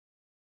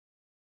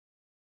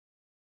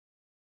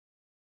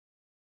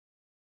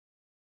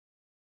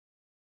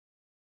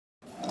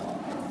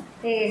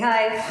Hey,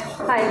 hi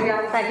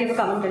everyone. Thank you for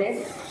coming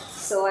today.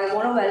 So I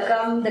want to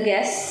welcome the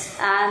guests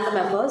and the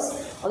members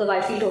of the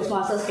Whitefield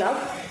Toastmasters Club.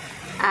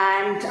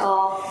 And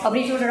a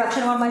brief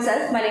introduction about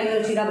myself. My name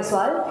is Ruchira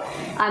Biswal.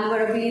 I'm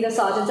going to be the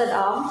Sergeant at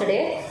Arms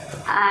today.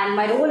 And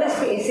my role is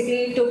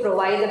basically to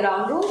provide the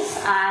ground rules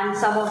and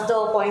some of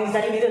the points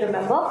that you need to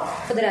remember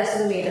for the rest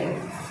of the meeting.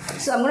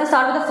 So I'm going to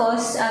start with the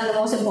first and the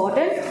most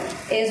important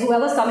is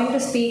whoever's coming to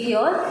speak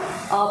here,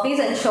 please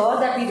ensure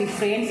that we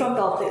refrain from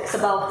topics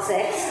about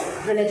sex,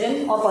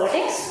 religion or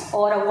politics,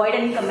 or avoid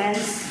any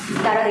comments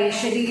that are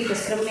racially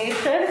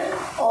discriminated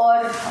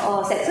or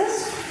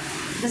sexist.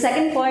 The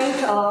second point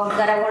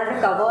that I wanted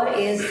to cover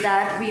is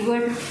that we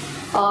would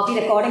be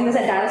recording this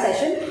entire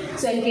session.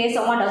 So in case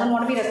someone doesn't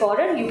want to be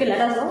recorded, you can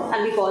let us know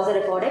and we pause the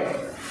recording.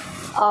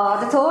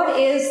 The third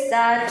is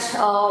that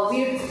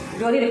we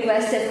really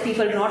request if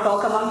people do not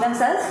talk among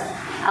themselves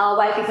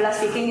while people are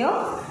speaking here.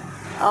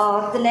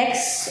 The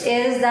next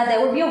is that there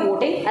would be a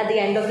voting at the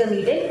end of the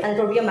meeting, and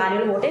it would be a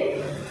manual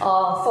voting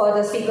for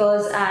the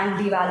speakers and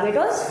the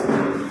evaluators.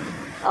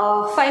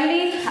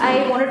 Finally,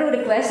 I wanted to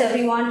request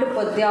everyone to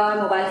put their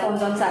mobile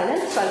phones on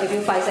silent, so I'll give you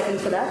 5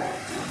 seconds for that.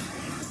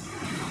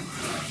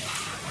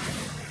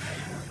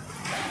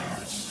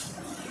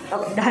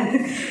 Okay,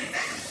 done.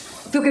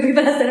 Two people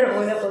are still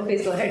on their phone,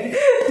 please go ahead.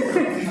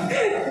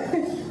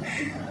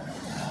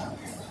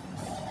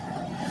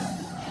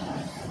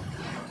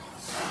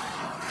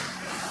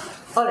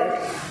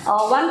 Alright,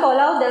 one call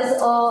out, there's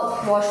a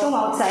washroom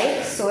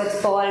outside, so it's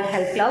called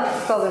Health Club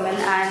for women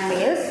and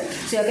males,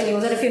 so you can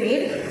use it if you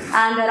need,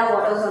 and there are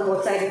waters on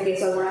both sides in case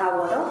you want to have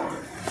water.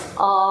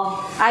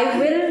 I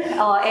will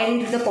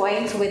end the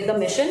points with the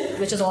mission,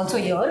 which is also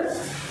here.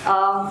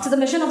 So the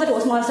mission of the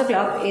Toastmaster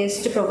Club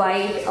is to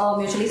provide a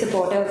mutually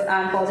supportive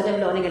and positive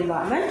learning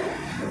environment.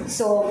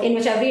 So in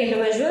which every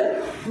individual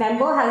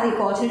member has the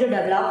opportunity to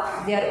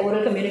develop their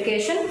oral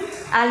communication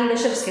and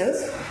leadership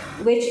skills,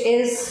 which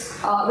in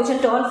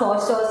turn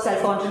fosters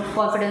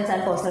self-confidence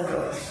and personal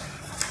growth.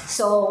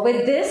 So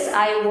with this,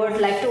 I would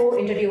like to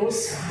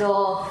introduce the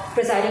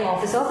presiding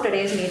officer of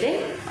today's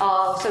meeting.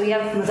 So we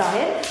have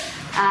Mazahir.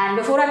 And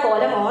before I call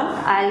him on,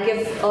 I'll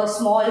give a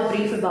small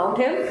brief about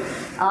him.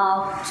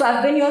 So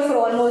I've been here for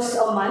almost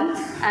a month,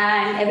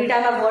 and every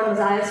time I've heard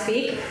Mazahir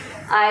speak,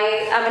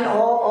 I am in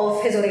awe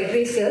of his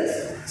oratory skills.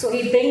 So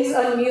he brings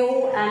a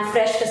new and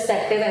fresh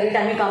perspective every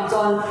time he comes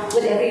on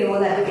with every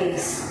role that he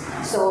takes.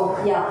 So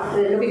yeah,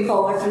 we're looking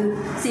forward to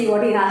see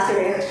what he has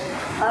today.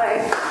 All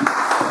right.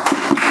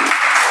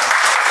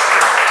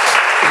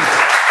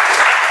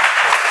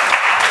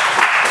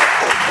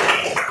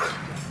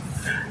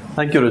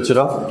 Thank you,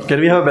 Ruchira.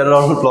 Can we have a better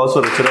round of applause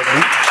for Ruchira,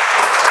 please?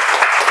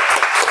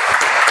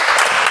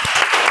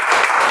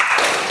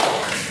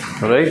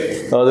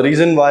 Alright. The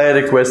reason why I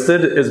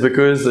requested is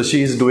because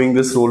she is doing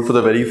this role for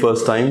the very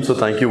first time. So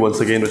thank you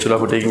once again, Ruchira,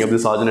 for taking up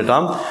this Sergeant at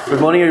Arms.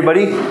 Good morning,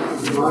 everybody.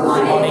 Good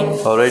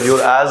morning. Alright,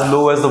 you're as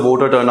low as the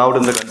voter turnout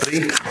in the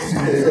country.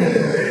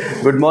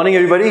 Good morning,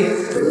 everybody.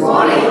 Good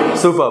morning.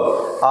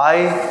 Superb.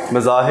 I,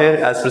 Mazahir,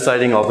 as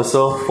presiding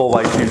officer for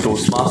Whitefield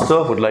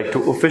Toastmaster, would like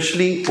to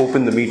officially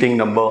open the meeting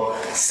number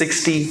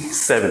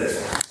 67.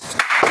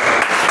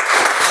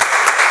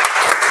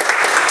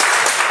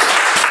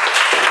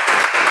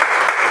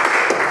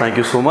 Thank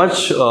you so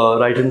much.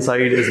 Right hand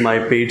side is my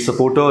paid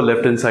supporter,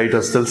 left hand side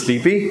are still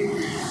sleepy.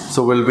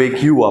 So we'll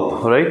wake you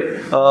up,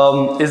 alright?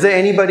 Is there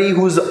anybody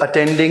who's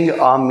attending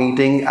our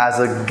meeting as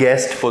a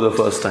guest for the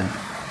first time?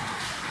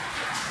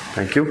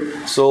 Thank you.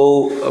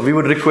 So we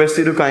would request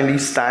you to kindly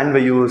stand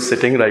where you are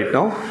sitting right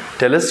now.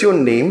 Tell us your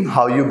name,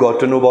 how you got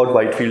to know about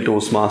Whitefield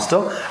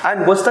Toastmaster,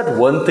 and what's that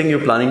one thing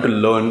you're planning to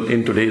learn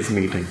in today's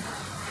meeting?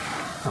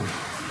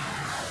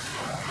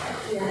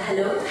 Yeah,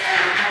 hello.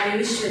 My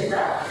name is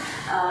Shweta.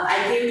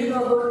 I came to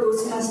know about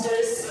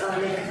Toastmasters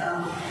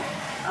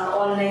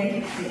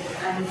online,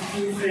 and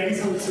few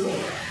friends also.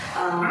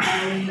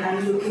 And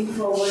I'm looking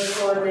forward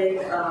for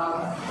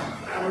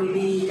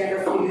maybe kind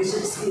of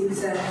leadership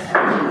skills and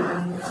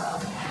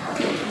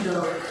the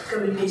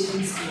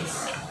communication skills.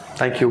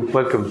 Thank you.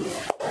 Welcome. I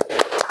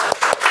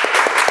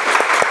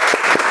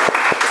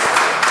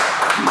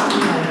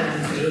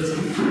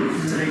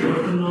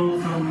got to know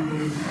from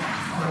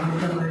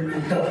my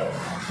mentor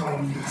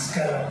from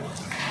Scala.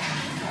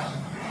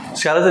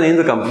 Scala is the name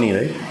of the company,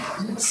 right?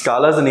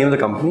 Scala is the name of the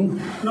company?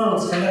 No,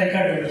 Scala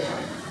Academy.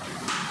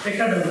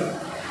 Academy.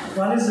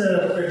 One is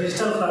a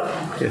digital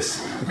platform.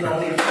 Yes.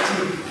 Okay.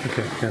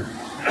 Okay, yeah.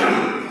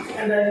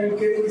 And I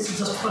get this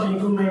just for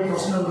improve my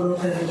personal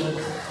growth and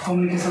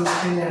communication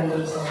skill and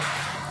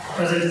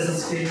presentation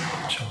skill.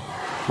 Sure.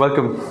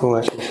 Welcome.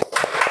 Congratulations.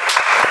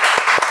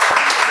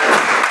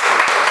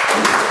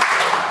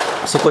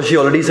 So she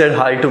already said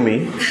hi to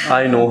me.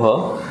 I know her.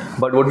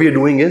 But what we are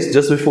doing is,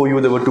 just before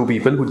you, there were two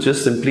people who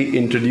just simply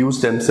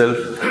introduced themselves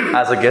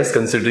as a guest,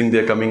 considering they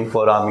are coming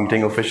for our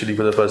meeting officially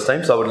for the first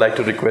time. So I would like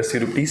to request you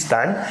to please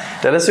stand.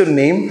 Tell us your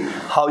name,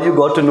 how you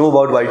got to know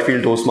about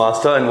Whitefield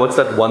Toastmaster, and what's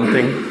that one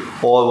thing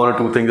or one or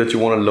two things that you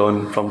want to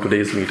learn from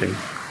today's meeting.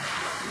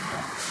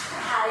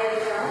 Hi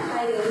everyone,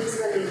 my name is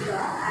Valika,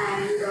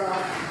 and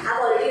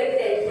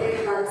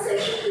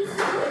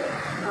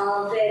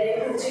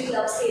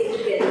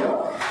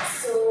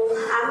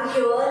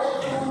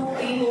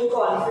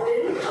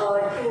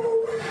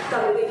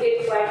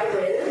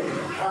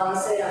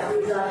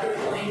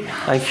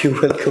Thank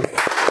you. Welcome.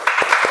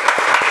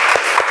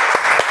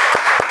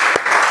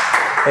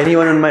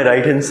 Anyone on my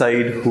right hand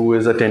side who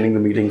is attending the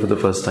meeting for the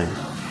first time?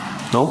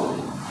 No?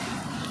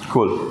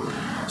 Cool.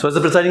 So as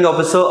the presiding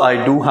officer,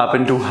 I do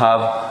happen to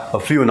have a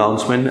few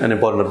announcements and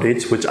important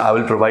updates which I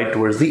will provide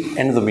towards the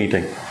end of the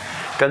meeting.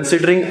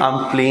 Considering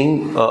I'm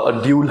playing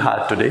a dual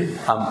hat today,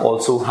 I'm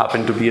also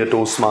happen to be a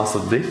Toastmaster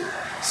today.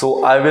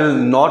 So I will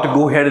not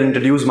go ahead and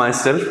introduce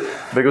myself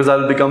because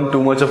I'll become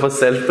too much of a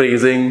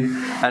self-praising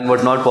and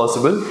whatnot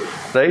possible.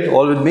 Right?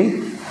 All with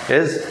me?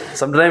 Yes.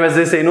 Sometimes as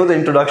they say, the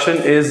introduction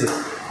is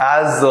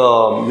as,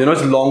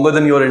 it's longer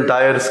than your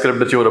entire script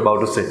that you're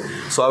about to say.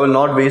 So I will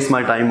not waste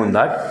my time on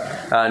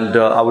that. And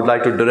I would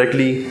like to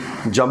directly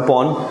jump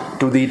on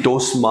to the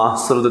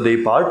Toastmaster of the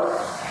Day part.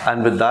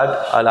 And with that,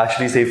 I'll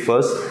actually say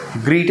first,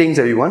 greetings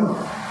everyone.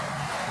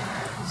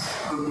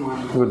 Good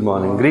morning. Good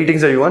morning.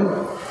 Greetings everyone.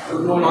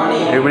 Good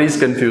morning. Everybody's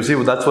confused. See,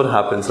 that's what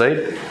happens, right?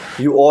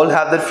 You all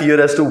have that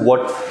fear as to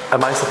what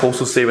am I supposed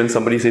to say when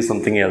somebody says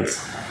something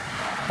else.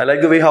 I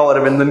like the way how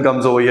Aravindan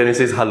comes over here and he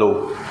says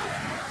hello.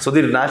 So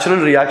the natural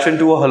reaction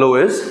to a hello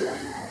is?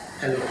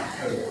 Hello.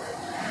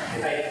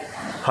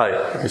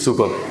 Hi.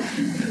 Super.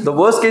 The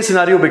worst case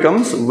scenario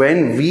becomes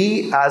when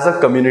we as a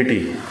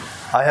community,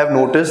 I have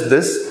noticed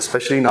this,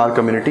 especially in our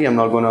community, I'm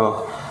not going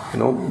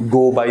to,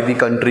 go by the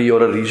country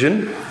or a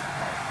region.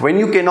 When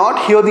you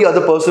cannot hear the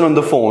other person on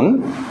the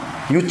phone,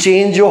 you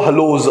change your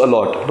hellos a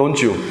lot,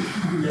 don't you?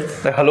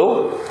 Yes. Like,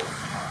 hello?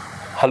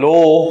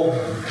 Hello?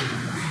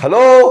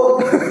 Hello?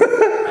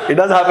 It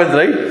does happen,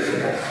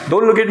 right?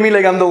 Don't look at me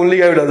like I'm the only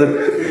guy who does it.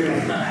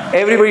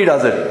 Everybody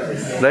does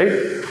it,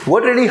 right?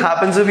 What really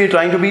happens if we're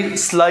trying to be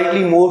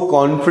slightly more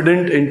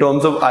confident in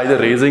terms of either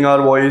raising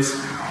our voice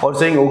or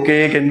saying,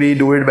 okay, can we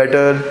do it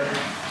better?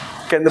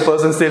 Can the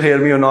person still hear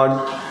me or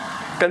not?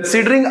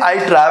 Considering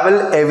I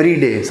travel every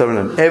day,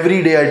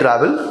 every day I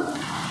travel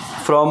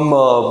from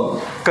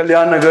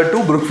Kalyan Nagar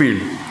to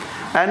Brookfield.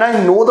 And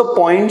I know the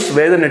points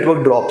where the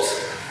network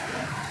drops.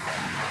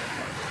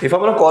 If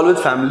I'm on a call with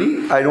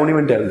family, I don't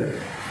even tell them.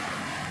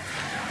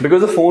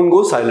 Because the phone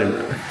goes silent.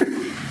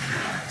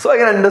 So I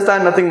can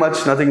understand nothing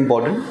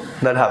important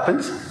that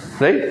happens,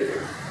 right?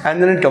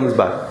 And then it comes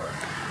back.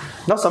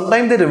 Now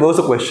sometimes they reverse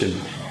a question.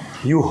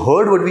 You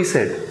heard what we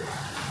said?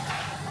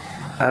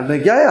 And I'm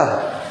like,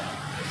 yeah.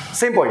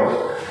 Same point.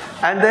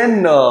 And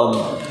then,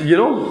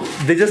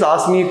 they just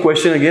ask me a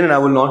question again and I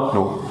will not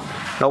know.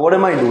 Now what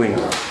am I doing?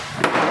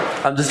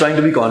 I'm just trying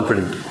to be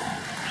confident.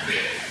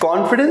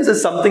 Confidence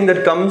is something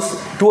that comes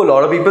to a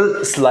lot of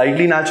people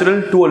slightly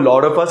natural. To a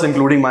lot of us,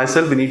 including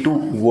myself, we need to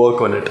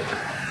work on it.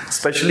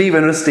 Especially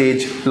when on a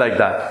stage like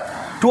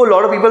that. To a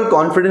lot of people,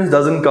 confidence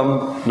doesn't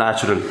come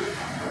natural.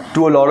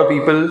 To a lot of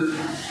people,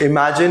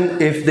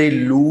 imagine if they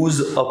lose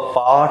a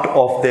part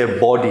of their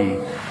body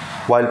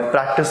while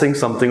practicing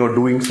something or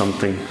doing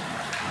something.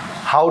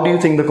 How do you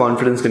think the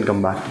confidence can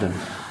come back to them?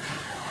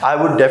 I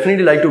would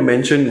definitely like to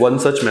mention one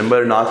such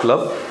member in our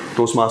club,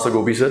 Toastmaster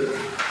Gopi sir,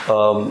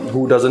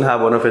 who doesn't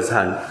have one of his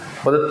hand.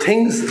 But the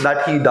things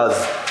that he does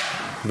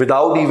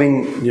without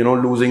even,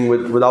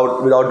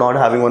 without not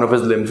having one of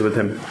his limbs with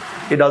him,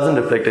 it doesn't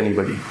reflect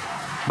anybody.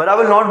 But I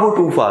will not go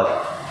too far.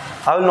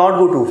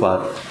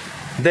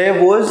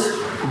 There was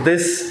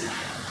this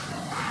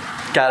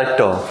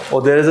character,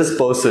 or there is this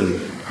person,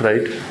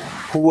 right,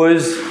 who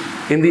was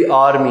in the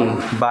army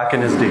back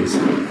in his days.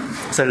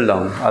 Settle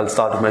down, I'll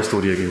start with my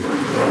story again.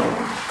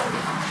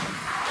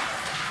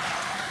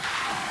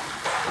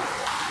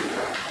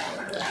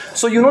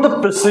 So the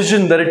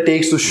precision that it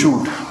takes to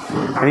shoot.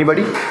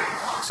 Anybody?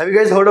 Have you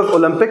guys heard of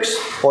Olympics?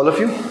 All of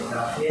you?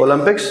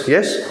 Olympics?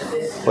 Yes?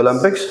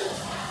 Olympics?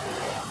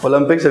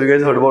 Have you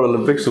guys heard about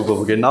Olympics? Super.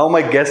 Okay. Now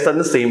my guests are on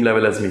the same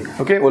level as me.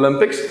 Okay?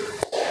 Olympics.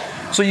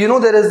 So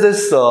there is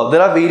this,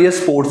 there are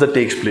various sports that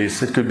takes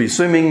place. It could be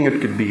swimming,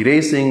 it could be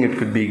racing, it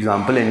could be,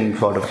 example, any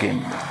sort of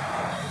game.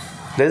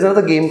 There's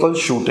another game called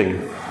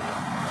shooting.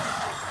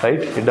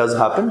 Right? It does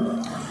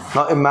happen.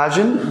 Now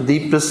imagine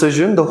the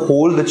precision, the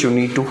hold that you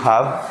need to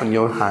have on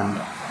your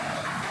hand.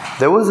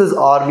 There was this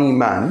army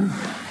man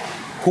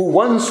who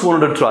once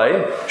wanted to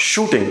try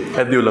shooting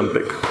at the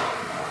Olympic.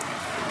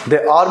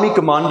 The army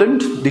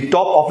commandant, the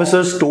top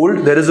officers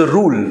told there is a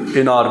rule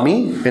in our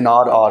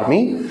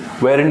army,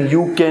 wherein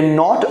you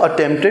cannot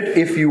attempt it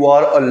if you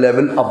are a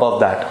level above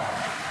that.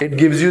 It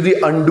gives you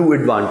the undue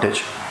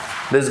advantage.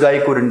 This guy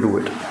couldn't do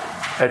it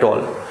at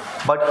all.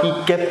 But he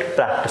kept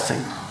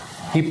practicing.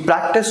 He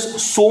practiced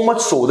so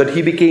much so that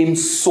he became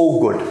so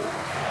good.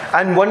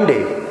 And one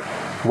day,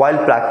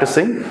 while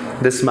practicing,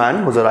 this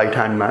man was a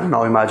right-hand man.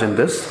 Now imagine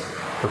this.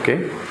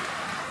 Okay,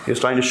 he was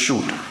trying to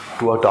shoot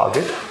to a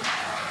target.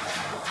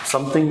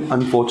 Something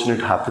unfortunate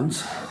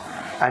happens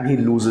and he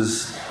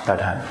loses that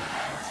hand.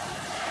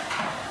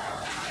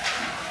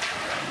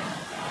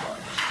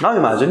 Now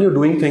imagine you're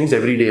doing things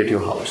every day at your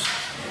house.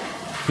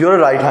 You're a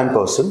right-hand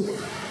person.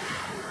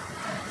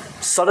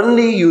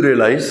 Suddenly you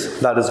realize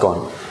that is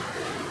gone.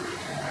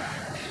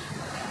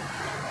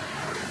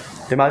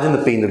 Imagine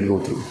the pain that you go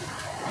through.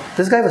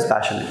 This guy was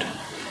passionate.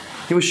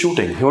 He was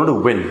shooting. He wanted to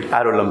win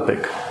at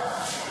Olympic.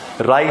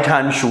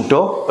 right-hand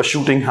shooter. A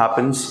shooting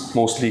happens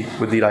mostly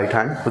with the right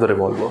hand, with a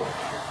revolver.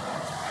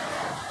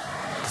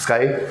 This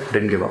guy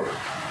didn't give up.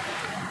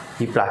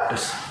 He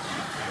practiced.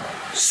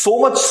 So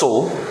much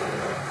so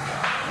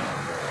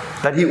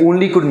that he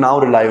only could now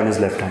rely on his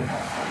left hand,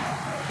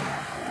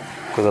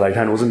 because the right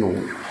hand wasn't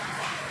known.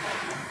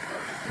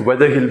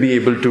 Whether he'll be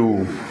able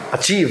to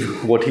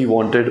achieve what he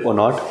wanted or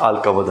not,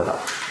 I'll cover that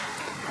up.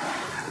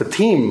 The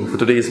theme for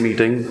today's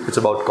meeting is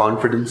about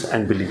confidence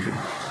and believing.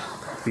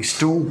 These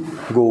two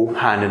go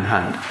hand in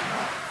hand.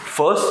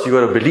 First, you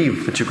got to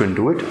believe that you can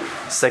do it.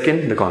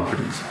 Second, the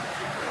confidence.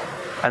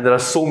 And there are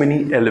so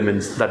many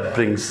elements that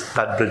brings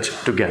that bridge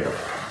together.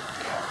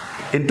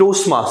 In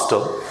Toastmaster,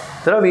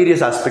 there are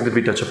various aspects that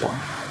we touch upon.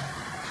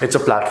 It's a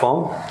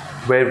platform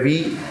where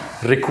we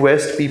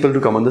request people to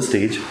come on the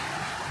stage,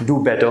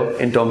 do better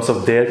in terms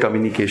of their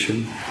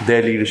communication,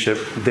 their leadership,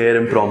 their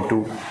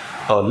impromptu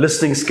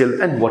listening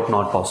skill, and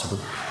whatnot possible.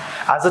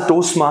 As a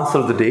Toastmaster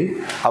of the day,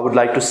 I would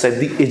like to set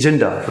the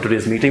agenda for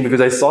today's meeting,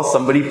 because I saw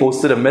somebody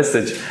posted a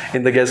message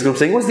in the guest group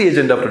saying, what's the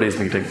agenda of today's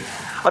meeting?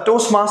 A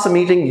Toastmaster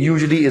meeting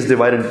usually is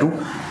divided into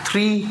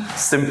 3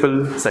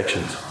 simple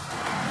sections.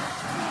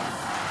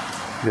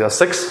 There are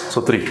 6,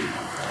 so 3.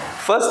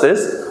 First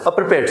is a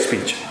prepared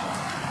speech.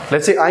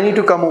 Let's say I need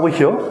to come over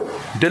here,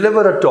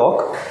 deliver a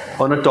talk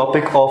on a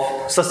topic of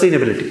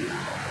sustainability.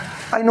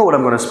 I know what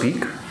I'm going to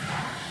speak.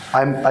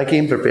 I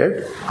came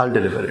prepared, I'll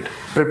deliver it.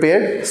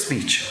 Prepared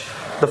speech,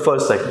 the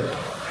first segment.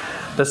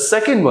 The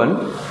second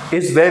one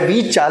is where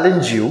we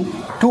challenge you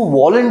to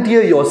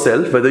volunteer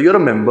yourself, whether you're a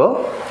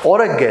member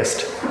or a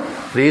guest.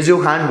 Raise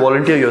your hand,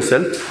 volunteer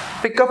yourself.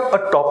 Pick up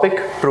a topic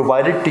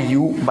provided to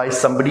you by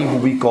somebody who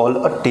we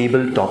call a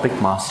table topic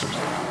master.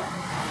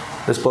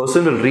 This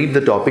person will read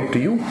the topic to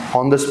you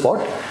on the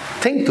spot.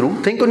 Think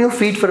on your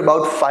feet for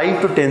about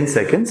 5 to 10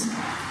 seconds.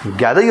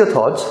 Gather your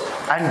thoughts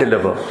and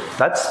deliver.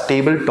 That's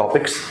table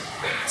topics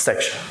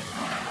section.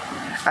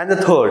 And the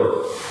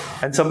third,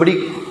 and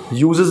somebody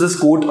uses this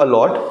quote a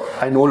lot.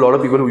 I know a lot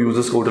of people who use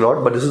this quote a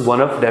lot, but this is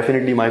one of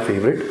definitely my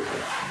favorite,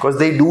 because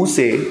they do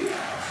say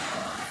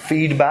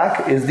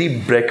feedback is the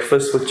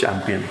breakfast for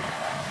champion.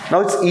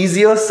 Now it's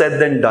easier said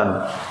than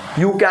done.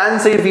 You can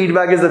say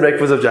feedback is the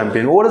breakfast of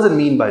champion. What does it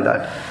mean by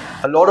that?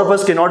 A lot of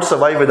us cannot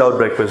survive without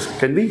breakfast.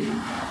 Can we?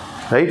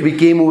 Right? We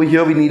came over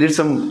here, we needed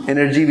some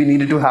energy, we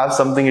needed to have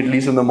something at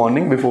least in the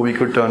morning before we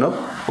could turn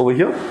up over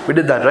here. We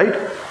did that, right?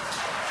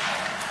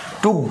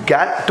 To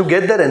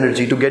get that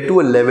energy, to get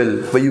to a level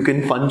where you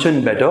can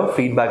function better,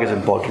 feedback is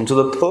important.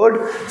 So the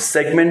third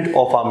segment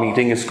of our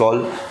meeting is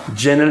called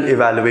general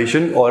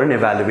evaluation, or an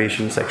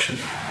evaluation section,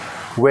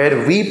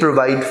 where we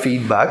provide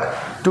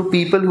feedback to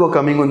people who are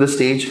coming on the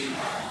stage,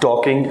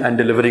 talking and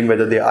delivering,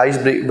 whether they are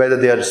whether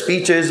they are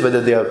speeches,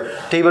 whether they are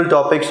table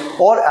topics,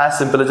 or as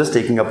simple as just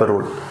taking up a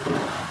role.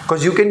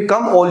 Because you can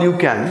come all you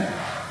can,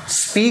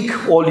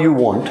 speak all you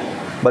want,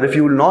 but if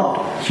you will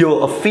not hear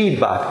a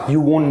feedback,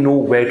 you won't know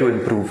where to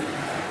improve.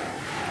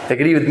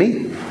 Agree with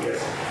me?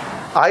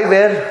 Yes. I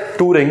wear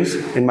 2 rings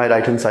in my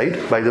right hand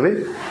side, by the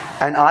way,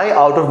 and I,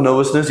 out of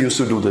nervousness, used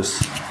to do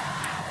this.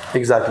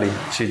 Exactly.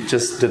 She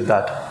just did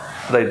that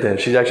right there.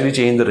 She actually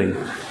changed the ring.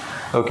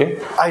 Okay?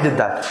 I did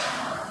that.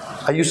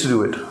 I used to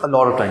do it a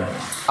lot of time.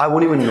 I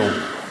won't even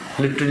know.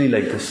 Literally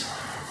like this.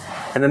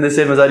 And then they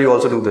said, Mazar, you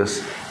also do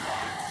this.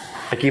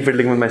 I keep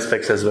fiddling with my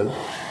specs as well.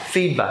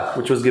 Feedback,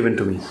 which was given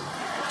to me.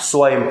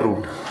 So I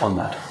improved on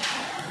that.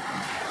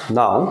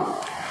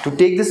 Now, to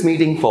take this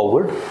meeting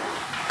forward,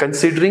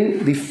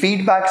 considering the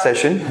feedback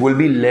session will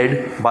be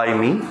led by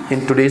me.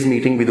 In today's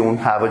meeting, we don't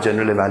have a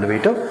general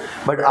evaluator,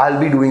 but I'll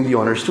be doing the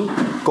honors to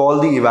call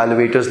the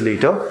evaluators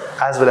later,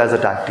 as well as a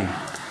tag team.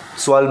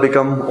 So I'll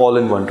become all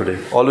in one today.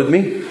 All with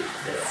me?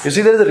 You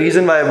see, there is a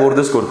reason why I wore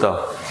this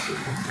kurta.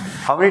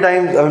 How many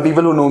times,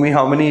 people who know me,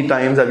 how many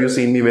times have you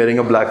seen me wearing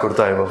a black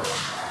kurta ever?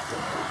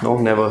 No,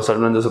 never.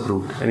 Sarvan just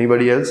approved.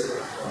 Anybody else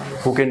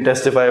who can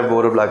testify I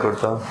wore a black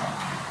kurta?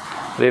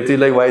 Revati is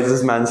like, why is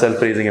this man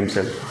self-praising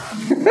himself?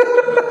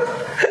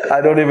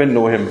 I don't even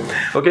know him.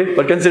 Okay,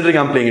 but considering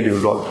I'm playing a dual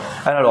role,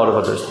 and a lot of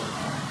others.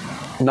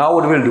 Now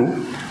what we'll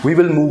do, we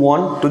will move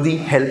on to the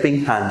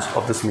helping hands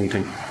of this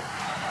meeting.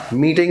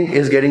 Meeting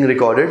is getting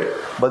recorded,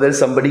 but there's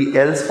somebody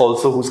else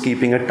also who's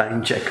keeping a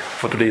time check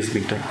for today's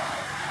meeting.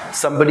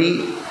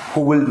 Somebody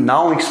who will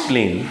now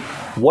explain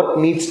what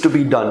needs to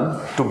be done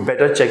to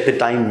better check the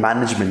time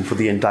management for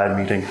the entire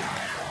meeting.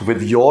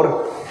 With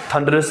your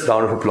thunderous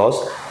round of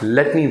applause,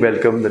 let me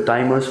welcome the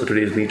timers for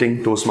today's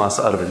meeting,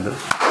 Toastmaster Arvind.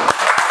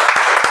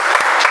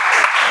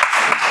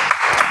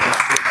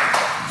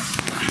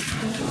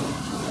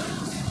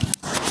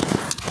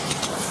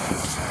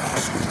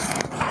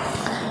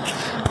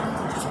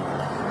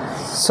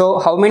 So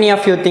how many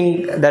of you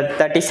think that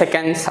 30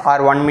 seconds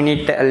or 1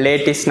 minute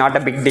late is not a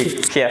big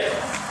deal here?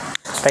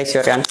 Raise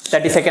your hand.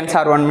 30 seconds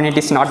or 1 minute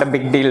is not a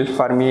big deal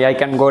for me. I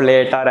can go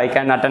late or I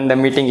can attend the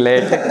meeting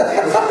late.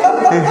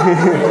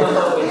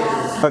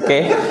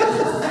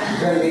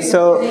 Okay.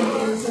 So,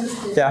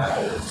 yeah.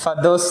 For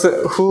those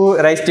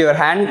who raised your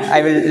hand,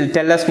 I will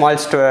tell a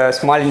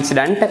small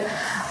incident.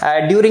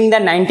 During the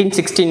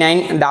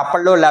 1969, the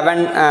Apollo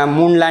 11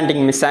 moon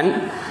landing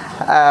mission,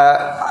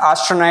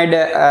 astronaut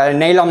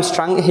Neil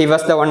Armstrong, he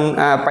was the one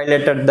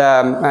piloted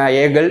the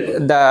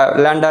Eagle. The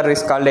lander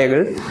is called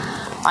Eagle.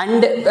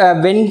 And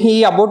when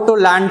he about to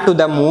land to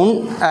the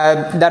moon,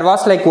 there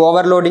was like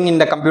overloading in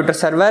the computer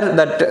server.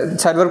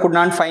 That server could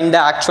not find the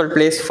actual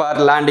place for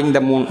landing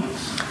the moon.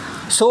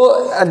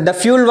 So the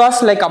fuel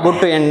was like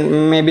about to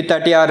end, maybe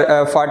 30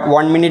 or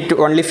 1 minute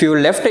only fuel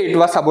left, it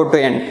was about to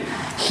end.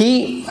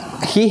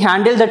 He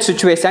handled that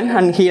situation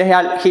and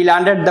he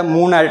landed the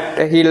moon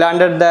he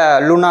landed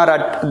the lunar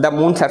at the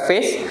moon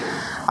surface,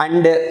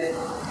 and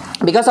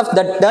because of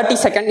that 30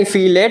 seconds if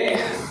he late,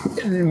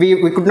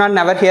 we could not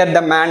never hear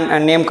the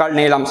man name called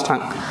Neil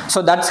Armstrong.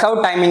 So that's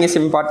how timing is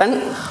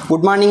important.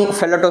 Good morning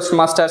fellow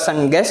Toastmasters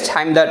and guests.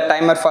 I am the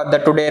timer for the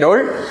today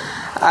role.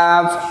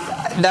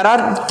 There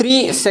are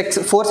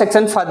 4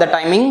 sections for the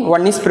timing.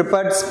 One is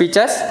prepared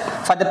speeches.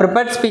 For the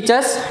prepared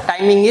speeches,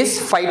 timing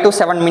is 5 to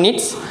 7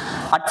 minutes.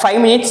 At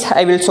 5 minutes,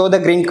 I will show the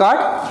green card,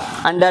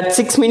 and at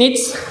 6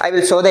 minutes, I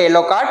will show the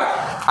yellow card,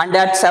 and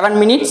at 7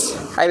 minutes,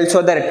 I will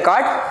show the red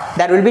card.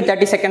 There will be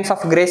 30 seconds of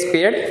grace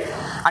period.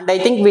 And I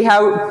think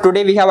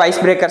today we have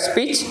icebreaker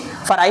speech.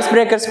 For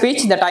icebreaker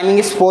speech, the timing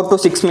is 4 to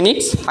 6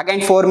 minutes.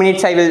 Again 4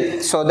 minutes I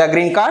will show the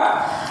green card,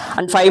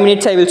 and 5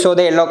 minutes I will show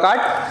the yellow card,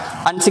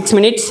 and 6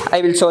 minutes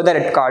I will show the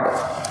red card.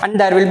 And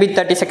there will be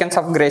 30 seconds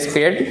of grace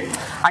period.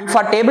 And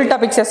for table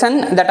topic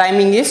session, the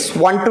timing is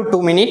 1 to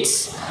 2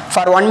 minutes.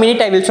 For 1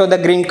 minute I will show the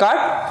green card.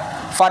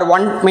 For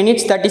 1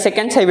 minute 30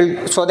 seconds I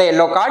will show the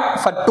yellow card.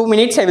 For 2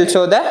 minutes I will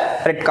show the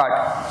red card.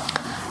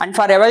 And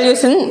for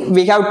evaluation,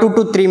 we have 2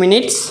 to 3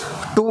 minutes.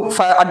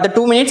 At the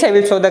 2 minutes I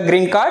will show the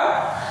green card,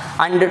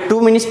 and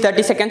 2 minutes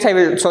 30 seconds I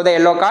will show the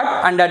yellow card,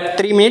 and at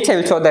 3 minutes I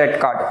will show the red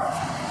card.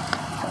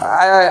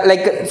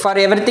 Like for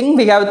everything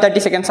we have 30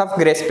 seconds of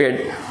grace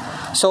period.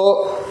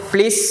 So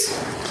please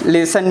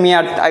listen me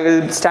I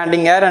will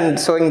standing here and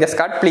showing this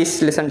card.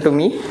 Please listen to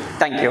me.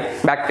 Thank you.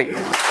 Back to you.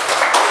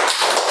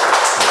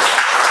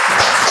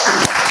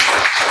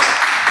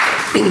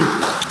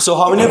 So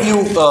how many of you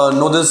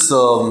know this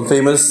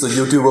famous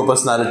YouTuber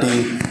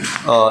personality,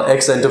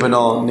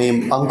 ex-entrepreneur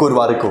named Ankur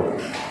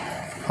Warikoo?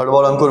 Heard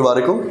about Ankur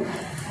Warikoo?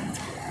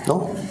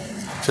 No?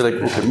 So like,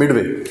 okay,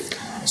 midway.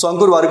 So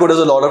Ankur Warikoo does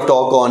a lot of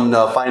talk on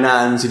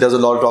finance, he does a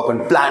lot of talk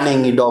on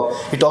planning, he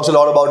talks a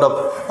lot about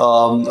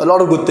a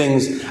lot of good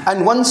things.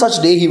 And one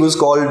such day he was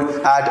called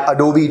at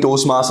Adobe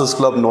Toastmasters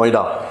Club,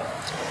 Noida.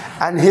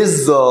 And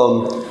his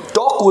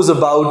talk was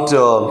about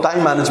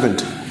time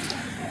management.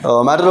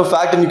 Matter of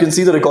fact, and you can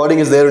see the recording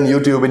is there on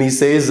YouTube, and he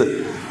says,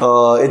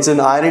 it's an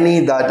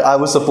irony that I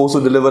was supposed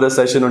to deliver a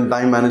session on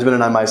time management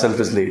and I myself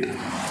is late.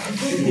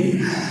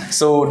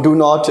 So do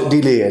not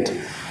delay it.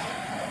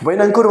 When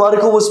Ankur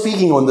Warikoo was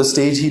speaking on the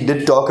stage, he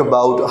did talk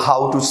about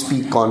how to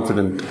speak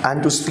confident.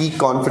 And to speak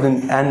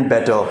confident and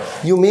better,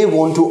 you may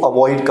want to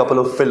avoid a couple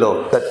of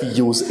filler that we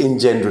use in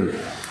general.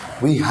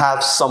 We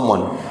have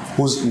someone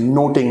who's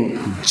noting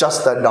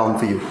just that down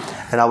for you.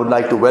 And I would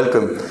like to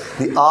welcome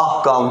the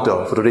R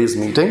counter for today's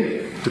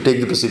meeting to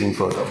take the proceeding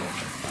further.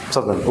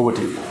 Sadhan, over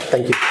to you.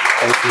 Thank you.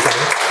 Thank you,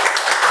 Simon.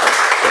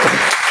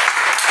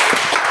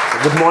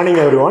 Good morning,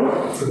 everyone.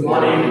 Good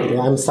morning.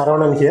 I'm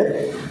Saravanan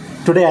here.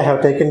 Today I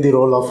have taken the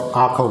role of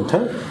R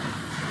counter.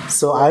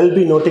 So I will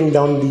be noting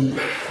down the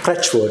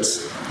crutch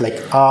words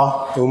like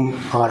or.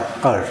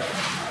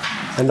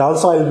 And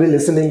also I will be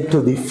listening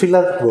to the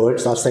filler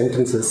words or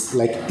sentences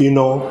like you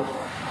know,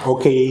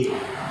 okay,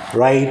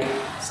 right,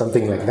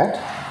 something like that.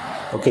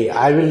 Okay,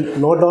 I will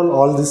note down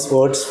all these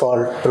words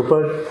for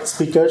prepared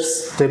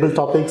speakers, table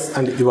topics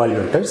and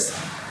evaluators.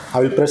 I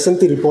will present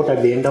the report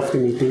at the end of the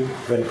meeting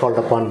when called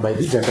upon by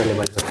the general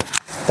evaluator.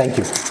 Thank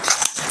you.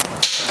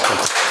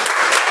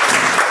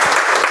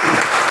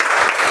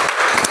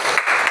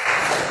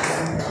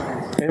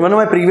 In one of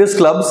my previous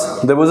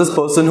clubs, there was this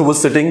person who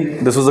was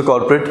sitting, this was a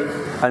corporate,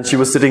 and she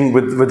was sitting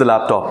with the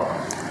laptop.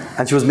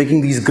 And she was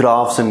making these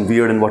graphs and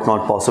weird and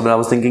whatnot possible. And I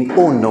was thinking,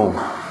 oh no,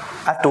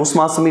 at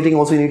Toastmaster meeting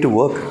also you need to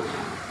work.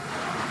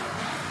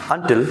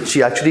 Until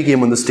she actually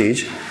came on the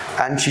stage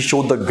and she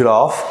showed the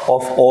graph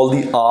of all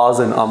the R's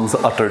and ums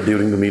uttered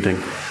during the meeting.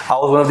 I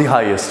was one of the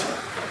highest,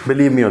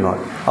 believe me or not.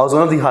 I was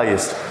one of the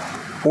highest.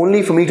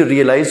 Only for me to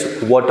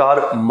realize what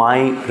are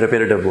my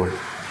repetitive words.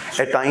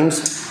 At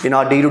times in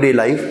our day-to-day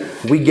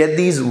life, we get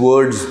these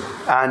words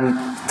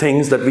and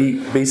things that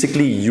we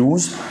basically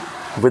use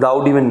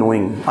without even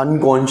knowing,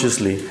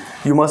 unconsciously.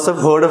 You must have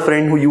heard a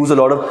friend who used a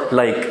lot of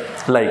like,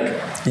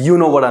 you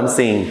know what I'm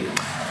saying,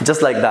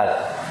 just like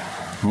that.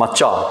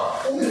 Macha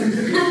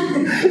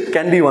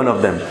can be one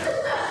of them.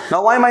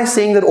 Now why am I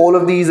saying that all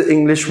of these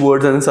English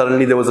words and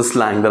suddenly there was a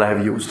slang that I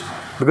have used?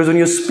 Because when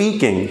you're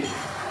speaking,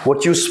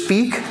 what you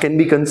speak can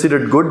be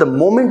considered good. The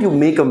moment you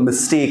make a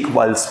mistake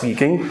while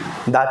speaking,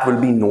 that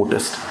will be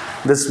noticed.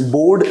 This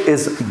board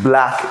is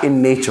black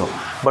in nature,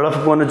 but if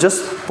you want to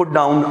just put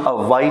down a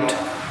white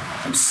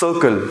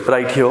circle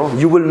right here,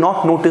 you will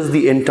not notice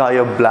the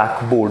entire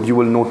black board. You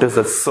will notice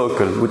a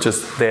circle which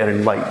is there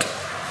in white.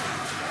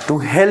 To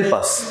help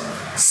us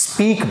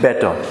speak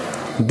better,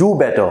 do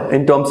better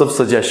in terms of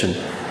suggestion,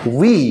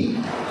 we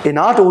in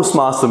our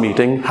Toastmaster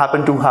meeting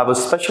happen to have a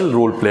special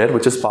role player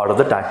which is part of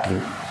the tag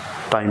team.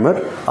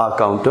 Timer, our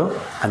counter,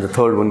 and the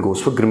third one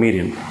goes for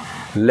grammarian.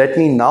 Let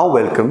me now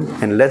welcome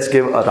and let's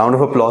give a round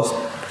of applause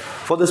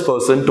for this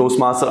person,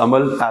 Toastmaster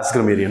Amal as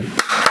grammarian.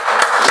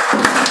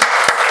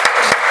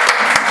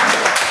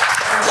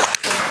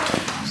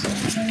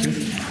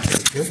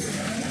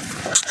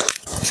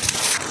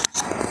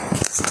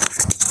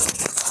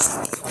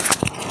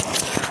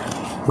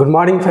 Good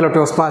morning, fellow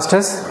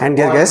Toastmasters and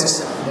dear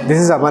guests. This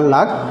is Amal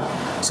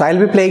Nag. So I'll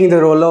be playing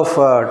the role of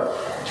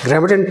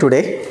grammarian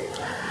today.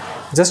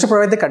 Just to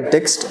provide the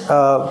context,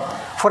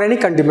 for any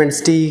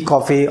condiments, tea,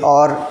 coffee,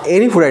 or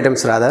any food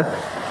items rather,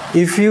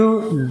 if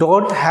you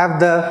don't have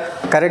the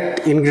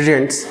correct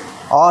ingredients,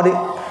 or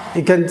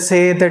you can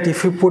say that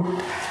if you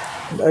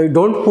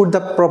don't put the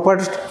proper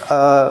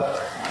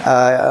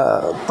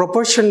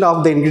proportion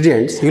of the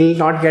ingredients, you will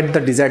not get the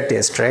desired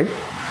taste, right?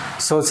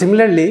 So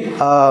similarly,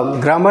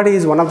 grammar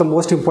is one of the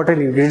most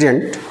important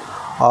ingredient,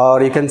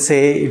 or you can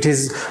say it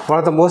is one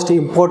of the most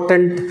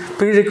important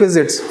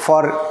prerequisites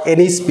for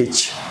any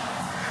speech.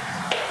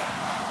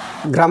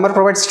 Grammar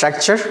provides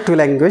structure to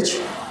language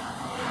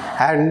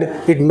and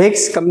it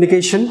makes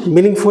communication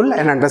meaningful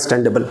and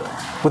understandable.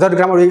 Without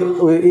grammar,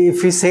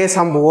 if we say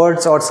some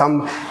words or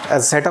some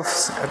set of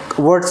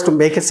words to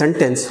make a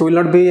sentence, we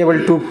will not be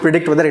able to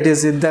predict whether it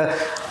is in the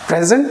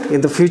present,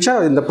 in the future,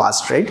 or in the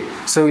past, right?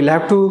 So we'll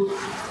have to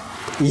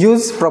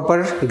use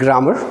proper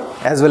grammar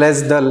as well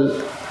as the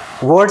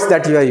words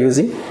that you are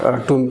using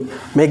to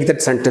make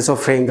that sentence or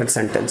frame that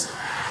sentence.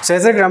 So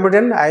as a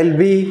grammarian, I'll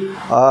be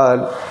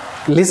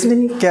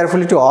listening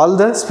carefully to all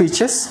the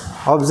speeches,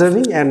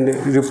 observing and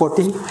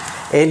reporting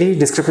any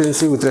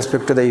discrepancy with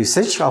respect to the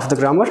usage of the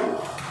grammar,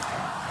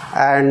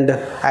 and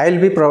I'll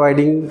be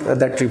providing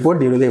that report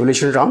during the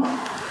evaluation round.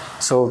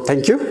 So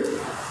thank you.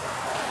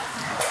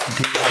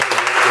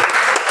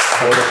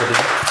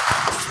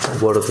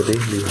 Word of the day,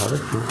 do you have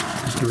it?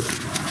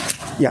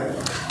 Yeah.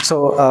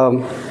 So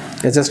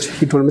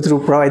he told me to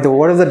provide the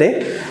word of the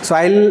day. So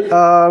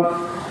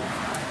I'll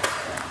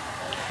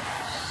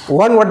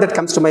one word that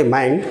comes to my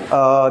mind,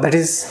 that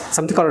is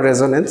something called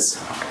resonance.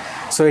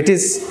 So it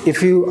is,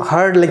 if you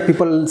heard like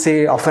people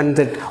say often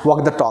that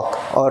walk the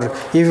talk, or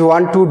if you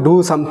want to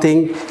do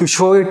something, you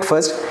show it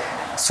first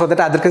so that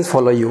others can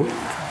follow you.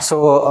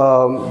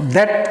 So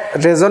that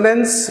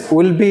resonance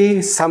will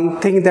be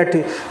something that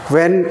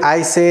when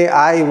I say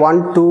I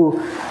want to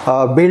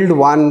build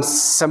one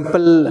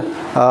simple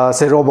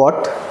say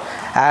robot,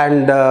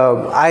 and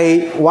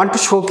I want to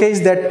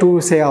showcase that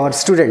to say our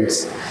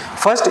students.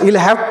 First, you'll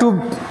have to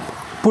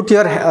put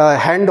your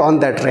hand on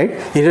that, right?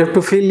 You have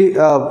to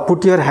feel,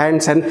 put your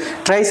hands and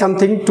try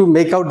something to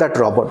make out that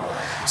robot.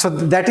 So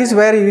that is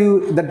where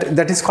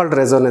that is called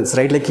resonance,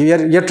 right? Like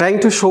you're trying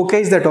to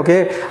showcase that,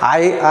 okay,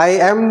 I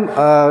am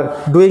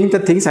doing the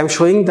things, I'm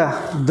showing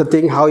the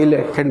thing how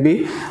it can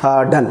be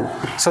done.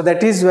 So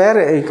that is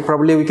where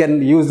probably we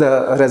can use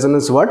the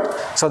resonance word,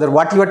 so that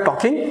what you are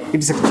talking,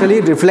 it's actually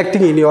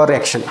reflecting in your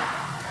action.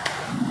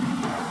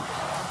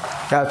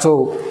 Yeah,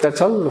 so that's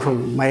all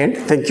from my end.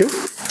 Thank you.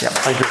 Yeah,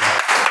 thank you.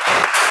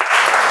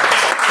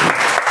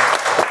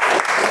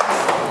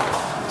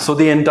 So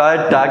the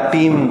entire tag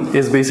team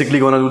is basically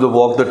going to do the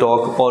walk the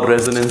talk, or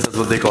resonance is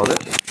what they call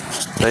it,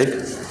 right?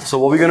 So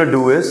what we're going to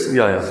do is,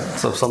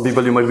 so some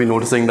people you might be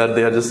noticing that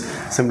they are just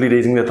simply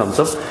raising their thumbs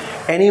up.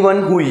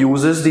 Anyone who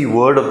uses the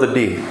word of the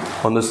day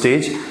on the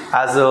stage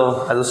as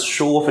a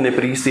show of an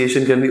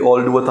appreciation, can we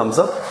all do a thumbs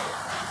up?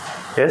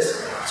 Yes?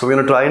 So we're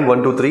going to try in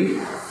 1, 2,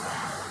 3.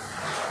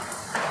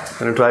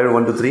 Going to try with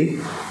 1, 2, 3.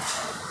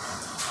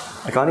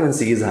 I can't even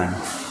see his hand.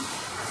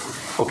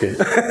 Okay.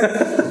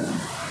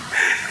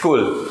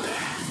 Cool.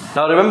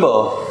 Now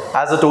remember,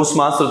 as a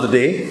Toastmaster of the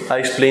day, I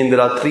explained there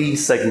are 3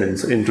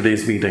 segments in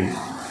today's meeting: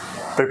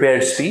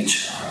 prepared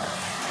speech,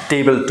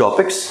 table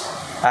topics,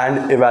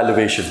 and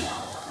evaluation.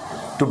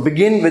 To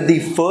begin with the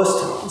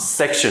first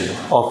section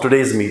of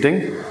today's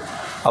meeting,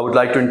 I would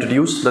like to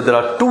introduce that there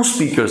are 2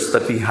 speakers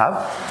that we have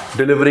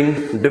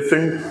delivering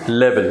different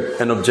level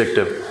and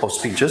objective of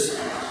speeches.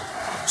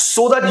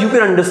 So that you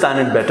can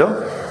understand it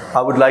better,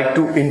 I would like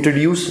to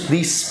introduce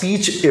the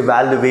speech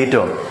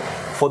evaluator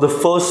for the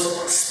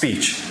first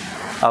speech.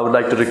 I would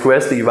like to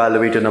request the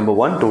evaluator number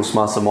 1,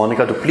 Toastmaster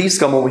Monica, to please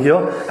come over here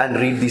and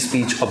read the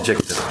speech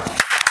objective.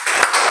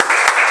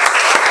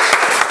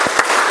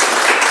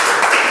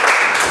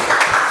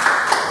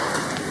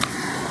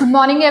 Good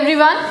morning,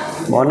 everyone.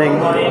 Morning.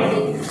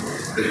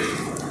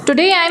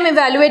 Today I am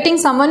evaluating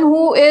someone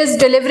who is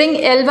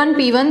delivering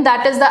L1P1,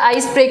 that is the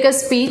icebreaker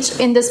speech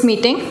in this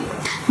meeting.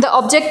 The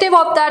objective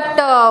of that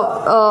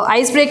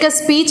icebreaker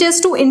speech is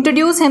to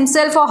introduce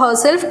himself or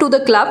herself to the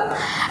club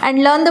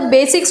and learn the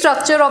basic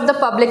structure of the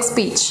public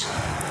speech.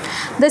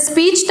 The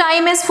speech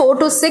time is 4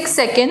 to 6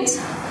 seconds,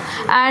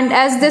 and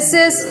as this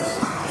is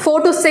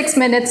 4 to 6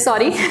 minutes,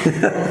 sorry.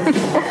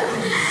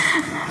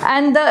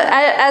 And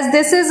as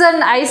this is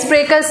an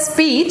icebreaker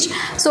speech,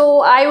 so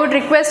I would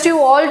request you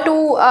all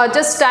to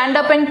just stand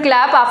up and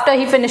clap after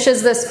he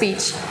finishes the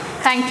speech.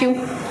 Thank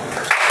you.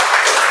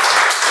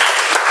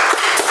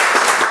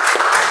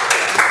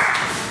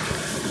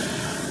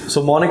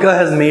 So Monica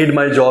has made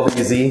my job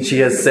easy. She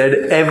has said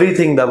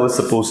everything that was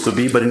supposed to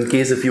be, but in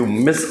case if you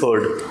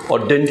misheard or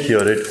didn't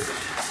hear it,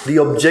 the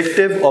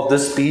objective of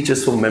this speech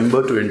is for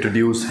member to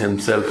introduce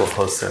himself or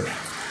herself.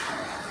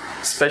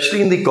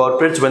 Especially in the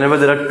corporates, whenever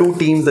there are two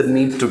teams that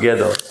meet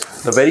together,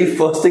 the very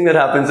first thing that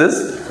happens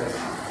is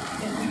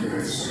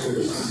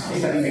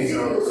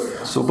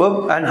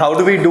superb. And how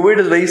do we do it?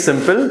 Is very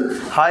simple.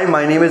 Hi,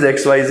 my name is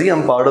XYZ.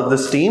 I'm part of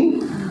this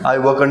team. I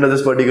work under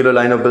this particular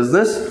line of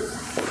business.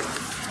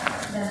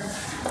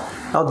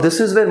 Now this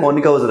is where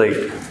Monica was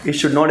right. It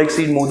should not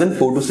exceed more than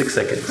 4 to 6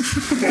 seconds.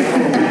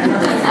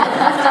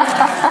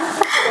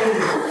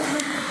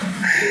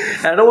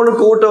 I don't want to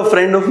quote a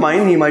friend of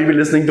mine. He might be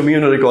listening to me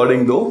on a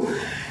recording though.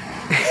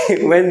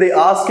 When they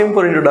asked him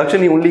for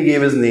introduction, he only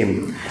gave his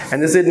name.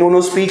 And they said,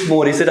 no, speak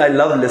more. He said, I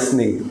love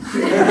listening.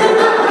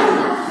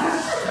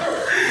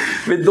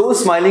 With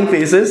those smiling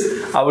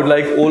faces, I would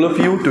like all of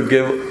you to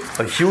give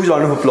a huge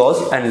round of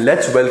applause and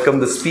let's welcome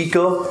the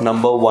speaker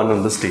number 1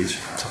 on the stage.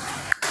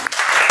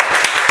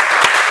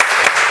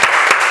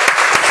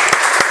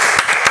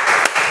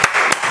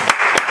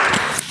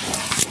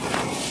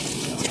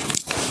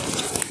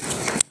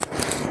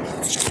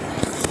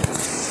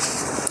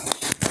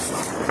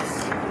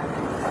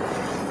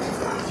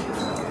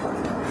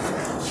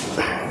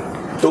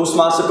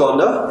 Toastmaster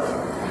Conda,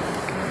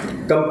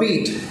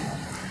 compete,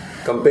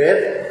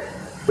 compare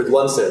with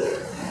oneself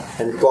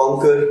and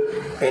conquer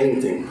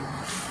anything.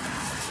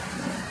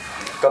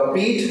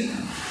 Compete,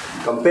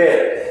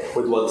 compare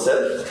with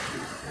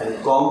oneself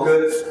and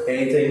conquer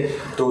anything.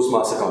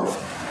 Toastmaster Conda.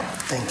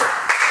 Thank you.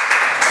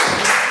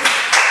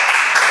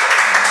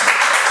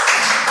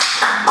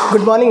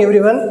 Good morning,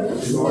 everyone.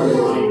 Good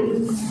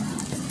morning.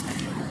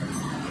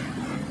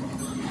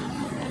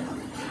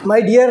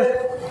 My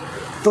dear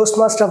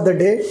Toastmaster of the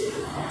day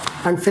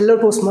and fellow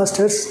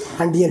Toastmasters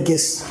and dear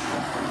guests.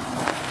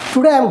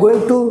 Today I am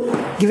going to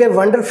give a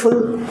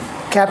wonderful,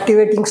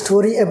 captivating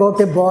story about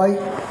a boy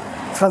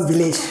from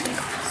village.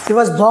 He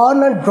was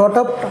born and brought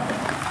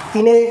up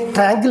in a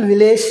triangle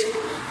village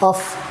of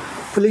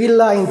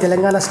Puligilla in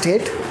Telangana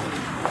state.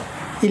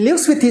 He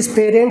lives with his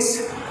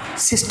parents,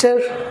 sister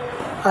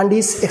and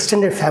his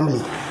extended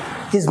family.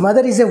 His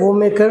mother is a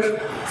homemaker,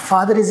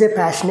 father is a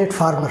passionate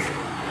farmer.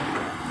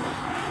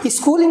 His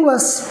schooling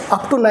was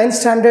up to 9th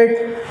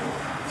standard.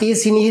 He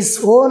is in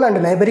his own and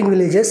neighboring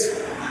villages.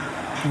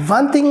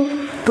 One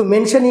thing to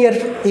mention here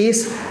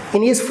is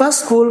in his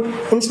first school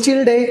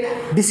instilled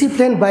a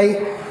discipline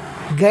by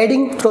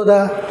guiding through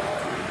the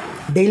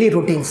daily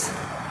routines.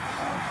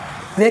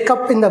 Wake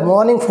up in the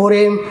morning 4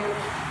 a.m.,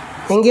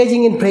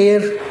 engaging in prayer,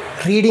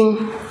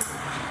 reading,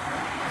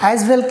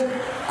 as well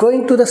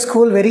going to the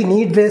school very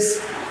neat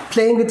dress,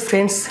 playing with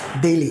friends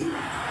daily.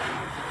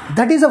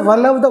 That is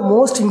one of the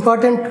most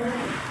important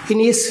in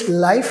his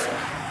life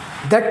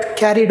that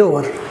carried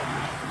over.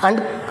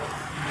 And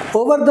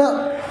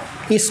over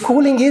his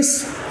schooling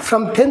is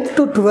from 10th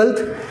to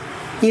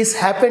 12th is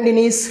happened in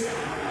his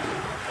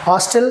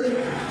hostel.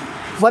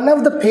 One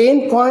of the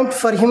pain point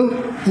for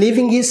him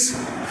leaving his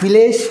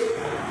village,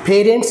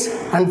 parents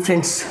and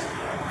friends.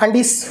 And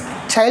his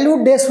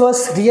childhood days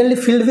was really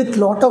filled with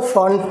lot of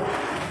fun,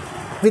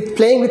 with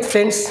playing with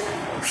friends,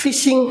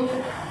 fishing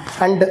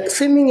and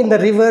swimming in the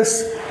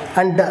rivers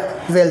and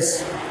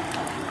wells.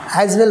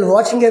 As well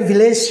watching a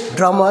village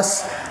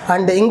dramas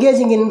and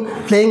engaging in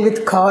playing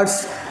with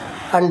cards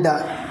and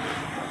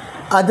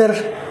other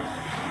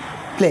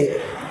play.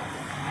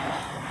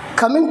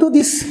 Coming to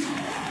this,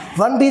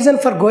 one reason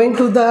for going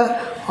to the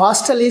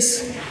hostel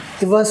is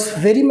he was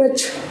very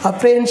much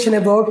apprehension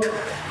about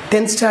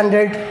 10th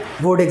standard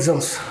board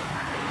exams.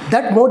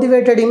 That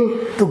motivated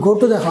him to go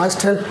to the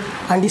hostel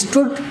and he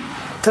stood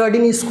third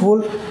in his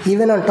school,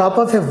 even on top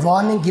of a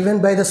warning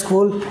given by the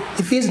school.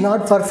 If he is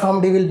not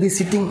performed, he will be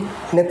sitting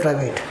in a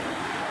private.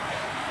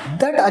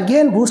 That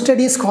again boosted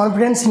his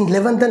confidence in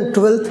 11th and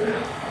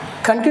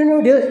 12th,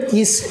 continued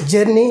his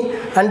journey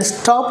and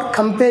stopped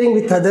comparing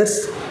with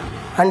others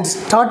and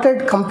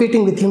started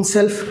competing with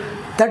himself.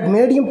 That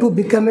made him to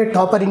become a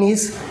topper in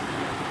his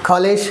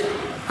college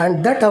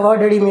and that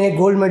awarded him a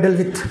gold medal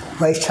with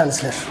Vice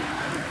Chancellor.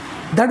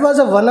 That was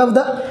one of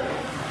the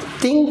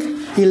things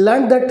he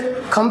learned,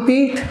 that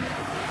compete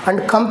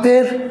and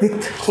compare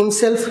with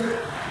himself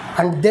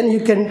and then you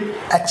can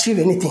achieve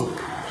anything.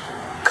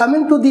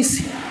 Coming to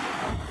this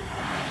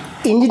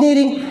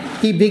engineering,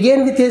 he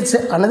began with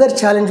another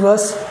challenge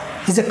was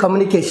his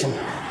communication.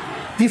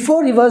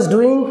 Before he was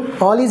doing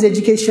all his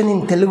education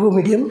in Telugu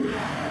medium,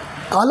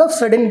 all of a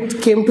sudden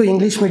it came to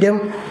English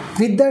medium.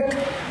 With that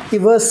he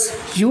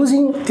was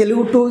using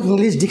Telugu to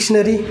English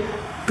dictionary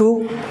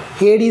to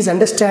aid his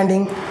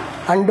understanding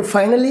and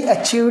finally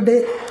achieved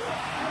a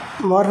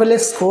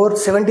marvelous score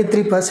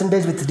 73%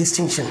 with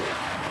distinction.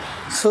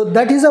 So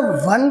that is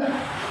one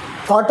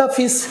part of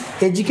his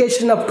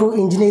education up to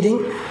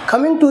engineering.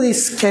 Coming to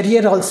his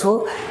career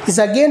also is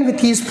again with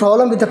his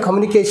problem with the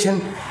communication.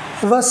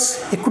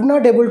 He could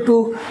not able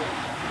to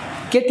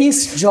get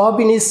his job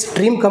in his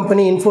dream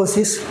company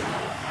Infosys,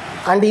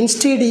 and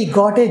instead he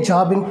got a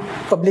job in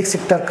public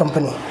sector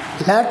company.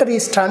 Later he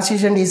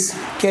transitioned his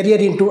career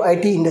into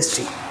IT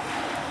industry.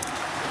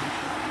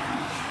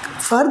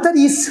 Further,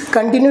 his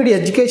continued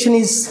education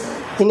is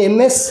in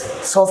MS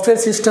Software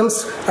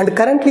Systems, and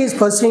currently is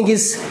pursuing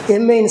his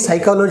MA in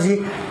Psychology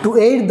to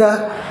aid the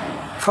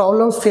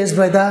problems faced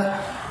by the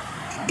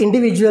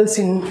individuals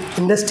in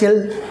industrial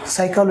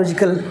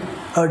psychological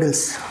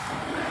hurdles.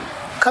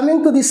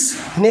 Coming to this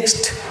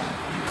next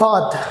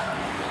path,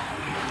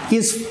 he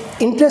is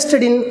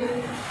interested in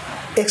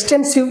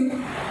extensive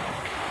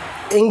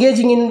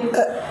engaging in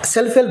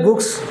self-help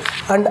books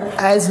and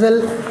as well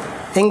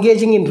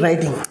engaging in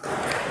writing.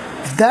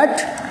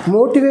 That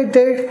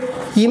motivated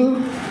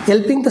him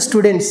helping the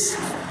students,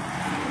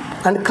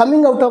 and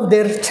coming out of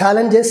their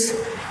challenges,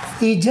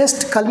 he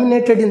just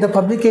culminated in the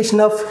publication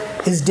of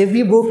his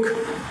debut book,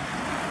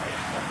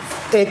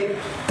 a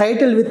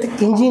title with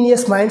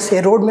Ingenious Minds,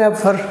 a roadmap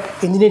for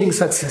engineering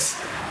success.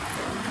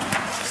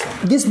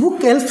 This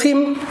book helps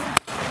him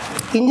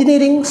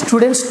engineering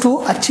students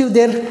to achieve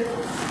their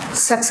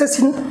success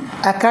in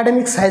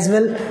academics as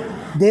well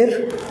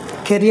their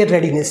career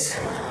readiness.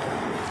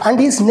 And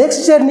his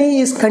next journey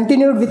is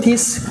continued with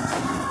his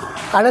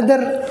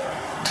another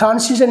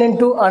transition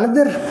into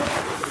another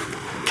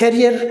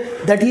career,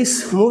 that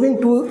is moving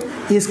to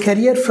his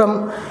career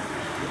from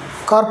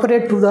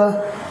corporate to the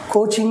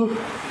coaching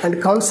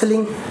and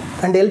counseling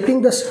and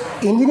helping the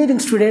engineering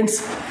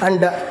students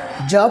and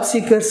job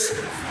seekers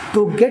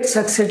to get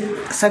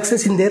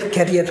success in their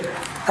career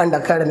and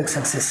academic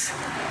success.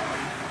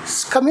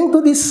 Coming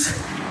to this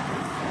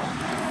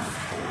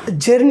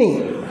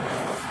journey,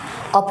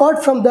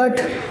 apart from that,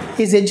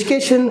 his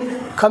education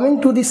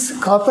coming to this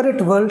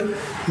corporate world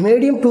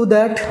made him to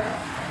that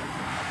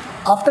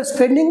after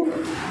spending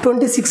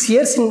 26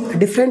 years in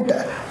different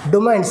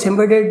domains,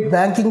 embedded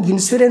banking,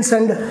 insurance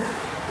and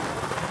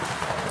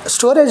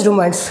storage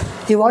domains,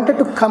 he wanted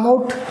to come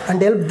out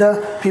and help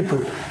the people.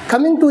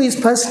 Coming to his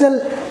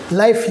personal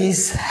life, he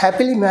is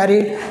happily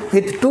married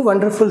with 2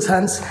 wonderful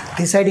sons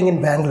residing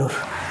in Bangalore.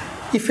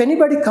 If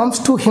anybody comes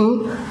to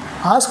him,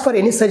 ask for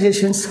any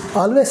suggestions,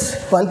 always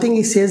one thing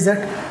he says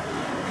that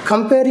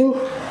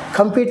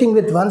competing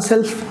with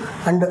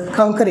oneself and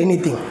conquer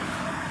anything.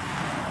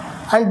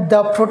 And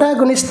the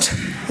protagonist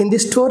in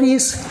this story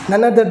is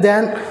none other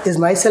than is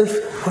myself,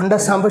 Konda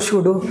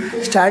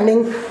Sambashudu,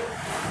 standing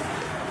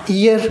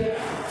here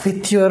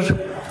with your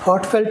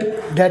heartfelt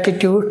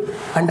gratitude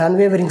and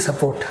unwavering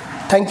support.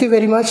 Thank you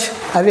very much.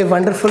 Have a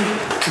wonderful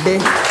day.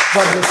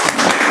 God bless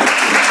you.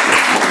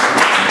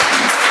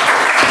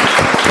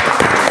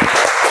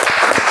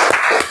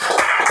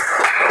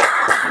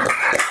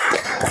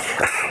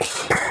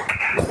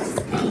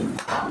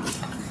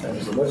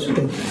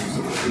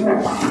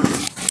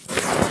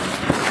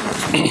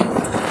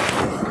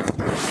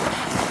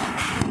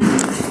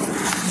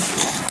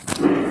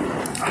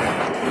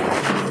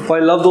 I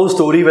love those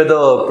stories where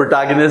the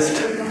protagonist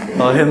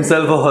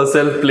himself or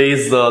herself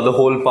plays the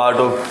whole part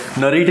of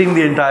narrating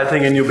the entire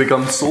thing, and you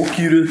become so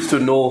curious to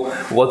know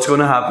what's going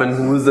to happen,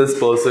 who is this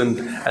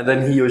person, and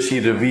then he or she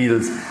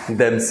reveals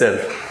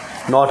themselves.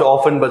 Not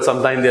often, but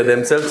sometimes they're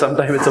themselves,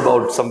 sometimes it's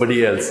about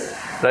somebody else,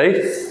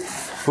 right?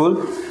 Cool.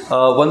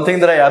 One thing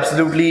that I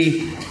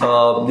absolutely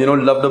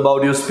loved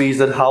about your speech,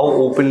 that how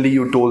openly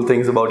you told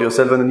things about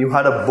yourself, and then you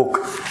had a book.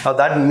 Now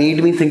that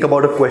made me think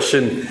about a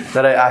question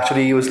that I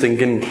actually was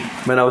thinking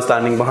when I was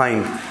standing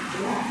behind.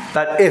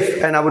 That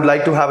if, and I would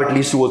like to have at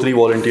least 2 or 3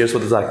 volunteers for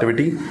this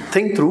activity,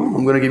 think through,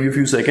 I'm going to give you a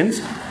few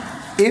seconds.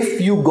 If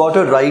you got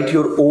to write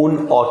your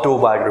own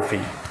autobiography,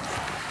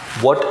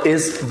 what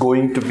is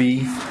going to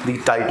be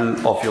the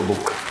title of your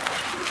book?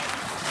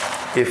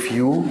 If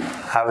you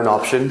have an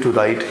option to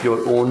write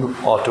your own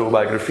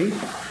autobiography,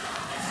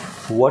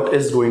 what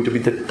is going to be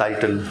the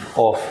title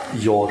of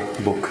your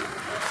book?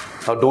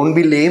 Now don't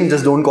be lame,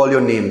 just don't call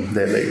your name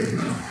there.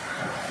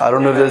 I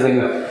don't know if there's any...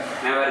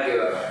 Never give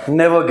up.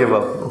 Never give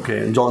up.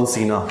 Okay, John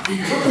Cena.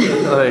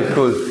 Alright,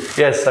 cool.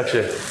 Yes,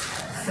 Akshay.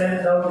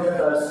 Self-doubt is a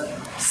curse.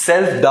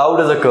 Self-doubt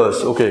is a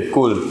curse. Okay,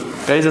 cool.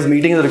 Guys, this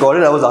meeting is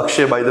recorded. I was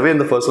Akshay, by the way,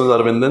 and the first one is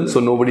Arvindan, so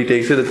nobody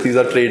takes it. These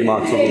are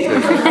trademarks of this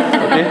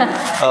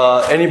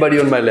guy. Okay? Anybody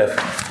on my left?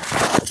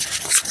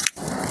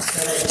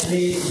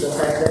 Actually, the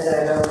fact that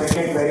I love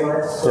cricket very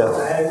much, so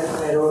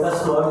I wrote a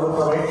small book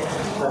on it.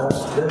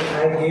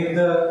 I gave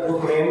the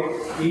book name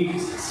Eat,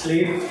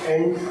 Sleep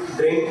and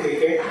Drink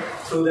Cricket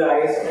Through the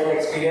Eyes and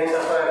Experience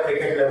of a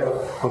Cricket Lover.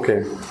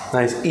 Okay,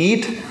 nice.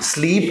 Eat,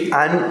 sleep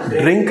and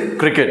drink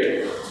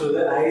cricket. Through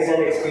the eyes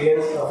and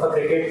experience of a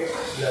cricket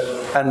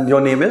lover. And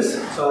your name is?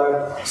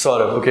 Saurabh.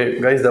 Saurabh. Okay,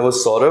 guys, that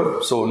was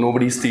Saurabh, so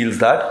nobody steals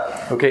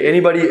that. Okay,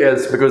 anybody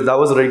else? Because that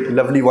was a very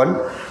lovely one.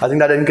 I think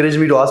that encouraged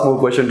me to ask more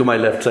questions to my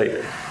left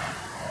side.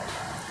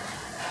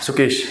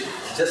 Sukesh.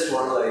 Just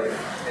one line.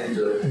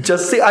 Enjoy.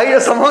 Just say, I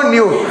somehow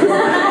knew.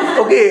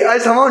 Okay, I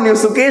somehow knew.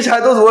 Sukesh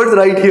had those words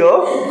right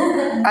here,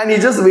 and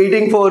he's just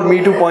waiting for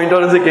me to point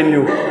out and say, can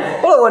you?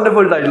 What a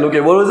wonderful title.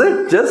 Okay, what was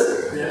it?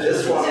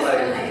 Just one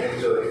line.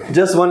 Enjoy.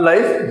 Just one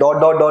life. ...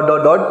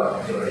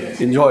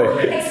 Enjoy.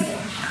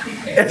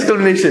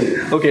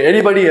 Exclamation. Okay,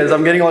 anybody else?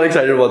 I'm getting all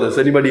excited about this.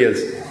 Anybody else?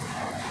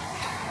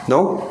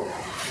 No?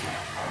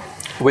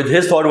 With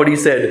his thought, what he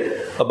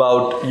said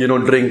about,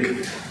 drink.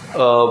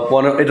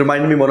 It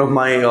reminded me one of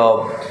my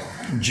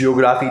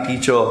geography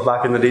teacher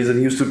back in the days, and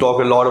he used to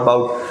talk a lot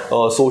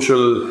about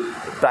social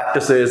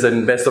practices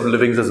and best of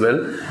livings as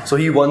well. So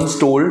he once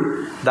told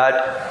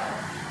that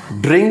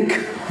drink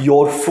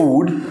your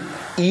food,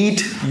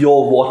 eat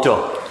your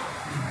water.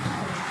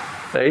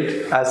 Right?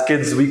 As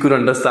kids, we could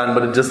understand,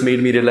 but it just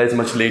made me realize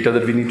much later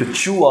that we need to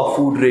chew our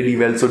food really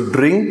well. So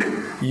drink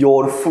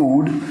your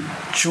food,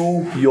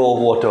 chew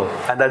your water.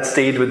 And that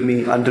stayed with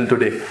me until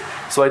today.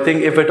 So I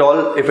think if it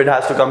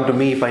has to come to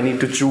me, if I need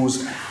to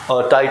choose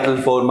a title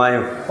for my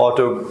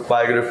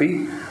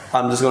autobiography,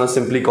 I'm just going to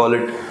simply call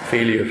it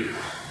Failure.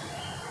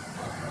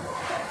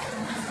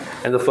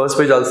 And the first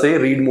page I'll say,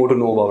 read more to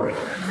know about it.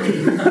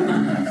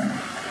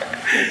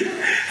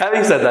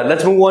 Having said that,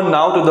 let's move on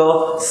now to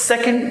the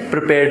second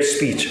prepared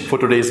speech for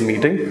today's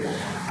meeting.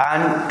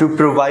 And to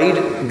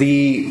provide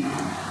the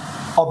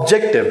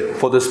objective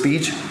for the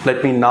speech,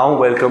 let me now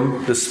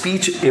welcome the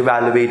speech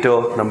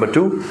evaluator number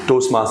 2,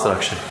 Toastmaster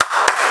Akshay.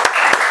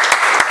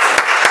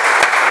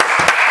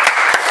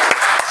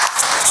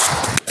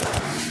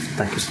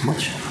 Thank you so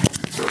much.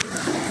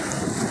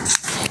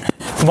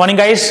 Morning,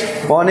 guys.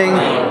 Morning.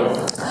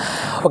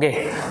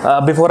 Okay,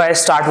 before I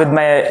start with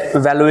my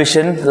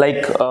evaluation,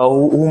 like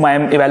whom I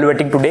am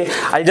evaluating today,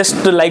 I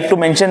just like to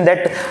mention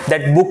that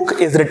that book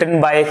is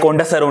written by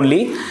Konda sir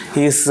only.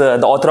 He is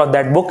the author of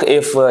that book,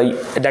 if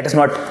that is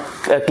not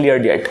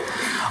cleared yet.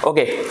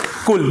 Okay,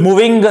 cool.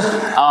 Moving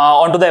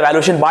on to the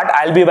evaluation part,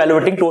 I'll be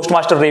evaluating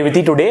Toastmaster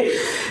Revati today.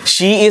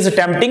 She is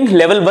attempting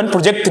level 1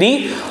 project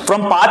 3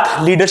 from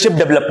Path Leadership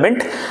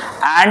Development,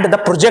 and the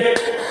project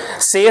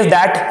says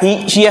that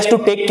she has to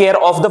take care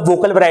of the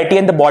vocal variety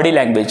and the body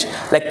language,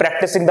 like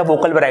practicing the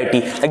vocal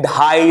variety, like the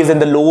highs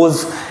and the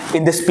lows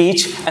in the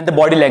speech, and the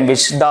body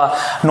language, the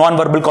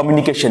non-verbal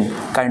communication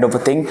kind of a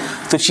thing.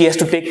 So she has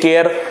to take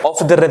care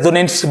of the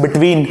resonance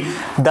between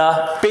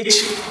the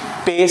pitch,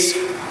 pace,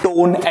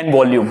 tone and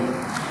volume.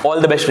 All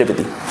the best,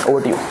 Revati.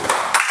 Over to you.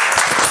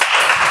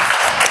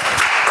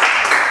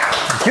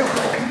 Thank you.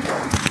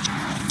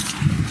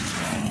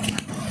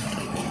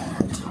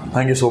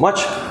 Thank you so much.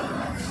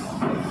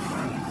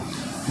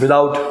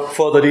 Without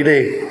further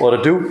delay or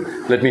ado,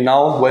 let me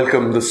now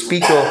welcome the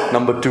speaker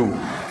number 2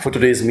 for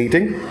today's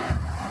meeting.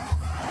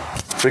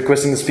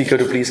 Requesting the speaker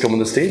to please come on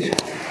the stage.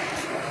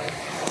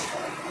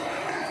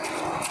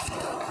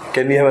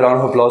 Can we have a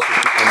round of applause for the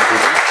speaker number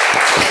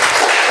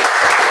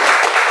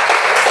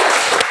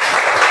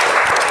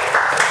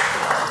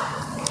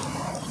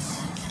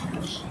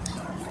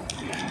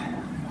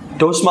 2?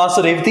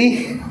 Toastmaster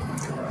Revati,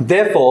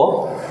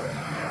 therefore,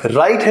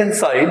 right hand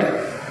side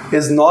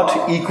is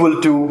not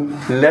equal to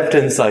left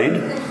hand side.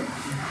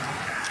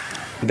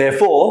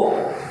 Therefore,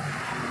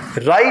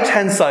 right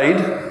hand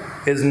side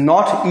is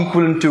not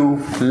equal to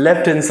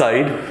left hand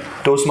side.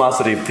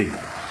 Toastmaster Revati.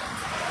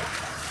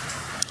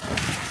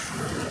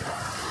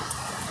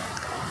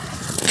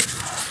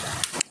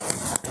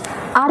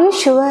 Are you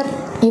sure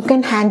you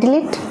can handle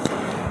it?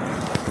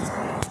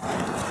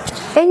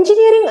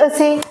 Engineering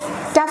is a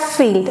tough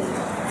field.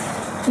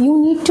 You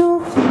need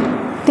to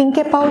think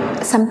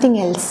about something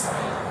else.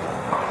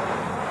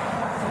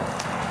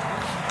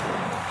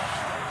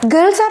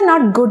 Girls are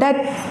not good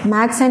at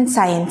maths and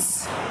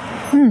science.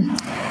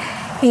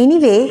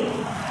 Anyway,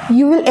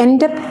 you will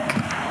end up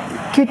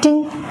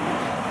quitting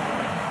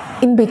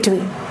in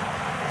between.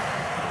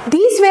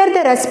 These were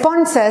the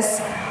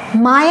responses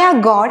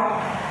Maya got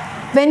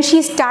when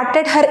she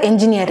started her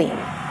engineering.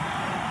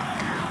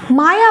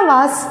 Maya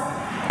was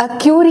a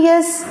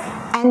curious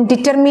and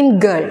determined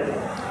girl.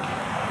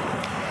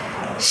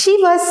 She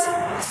was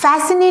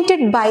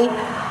fascinated by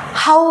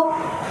how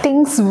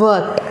things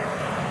worked.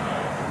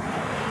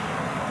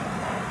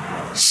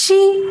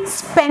 She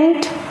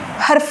spent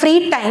her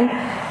free time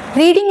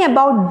reading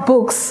about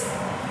books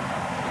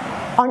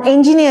on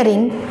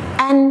engineering,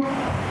 and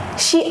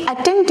she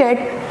attended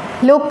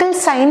local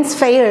science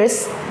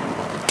fairs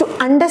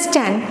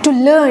to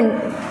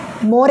learn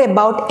more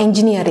about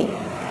engineering.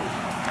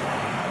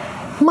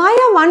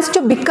 Maya wants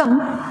to become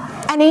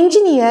an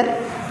engineer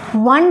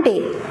one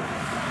day,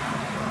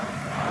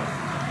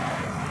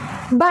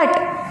 but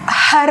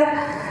her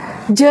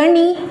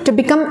journey to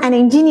become an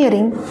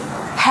engineering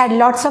had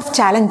lots of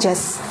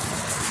challenges.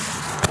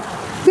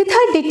 With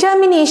her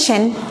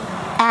determination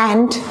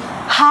and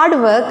hard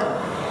work,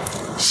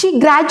 she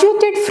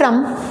graduated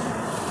from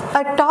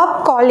a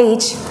top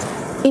college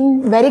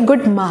in very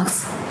good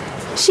marks.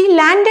 She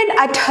landed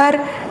at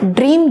her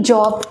dream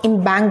job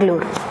in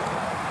Bangalore.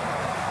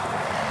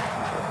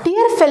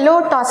 Dear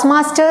fellow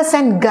Toastmasters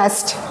and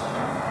guests,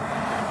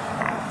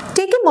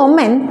 take a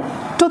moment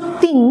to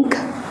think,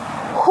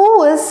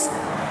 who is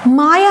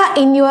Maya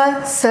in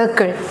your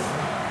circle?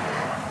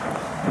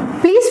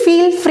 Please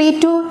feel free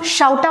to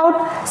shout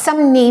out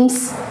some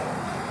names.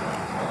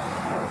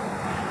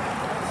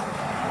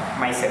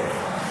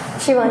 Myself.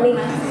 Shivani.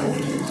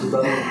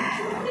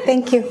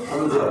 Thank you.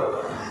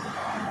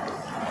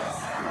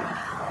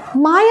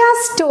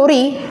 Maya's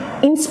story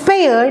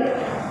inspired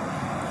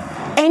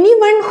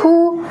anyone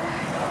who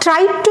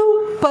tried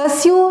to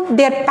pursue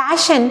their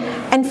passion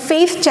and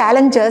face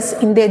challenges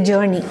in their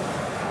journey.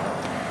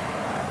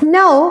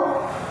 Now,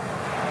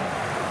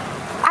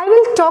 I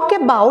will talk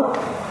about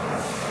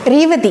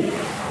Revati.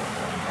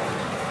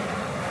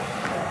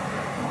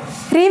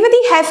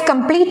 Revati has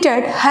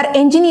completed her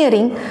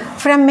engineering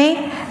from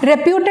a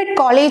reputed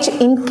college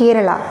in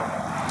Kerala.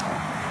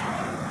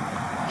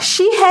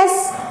 She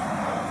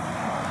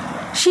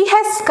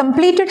has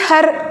completed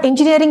her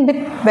engineering with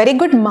very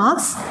good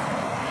marks,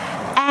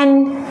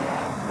 and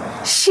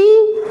she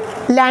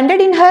landed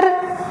in her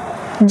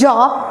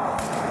job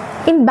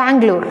in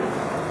Bangalore.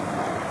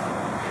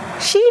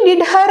 She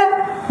did her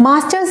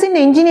master's in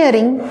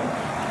engineering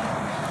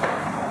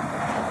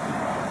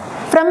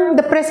from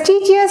the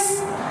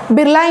prestigious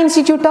Birla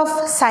Institute of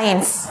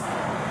Science.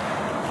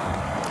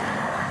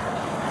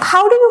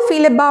 How do you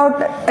feel about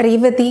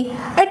Revati?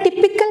 A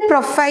typical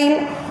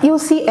profile you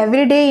see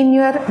every day in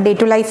your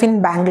day-to-day life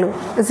in Bangalore,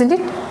 isn't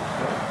it?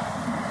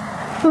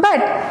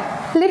 But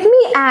let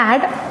me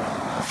add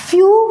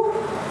few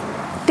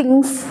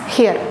things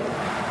here.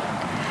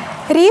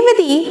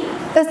 Revati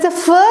is the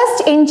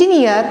first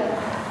engineer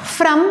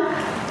from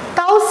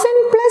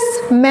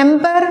 1,000+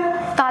 member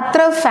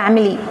Tatra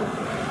family.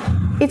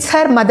 It's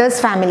her mother's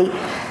family.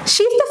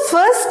 She's the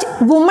first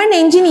woman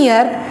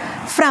engineer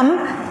from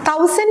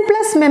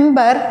 1,000+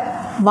 member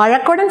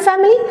Vazhakodan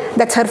family.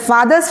 That's her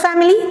father's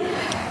family.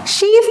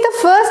 She is the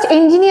first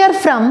engineer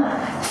from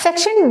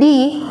section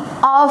D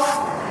of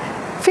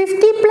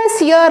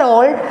 50+ year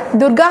old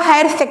Durga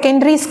Higher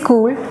Secondary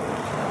School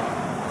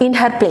in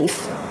her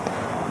place.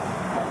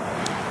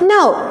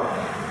 Now,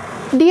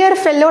 dear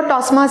fellow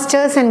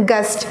Toastmasters and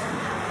guests,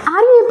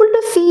 are you able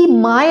to see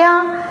Maya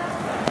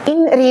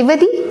in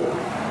Revati?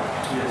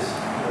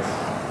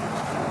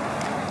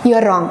 You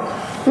are wrong.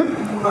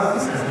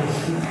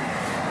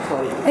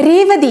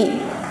 Revati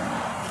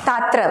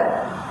Tatra,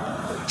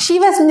 she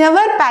was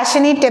never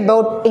passionate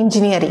about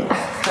engineering.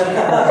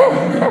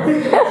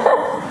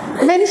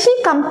 When she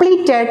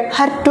completed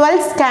her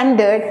 12th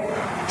standard,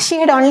 she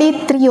had only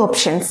 3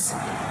 options: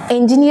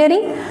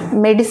 engineering,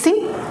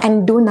 medicine,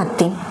 and do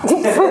nothing.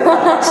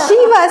 She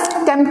was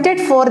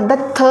tempted for the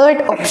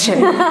 3rd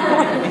option.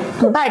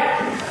 But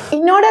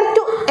in order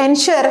to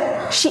ensure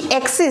she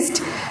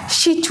exists,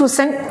 she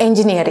chosen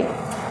engineering.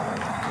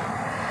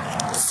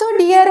 So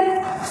dear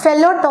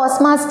fellow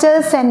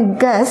Toastmasters and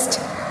guests,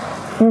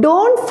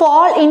 don't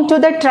fall into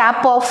the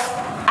trap of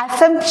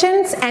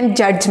assumptions and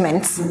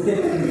judgments.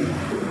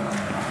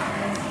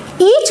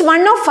 Each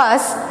one of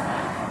us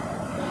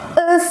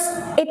is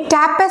a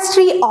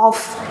tapestry of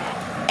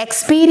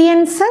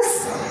experiences,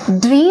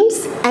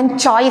 dreams, and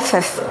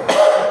choices.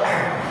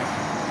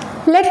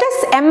 Let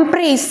us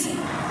embrace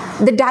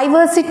the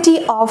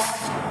diversity of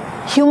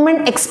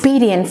human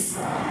experience,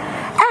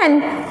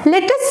 and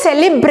let us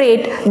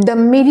celebrate the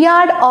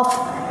myriad of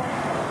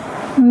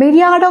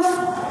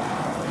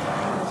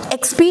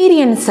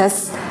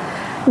experiences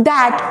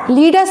that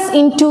lead us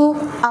into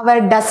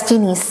our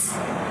destinies.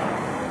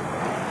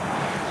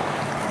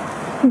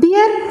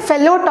 Dear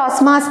fellow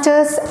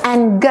Toastmasters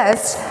and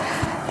guests,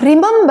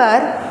 remember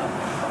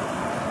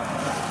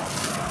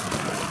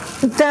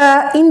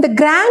in the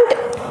grand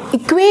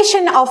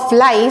equation of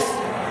life,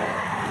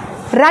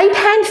 right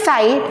hand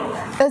side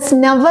is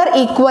never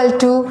equal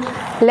to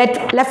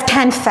left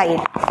hand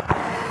side.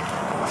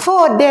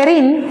 For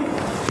therein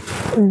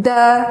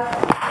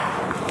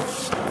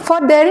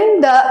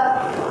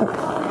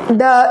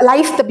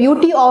lies the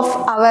beauty of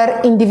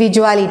our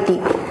individuality.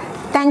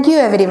 Thank you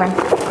everyone.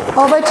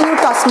 Over to you,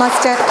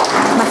 Toastmaster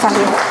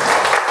Masahiro.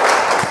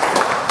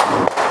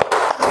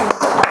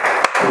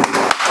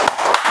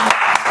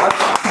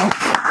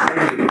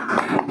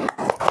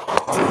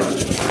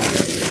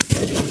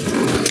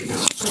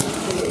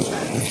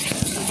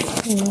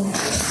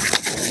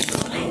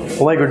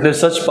 Oh my goodness,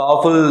 such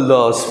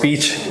powerful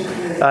speech.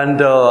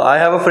 And I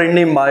have a friend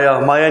named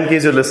Maya. Maya, in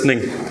case you're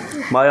listening.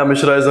 Maya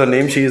Mishra is her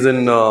name. She's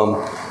in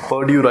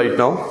Purdue right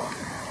now.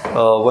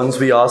 Once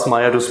we asked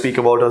Maya to speak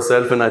about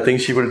herself, and I think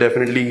she will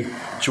definitely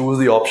choose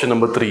the option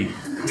number 3,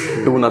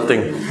 do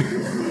nothing.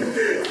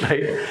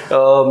 Right?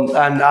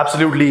 And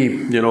absolutely,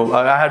 you know,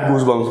 I had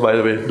goosebumps, by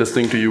the way,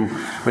 listening to you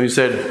when you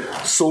said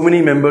so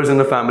many members in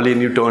the family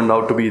and you turned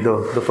out to be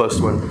the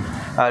first one.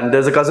 And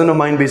there's a cousin of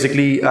mine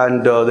basically,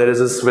 and there is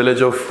this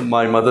village of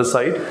my mother's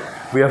side.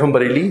 We are from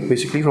Bareilly,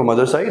 basically from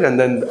mother's side, and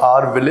then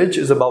our village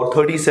is about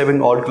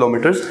 37 odd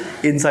kilometers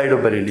inside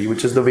of Bareilly,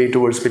 which is the way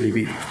towards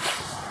Pilibhit.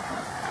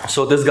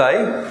 So this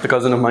guy, the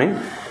cousin of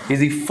mine, is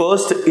the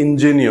first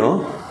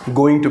engineer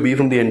going to be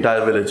from the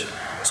entire village.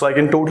 So I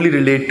can totally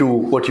relate to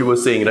what you were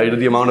saying, right?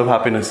 The amount of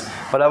happiness.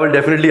 But I will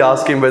definitely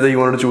ask him whether he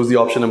wanted to choose the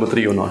option number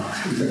 3 or not.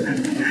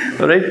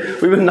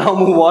 Alright, we will now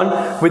move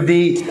on with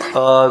the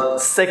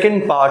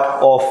second part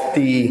of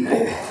the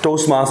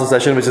Toastmaster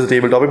session, which is the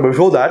table topic. But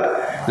before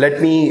that,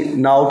 let me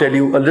now tell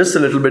you just a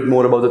little bit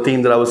more about the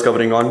theme that I was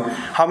covering on.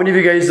 How many of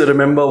you guys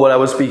remember what I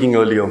was speaking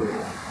earlier?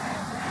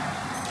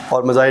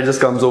 Or Mazahir just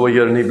comes over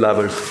here and he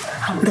blabbers.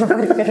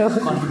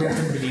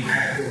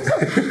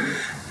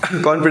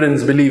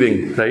 Confidence,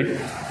 believing, right?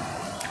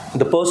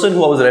 The person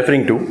who I was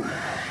referring to,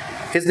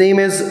 his name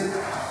is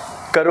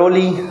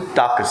Karoli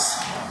Takis.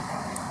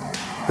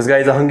 This guy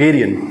is a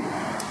Hungarian.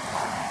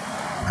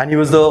 And he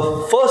was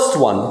the first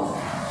one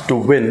to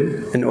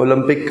win an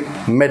Olympic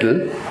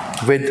medal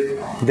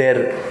with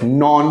their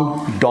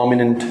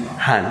non-dominant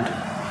hand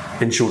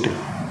in shooting.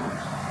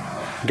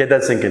 Get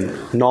that sink in.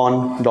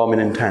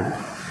 Non-dominant hand.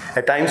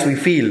 At times we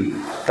feel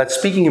that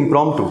speaking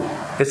impromptu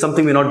is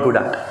something we're not good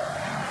at.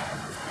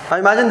 Now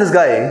imagine this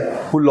guy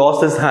who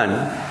lost his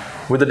hand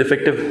with a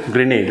defective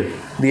grenade.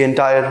 The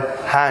entire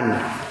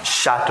hand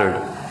shattered,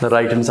 the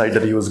right hand side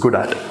that he was good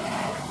at.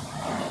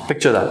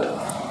 Picture that.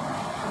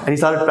 And he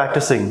started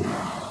practicing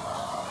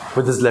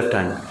with his left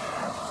hand.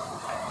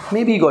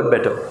 Maybe he got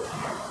better.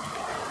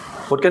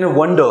 What kind of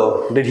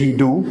wonder did he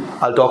do?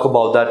 I'll talk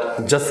about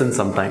that just in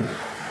some time.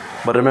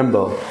 But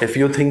remember, if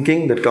you're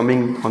thinking that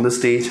coming on the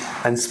stage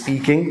and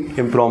speaking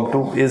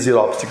impromptu is your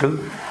obstacle,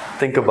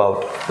 think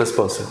about this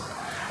person.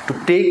 To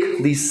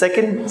take the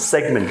second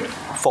segment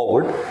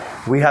forward,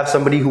 we have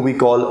somebody who we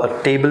call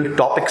a table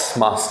topics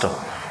master.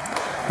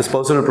 This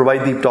person will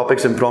provide the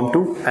topics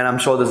impromptu, and I'm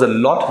sure there's a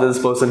lot that this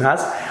person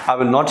has. I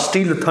will not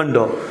steal the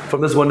thunder from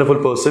this wonderful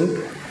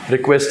person,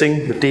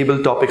 requesting the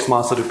table topics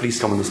master to please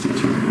come on the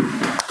stage.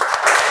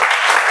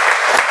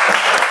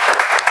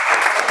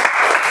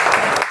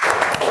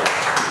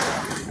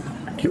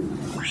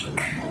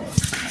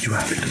 You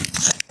have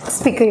it.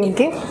 Speaker,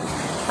 okay?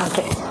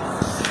 Okay.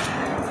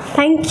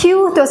 Thank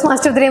you,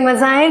 Toastmaster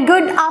Mazahir.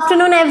 Good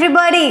afternoon,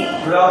 everybody.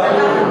 Good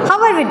afternoon. How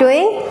are we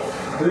doing?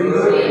 Doing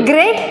good.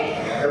 Great.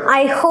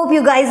 I hope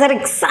you guys are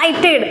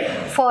excited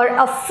for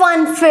a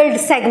fun-filled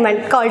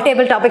segment called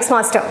Table Topics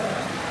Master.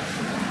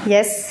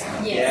 Yes?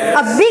 Yes.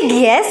 A big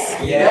yes?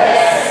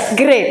 Yes.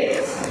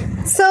 Great.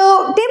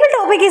 So, Table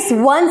Topic is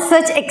one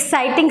such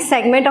exciting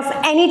segment of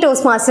any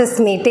Toastmasters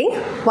meeting.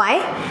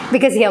 Why?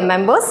 Because here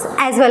members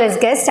as well as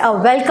guests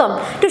are welcome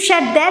to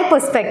share their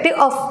perspective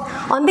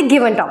on the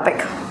given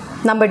topic.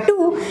 Number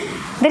two,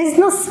 there is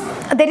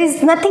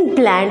nothing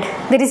planned,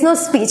 there is no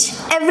speech,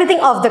 everything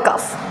off the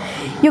cuff.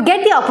 You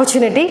get the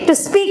opportunity to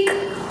speak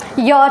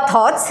your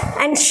thoughts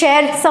and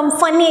share some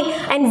funny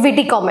and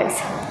witty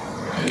comments.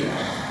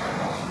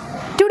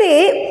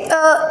 Today,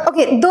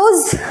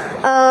 those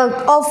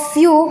of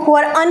you who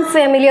are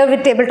unfamiliar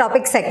with table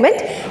topic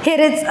segment, here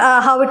is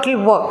how it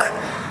will work.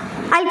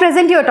 I'll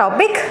present you a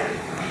topic.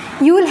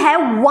 You will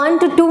have 1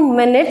 to 2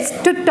 minutes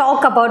to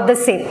talk about the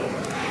same.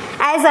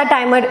 As our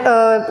timer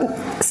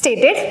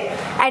stated,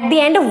 at the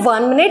end of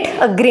 1 minute,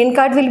 a green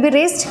card will be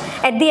raised.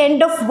 At the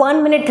end of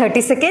 1 minute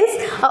 30 seconds,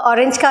 an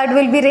orange card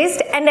will be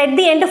raised. And at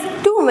the end of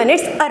 2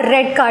 minutes, a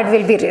red card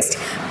will be raised.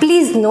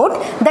 Please note,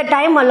 the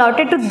time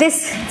allotted to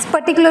this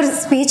particular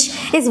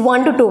speech is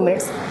 1 to 2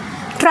 minutes.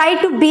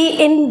 Try to be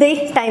in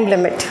the time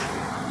limit.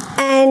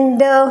 And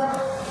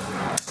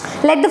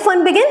let the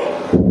fun begin.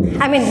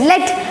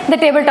 Let the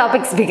table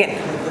topics begin.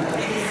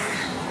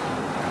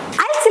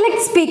 I'll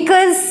select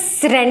speakers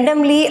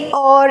randomly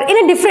or in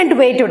a different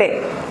way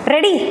today.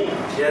 Ready?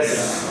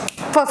 Yes.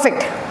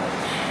 Perfect.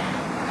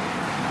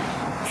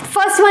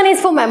 First one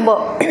is for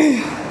member.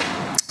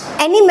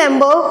 Any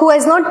member who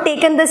has not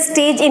taken the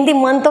stage in the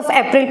month of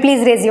April,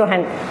 please raise your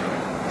hand.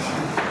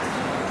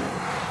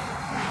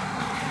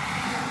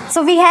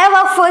 So we have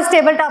our first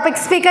table topic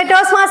speaker,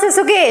 Toastmaster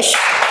Sukesh.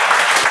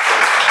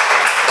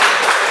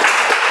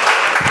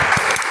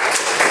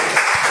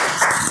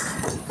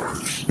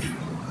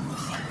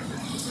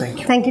 Thank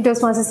you. Thank you,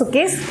 Toastmaster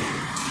Sukesh.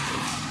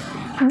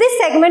 This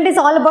segment is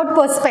all about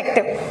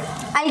perspective.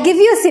 I'll give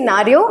you a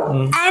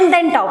scenario and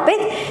then topic.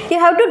 You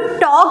have to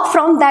talk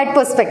from that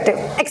perspective.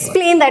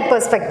 Explain that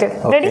perspective.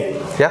 Okay. Ready?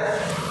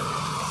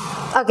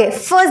 Yeah. Okay,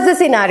 first the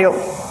scenario.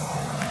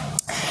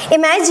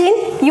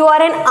 Imagine you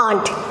are an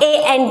aunt,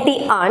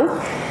 A-N-T aunt.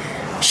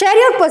 Share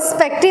your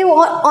perspective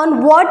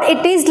on what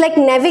it is like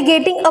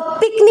navigating a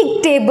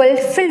picnic table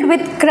filled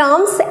with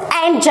crumbs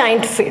and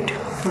giant feet.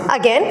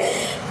 Again,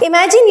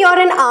 imagine you're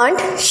an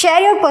aunt.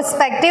 Share your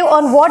perspective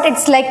on what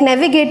it's like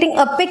navigating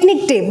a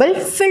picnic table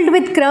filled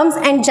with crumbs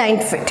and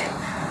giant feet.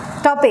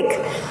 Topic: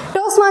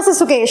 Toastmaster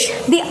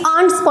Sukesh, the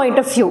aunt's point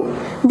of view.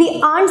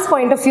 The aunt's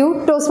point of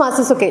view,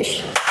 Toastmaster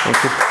Sukesh.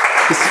 Thank you.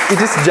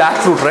 It is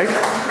jackfruit, right?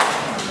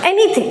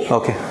 Anything.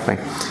 Okay, fine.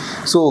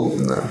 So,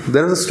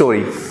 there is a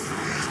story.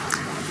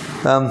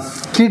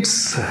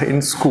 Kids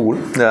in school,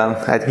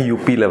 I think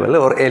UP level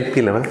or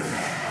LP level,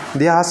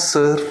 they ask,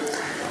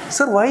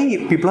 Sir,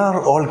 why people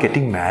are all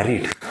getting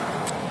married?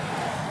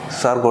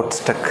 Sir got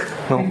stuck.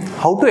 No.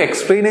 How to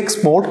explain a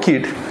small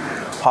kid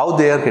how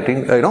they are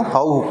getting,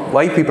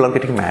 why people are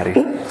getting married?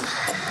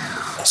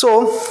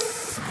 So,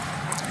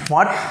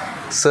 what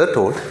Sir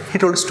told, he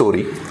told a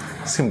story,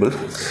 simple.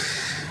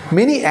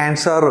 Many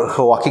ants are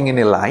walking in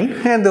a line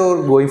and they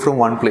are going from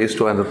one place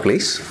to another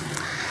place.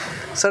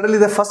 Suddenly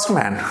the first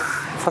man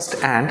first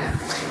ant,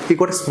 he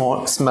got a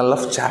small smell of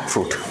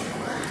jackfruit.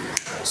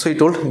 So he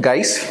told,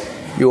 guys,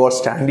 you are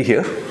standing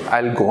here.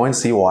 I'll go and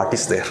see what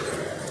is there.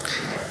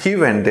 He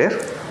went there.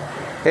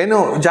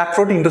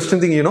 Jackfruit, interesting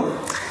thing, it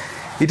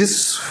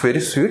is very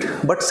sweet,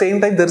 but same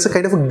time there is a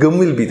kind of a gum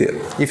will be there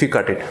if you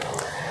cut it.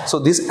 So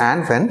this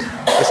ant went,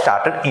 he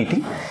started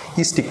eating,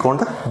 he stick on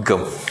the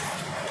gum.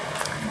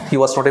 He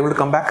was not able to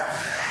come back.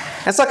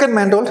 And second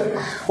man told,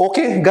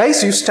 okay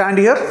guys, you stand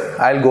here,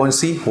 I'll go and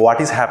see what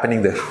is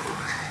happening there.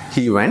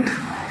 He went,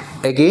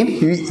 again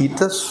he eat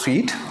the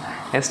sweet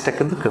and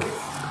stuck in the gum.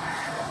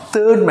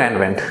 Third man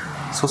went.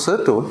 So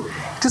sir told,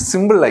 it is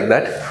simple like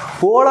that.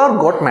 All are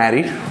got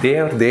married, they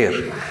are there.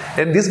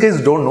 And these guys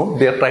don't know,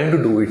 they are trying to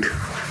do it.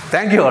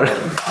 Thank you all.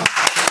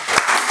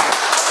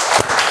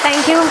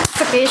 Thank you,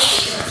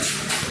 Sukesh.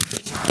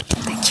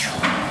 Thank you.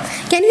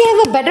 Can we have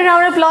a better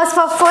round of applause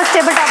for first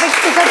table topic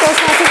speaker,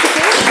 Toastmaster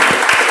Sukesh?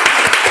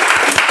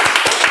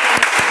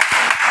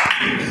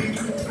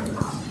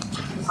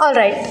 All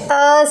right.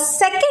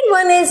 Second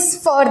one is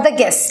for the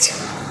guest.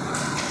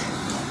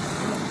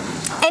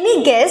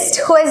 Any guest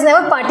who has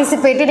never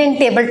participated in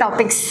table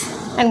topics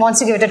and wants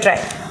to give it a try,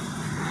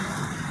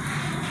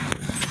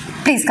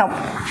 please come.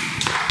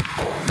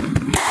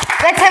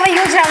 Let's have a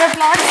huge round of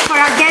applause for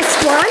our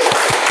guest 1,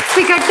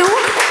 speaker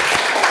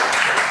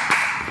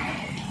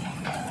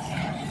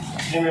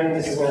 2. Remember,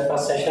 this is my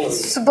first session.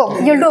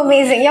 Superb. You'll do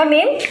amazing. Your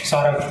name?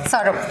 Saurabh.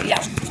 Saurabh,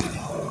 yeah.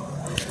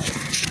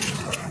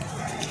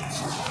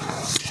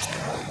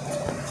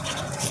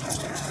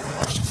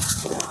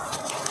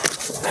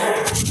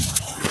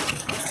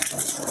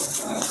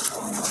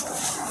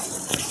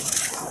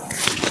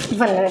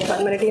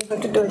 One minute, you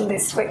have to do it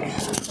this way.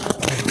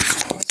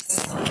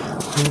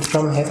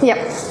 From here?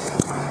 Yeah.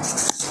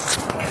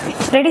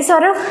 Ready,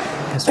 Saurabh?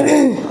 Yes,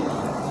 ma'am.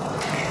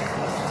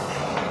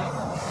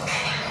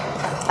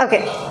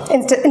 Okay,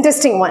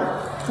 interesting one.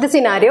 The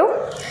scenario.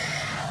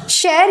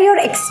 Share your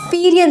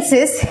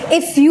experiences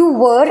if you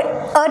were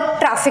a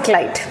traffic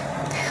light.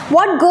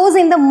 What goes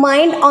in the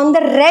mind on the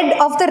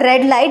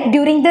red light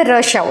during the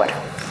rush hour?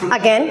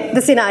 Again,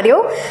 the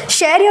scenario.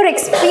 Share your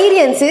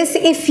experiences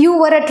if you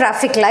were a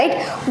traffic light.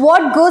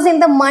 What goes in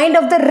the mind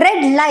of the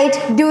red light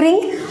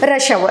during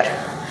rush hour?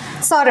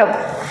 Saurabh.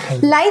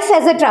 Life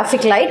as a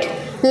traffic light.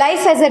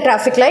 Life as a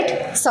traffic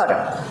light.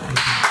 Saurabh.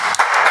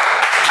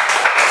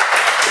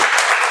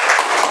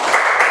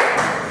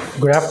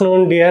 Good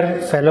afternoon,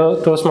 dear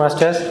fellow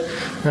Toastmasters.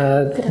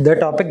 The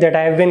topic that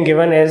I have been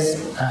given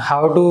is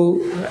how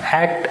to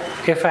act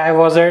if I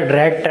was a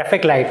red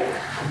traffic light.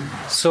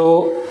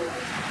 So,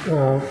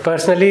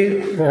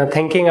 personally,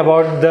 thinking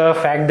about the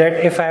fact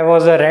that if I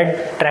was a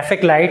red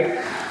traffic light,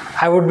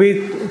 I would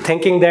be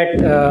thinking that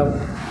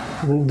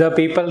the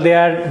people, they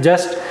are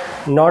just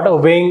not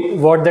obeying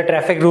what the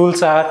traffic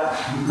rules are.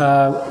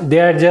 They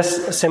are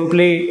just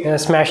simply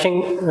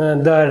smashing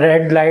the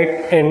red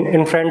light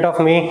in front of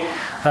me.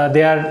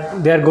 They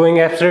are going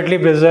absolutely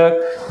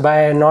berserk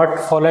by not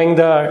following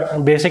the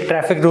basic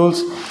traffic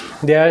rules.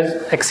 They are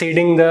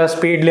exceeding the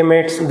speed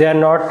limits. They are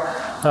not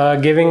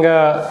giving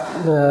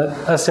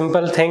a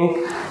simple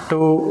thing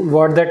to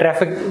what the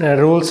traffic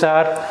rules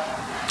are.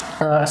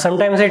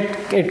 Sometimes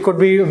it could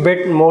be a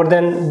bit more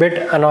than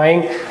bit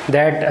annoying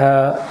that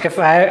if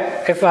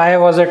I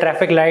was a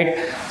traffic light,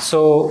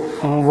 so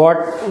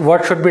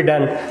what should be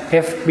done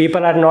if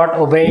people are not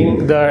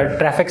obeying the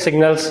traffic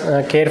signals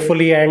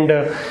carefully, and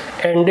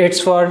it's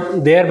for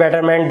their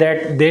betterment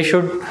that they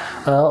should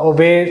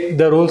obey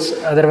the rules,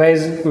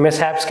 otherwise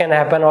mishaps can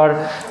happen, or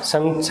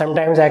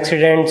sometimes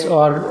accidents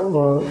or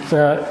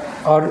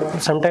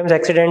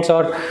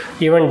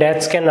even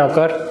deaths can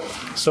occur.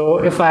 So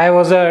if I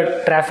was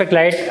a traffic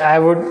light, I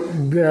would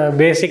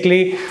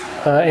basically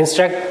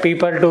instruct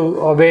people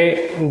to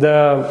obey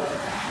the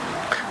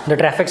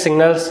traffic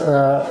signals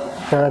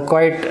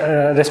quite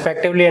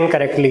respectively and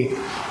correctly.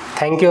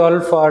 Thank you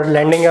all for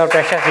lending your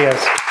precious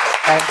ears.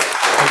 Thank you.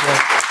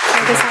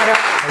 Thank you, Saurabh.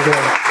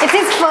 It's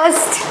his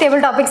first table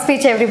topic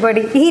speech,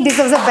 everybody. He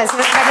deserves a better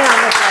round of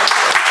applause.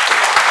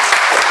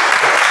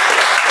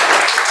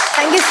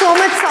 Thank you so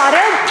much,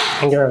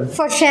 Saurabh,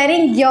 for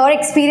sharing your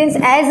experience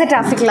as a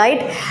traffic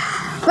light.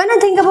 When I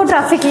think about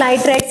traffic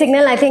light, red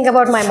signal, I think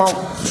about my mom.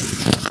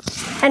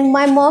 And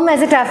my mom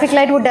as a traffic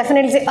light would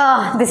definitely say,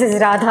 this is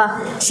Radha.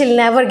 She'll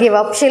never give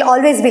up. She'll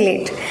always be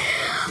late.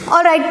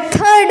 All right,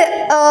 third,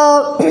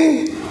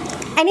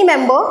 any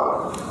member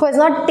who has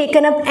not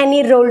taken up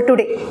any role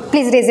today,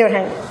 please raise your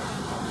hand.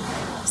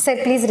 Sir,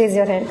 please raise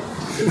your hand.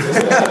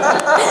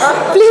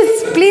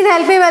 Please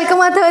help me welcome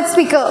our third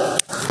speaker.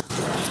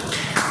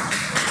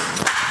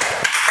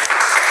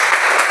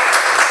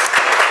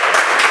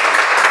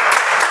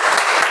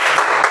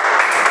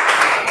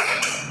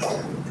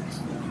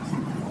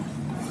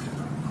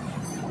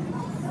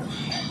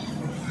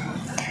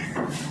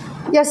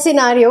 Your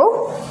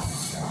scenario.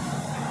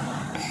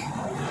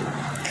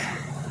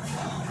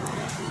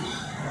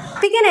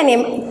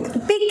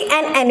 Pick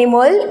an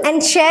animal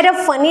and share a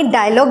funny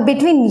dialogue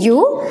between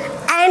you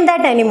and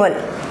that animal,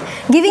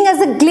 giving us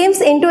a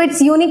glimpse into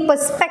its unique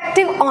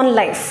perspective on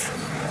life.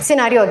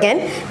 Scenario again.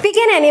 Pick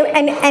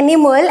an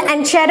animal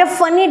and share a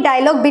funny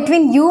dialogue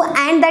between you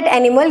and that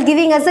animal,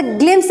 giving us a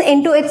glimpse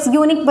into its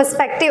unique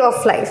perspective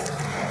of life.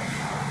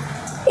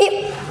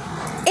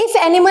 If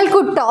animal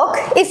could talk,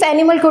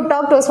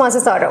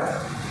 Toastmasters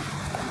Saurav.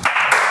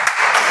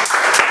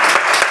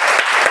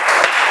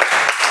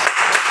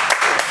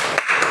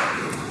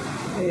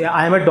 Yeah,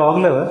 I am a dog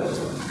lover,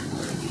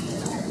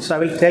 so I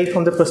will tell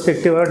from the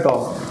perspective of a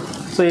dog.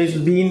 So it's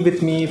been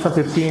with me for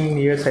 15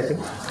 years, I think.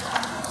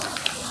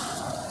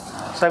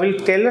 So I will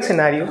tell a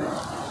scenario.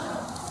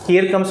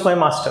 Here comes my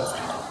master.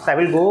 So I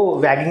will go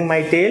wagging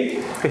my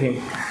tail to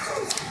him.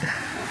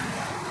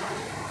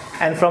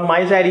 And from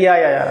my side,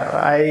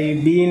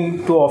 I've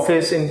been to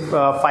office in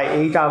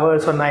 8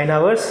 hours or 9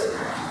 hours.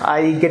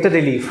 I get a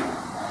relief.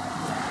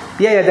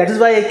 That is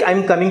why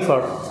I'm coming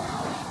for.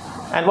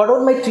 And what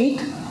about my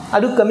treat?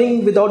 Are you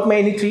coming without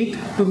any treat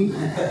to me?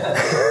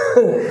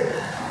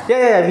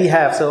 We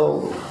have.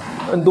 So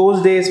in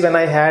those days when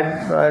I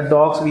had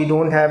dogs, we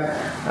don't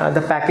have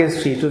the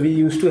packaged treat. So we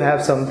used to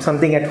have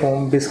something at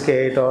home,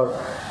 biscuit or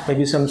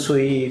maybe some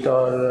sweet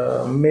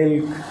or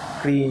milk,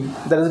 cream.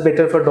 That is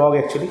better for dog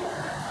actually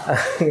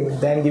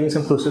than giving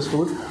some processed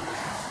food.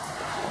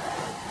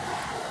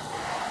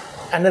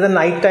 And at the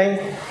night time,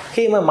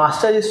 hey, my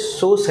master is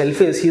so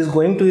selfish. He is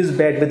going to his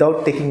bed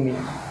without taking me.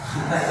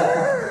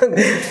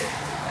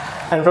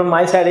 And from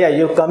my side,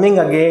 you're coming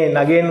again.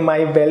 Again,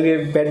 my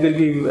bed will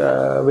be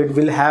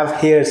will have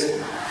hairs,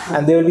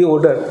 and there will be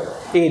odor.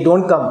 Hey,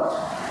 don't come.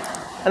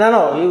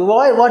 No.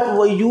 Why?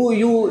 What?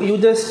 You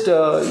just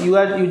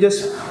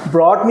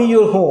brought me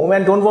your home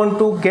and don't want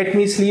to get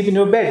me sleep in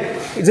your bed.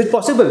 Is it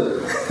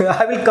possible?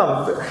 I will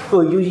come.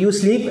 Oh, you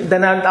sleep.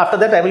 Then after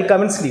that, I will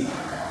come and sleep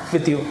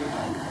with you.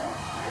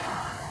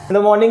 In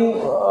the morning,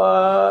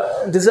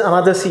 this is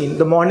another scene.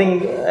 The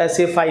morning,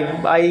 say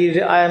 5. I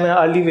am an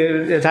early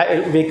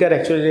waker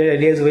actually. I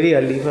rise very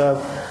early,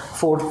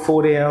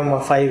 4 a.m.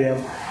 or 5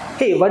 a.m.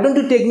 Hey, why don't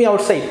you take me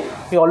outside?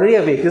 You're already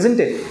awake, isn't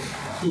it?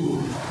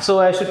 So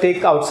I should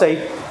take outside,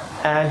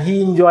 and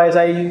he enjoys.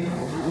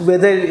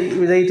 Whether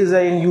it is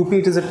in UP,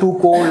 it is too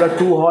cold or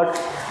too hot.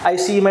 I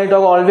see my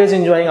dog always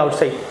enjoying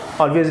outside,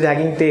 always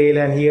wagging tail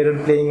and here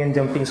playing and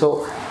jumping.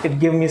 So it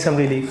gives me some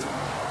relief.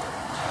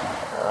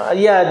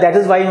 That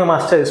is why my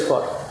master is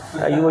for.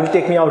 You will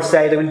take me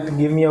outside, will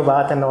give me a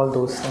bath and all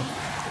those things.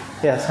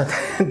 So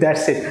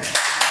that's it.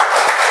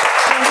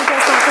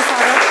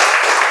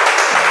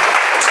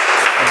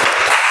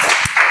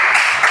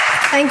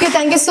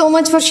 Thank you so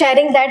much for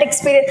sharing that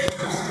experience.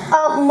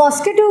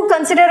 Mosquito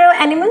consider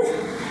an animal?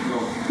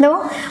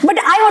 No? But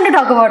I want to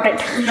talk about it.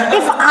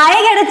 If I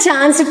get a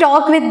chance to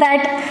talk with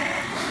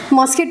that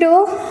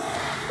mosquito,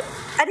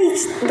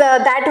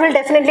 that will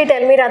definitely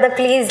tell me, rather,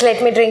 please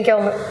let me drink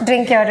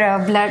your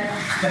blood.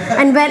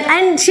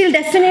 And she'll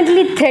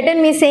definitely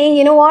threaten me saying,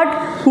 you know what,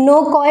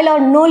 no coil or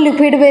no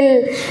liquid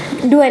will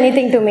do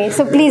anything to me.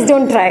 So please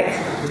don't try.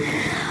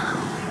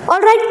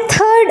 Alright,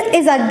 third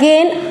is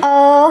again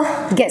a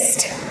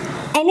guest.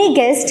 Any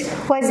guest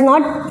who has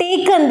not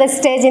taken the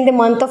stage in the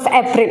month of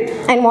April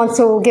and wants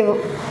to give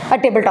a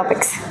table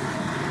topics.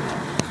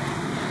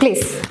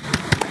 Please.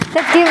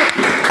 Let's give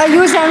a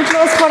huge round of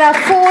applause for our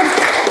 4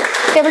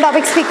 table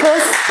topic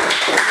speakers.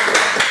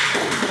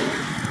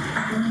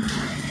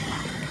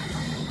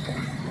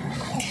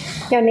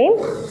 Your name?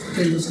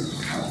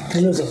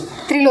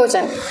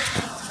 Trilojan.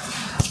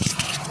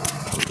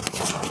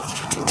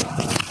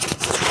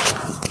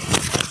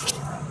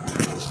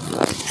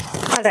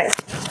 All right.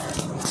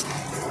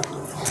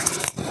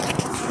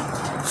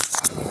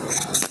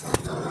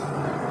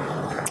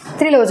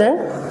 Trilojan,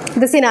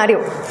 the scenario.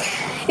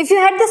 If you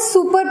had the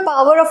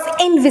superpower of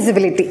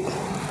invisibility,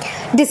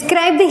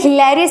 describe the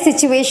hilarious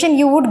situation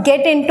you would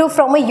get into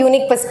from a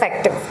unique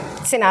perspective.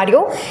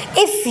 Scenario.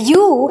 If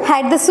you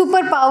had the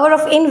superpower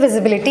of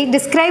invisibility,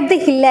 describe the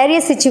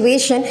hilarious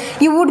situation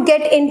you would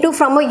get into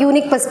from a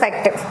unique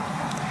perspective.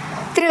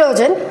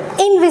 Trilojan.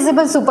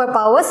 Invisible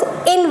superpowers,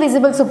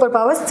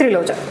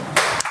 Trilojan.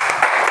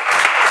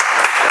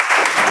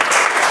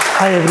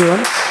 Hi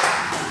everyone,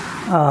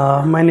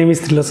 my name is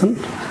Trilojan.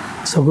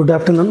 So good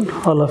afternoon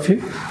all of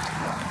you.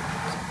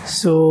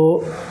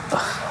 So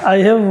I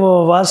have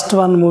watched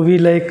one movie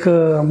like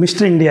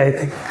Mr. India, I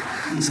think.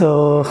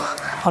 So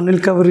Anil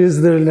Kapoor is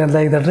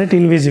like that, right?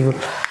 Invisible.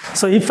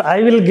 So if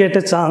I will get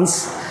a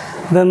chance,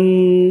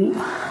 then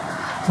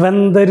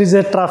when there is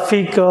a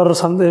traffic or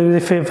something,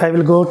 if I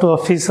will go to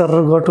office or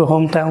go to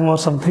hometown or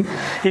something,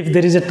 if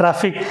there is a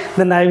traffic,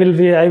 then I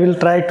will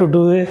try to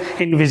do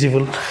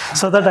invisible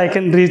so that I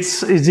can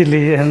reach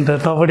easily and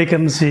nobody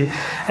can see.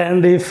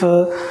 And if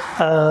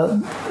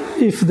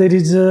there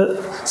is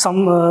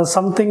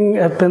something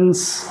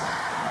happens,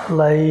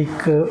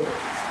 like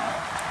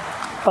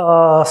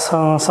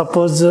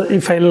suppose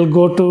if I will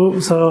go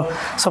to,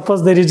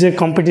 suppose there is a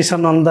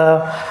competition on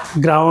the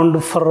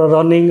ground for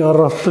running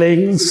or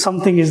playing,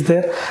 something is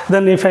there,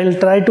 then if I will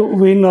try to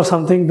win or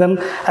something, then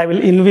I will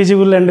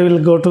invisible and will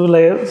go to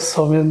like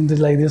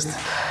this.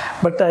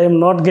 But I am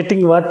not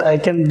getting what I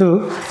can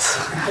do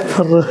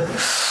for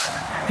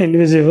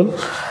invisible.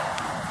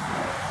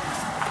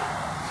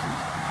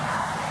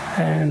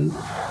 and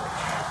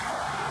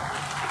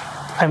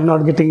I'm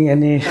not getting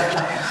any.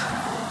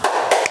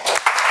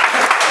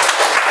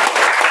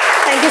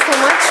 Thank you so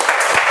much.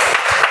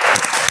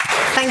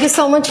 Thank you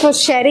so much for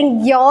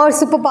sharing your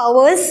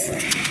superpowers.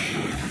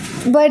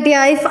 But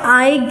yeah, if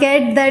I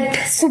get that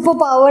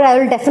superpower, I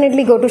will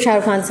definitely go to Shah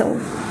Rukh Khan's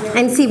home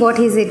and see what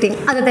he's eating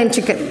other than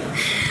chicken.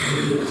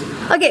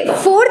 Okay,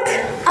 fourth,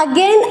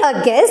 again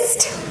a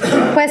guest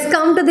who has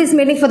come to this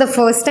meeting for the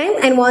first time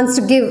and wants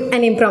to give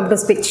an impromptu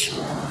speech.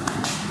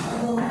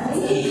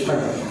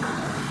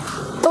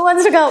 Who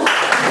wants to come?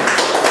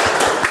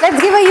 Let's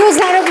give a huge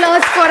round of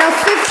applause for our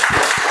fifth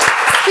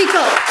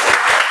speaker.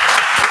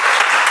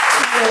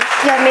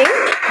 Your name?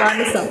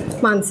 Mansa.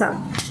 Mansa.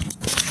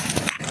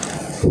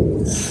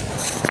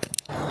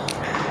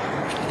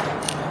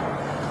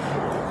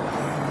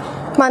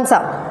 Mansa,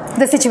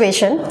 the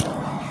situation.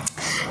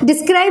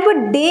 Describe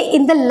a day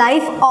in the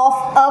life of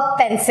a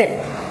pencil.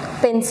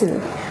 Pencil.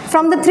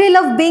 From the thrill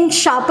of being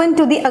sharpened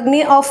to the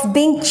agony of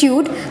being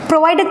chewed,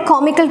 provide a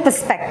comical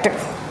perspective.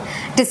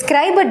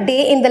 Describe a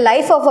day in the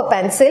life of a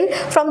pencil.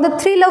 From the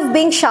thrill of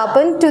being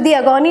sharpened to the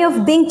agony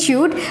of being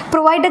chewed,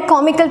 provide a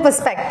comical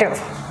perspective.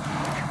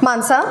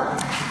 Mansa,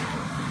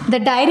 the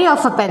diary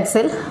of a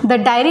pencil. The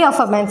diary of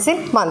a pencil.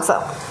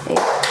 Mansa.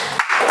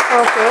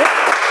 Okay.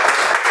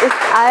 If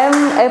I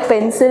am a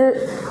pencil,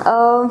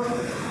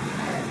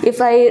 if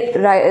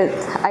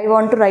I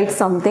want to write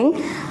something,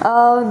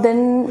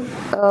 then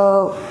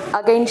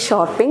again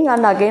sharpening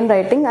and again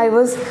writing, I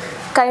was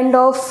kind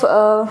of,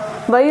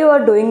 why you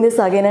are doing this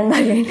again and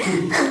again?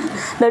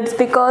 That's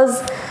because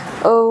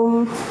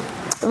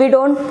we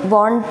don't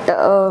want,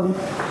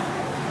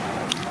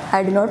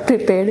 I did not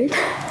prepare it.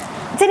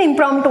 It's an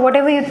impromptu,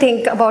 whatever you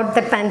think about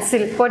the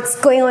pencil, what's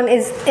going on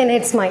is in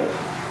its mind.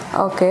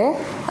 Okay.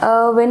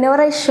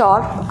 Whenever I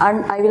sharp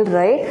and I will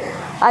write,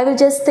 I will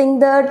just think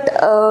that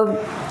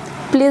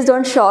please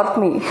don't sharp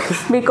me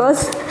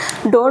because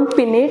don't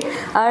pin it.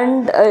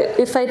 And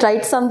if I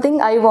write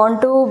something, I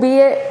want to be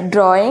a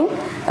drawing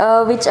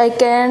which I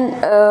can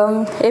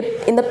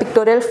in the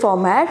pictorial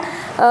format,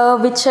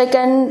 which I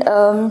can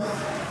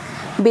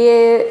be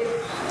a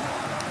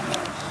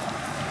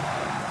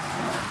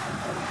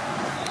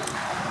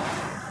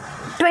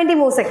 20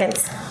 more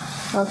seconds.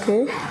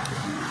 Okay.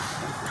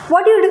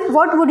 What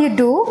would you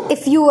do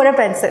if you were a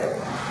pencil?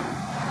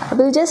 I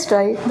will just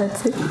write,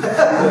 that's it.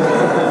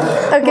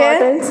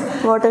 Okay.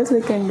 What else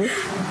we can do?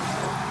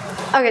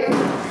 Okay.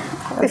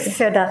 If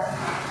you're done.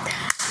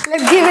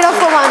 Let's give it up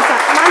for Mansa.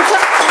 Mansa.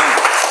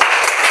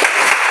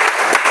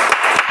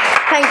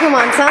 Thank you,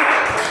 Mansa.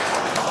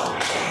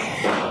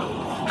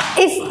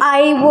 If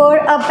I were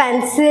a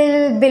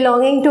pencil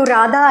belonging to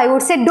Radha, I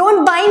would say,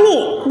 don't buy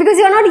me because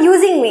you're not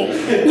using me.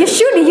 You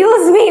should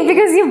use me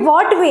because you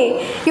bought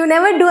me. You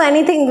never do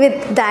anything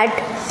with that.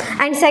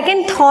 And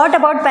second thought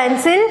about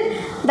pencil,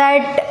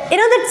 that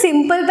that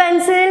simple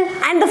pencil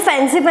and the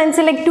fancy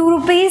pencil like 2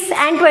 rupees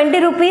and 20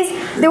 rupees,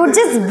 they would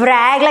just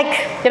brag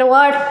like, you know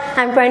what,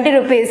 I'm 20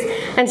 rupees.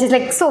 And she's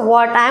like, so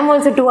what, I'm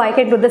also 2, I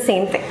can do the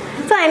same thing.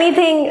 So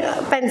anything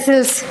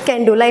pencils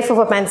can do, life of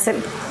a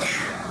pencil.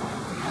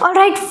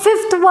 Alright,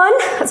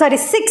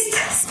 sixth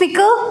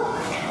speaker.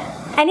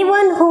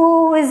 Anyone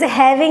who is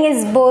having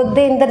his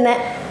birthday in the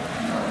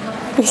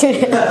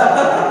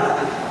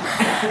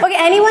okay,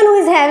 anyone who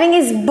is having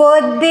his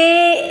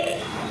birthday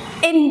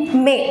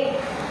in May,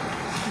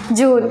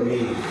 June,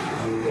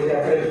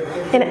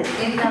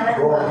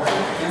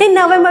 in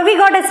November, we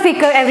got a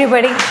speaker,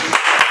 everybody.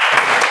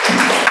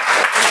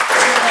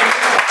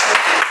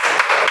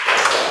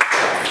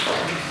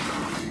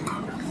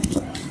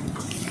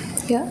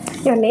 Yeah.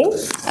 Your name?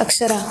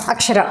 Akshara.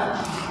 Akshara.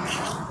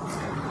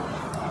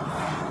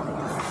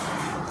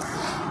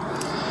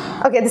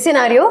 Okay, the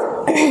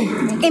scenario.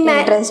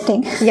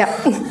 Interesting. Yeah.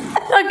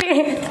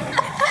 Okay.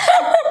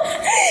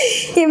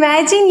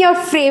 Imagine your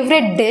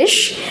favorite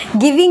dish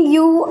giving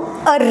you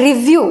a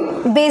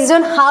review based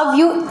on how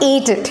you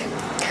ate it.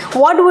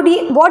 What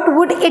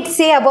would it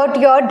say about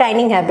your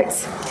dining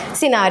habits?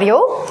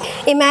 Scenario.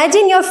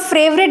 Imagine your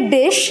favorite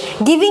dish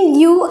giving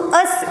you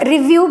a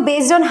review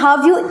based on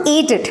how you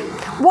ate it.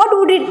 What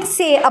would it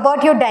say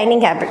about your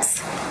dining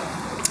habits?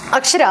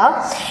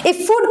 Akshara,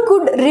 if food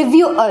could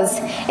review us,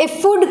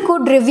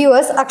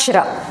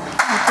 Akshara.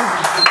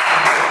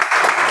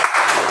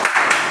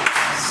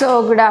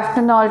 So, good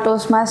afternoon all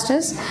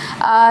Toastmasters.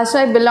 So,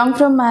 I belong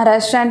from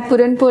Maharashtra and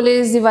Puran Poli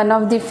is one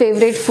of the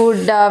favorite food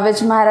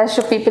which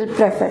Maharashtra people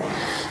prefer.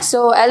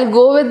 So, I'll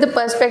go with the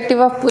perspective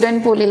of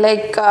Puran Poli.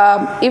 Like,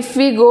 if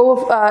we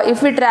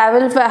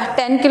travel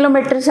 10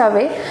 kilometers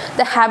away,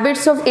 the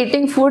habits of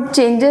eating food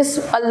changes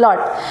a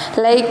lot.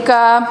 Like,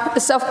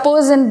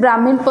 suppose a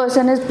Brahmin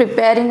person is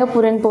preparing a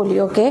Puran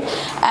Poli, okay?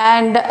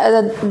 And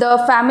the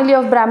family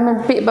of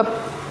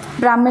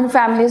Brahmin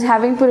family is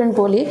having Puran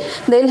Poli,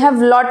 they'll have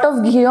lot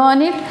of ghee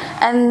on it,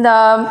 and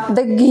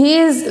the ghee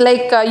is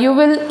like you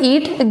will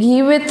eat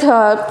ghee with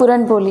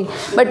Puran Poli.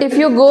 But if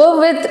you go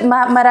with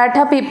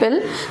Maratha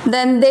people,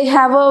 then they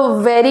have a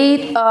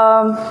very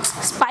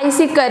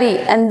spicy curry,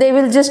 and they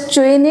will just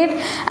chew in it,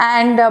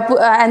 and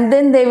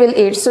then they will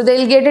eat. So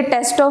they'll get a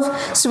taste of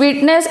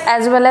sweetness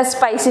as well as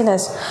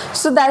spiciness.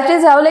 So that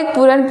is how like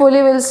Puran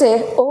Poli will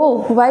say,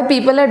 oh, why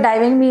people are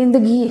diving me in the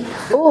ghee?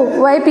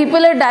 Oh, why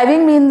people are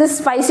diving me in this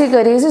spicy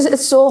curry?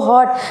 It's so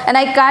hot and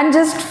I can't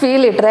just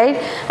feel it, right?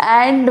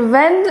 And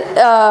when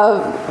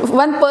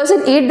one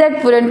person eat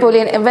that Puran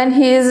Poli, when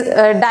he is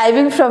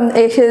diving from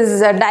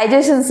his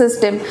digestion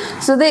system,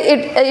 so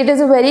it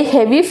is a very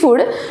heavy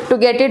food to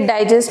get it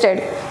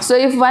digested. So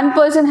if one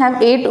person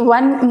have ate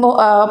one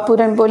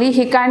Puran Poli,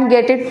 he can't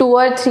get it 2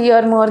 or 3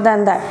 or more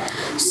than that.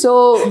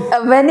 So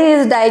when he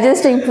is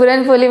digesting,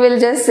 Puran Poli will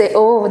just say,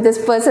 oh,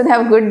 this person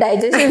have good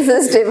digestion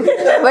system.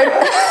 But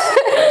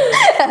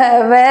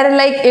where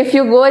like if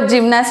you go a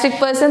gymnastic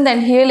person,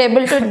 then he will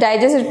able to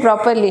digest it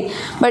properly.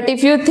 But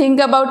if you think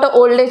about an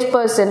old age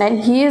person and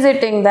he is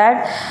eating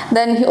that,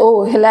 then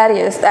oh,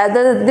 hilarious.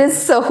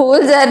 This whole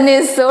journey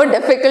is so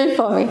difficult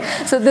for me.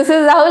 So this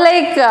is how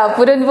like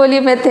Puran Poli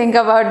may think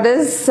about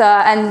this,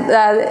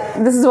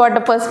 and this is what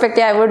a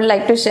perspective I would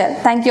like to share.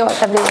 Thank you all,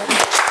 everyone.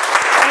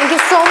 Thank you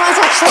so much,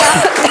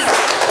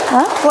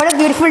 Akshara. What a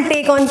beautiful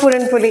take on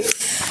Puran Poli.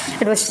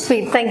 It was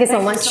sweet. Thank you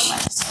so much.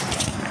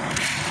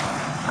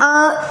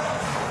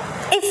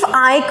 If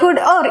I could,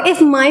 or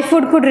if my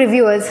food could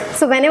review us,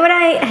 so whenever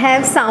I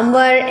have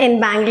sambar in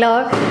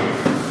Bangalore,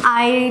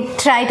 I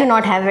try to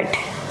not have it.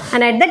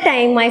 And at that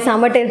time, my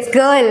sambar tells,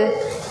 girl,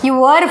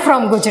 you are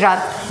from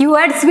Gujarat. You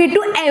add sweet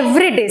to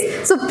every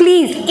dish. So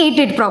please eat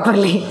it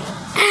properly.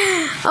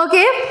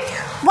 Okay.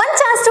 One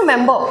chance to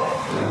member.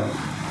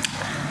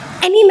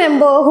 Any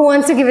member who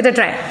wants to give it a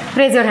try,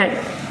 raise your hand.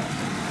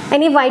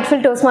 Any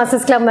Whitefield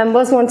Toastmasters Club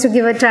members wants to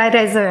give it a try,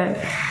 raise your hand.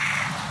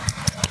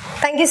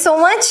 Thank you so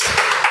much.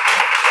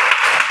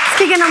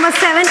 Speaker number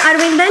 7,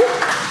 Arvindan.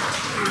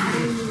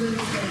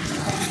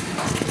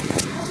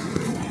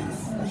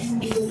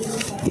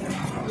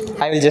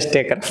 I will just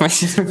take care of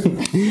myself.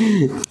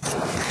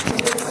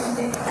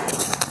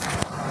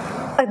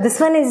 This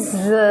one is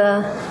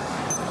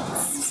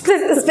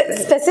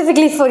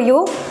specifically for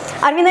you.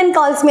 Arvindan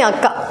calls me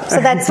Akka,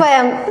 so that's why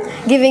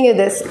I'm giving you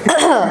this.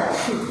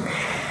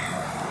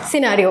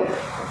 Scenario.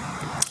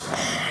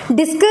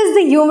 Discuss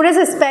the humorous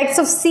aspects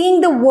of seeing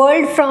the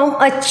world from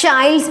a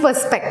child's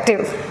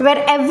perspective,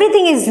 where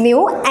everything is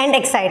new and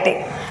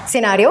exciting.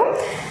 Scenario.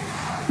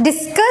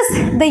 Discuss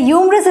the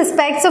humorous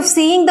aspects of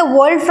seeing the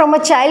world from a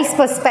child's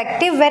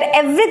perspective, where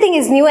everything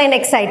is new and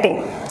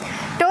exciting.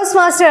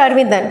 Toastmaster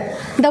Arvindan.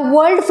 The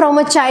world from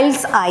a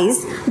child's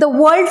eyes. The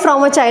world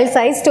from a child's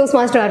eyes.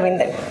 Toastmaster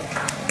Arvindan.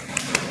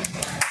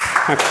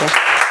 Okay.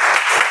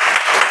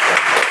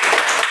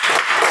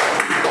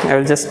 I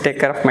will just take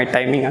care of my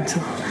timing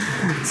also.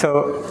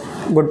 So,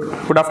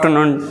 good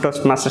afternoon,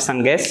 Toastmasters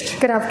and guests.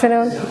 Good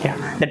afternoon.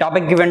 Yeah. The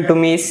topic given to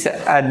me is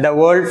the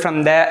world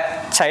from the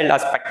child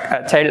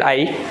aspect, child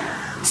eye.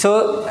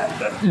 So,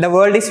 the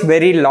world is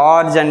very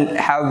large and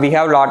we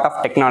have lot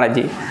of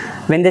technology.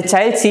 When the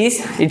child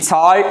sees, it's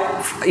all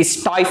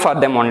is toy for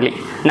them only,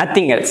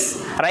 nothing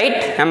else,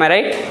 right? Am I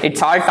right?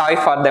 It's all toy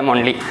for them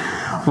only.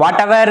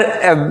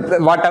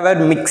 Whatever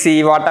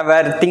mixie,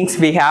 whatever things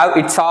we have,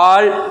 it's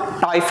all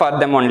toy for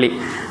them only,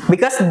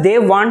 because they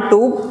want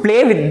to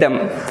play with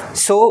them.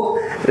 So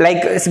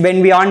like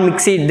when we on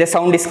mixie, the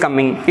sound is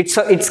coming, it's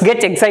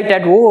gets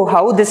excited. Oh,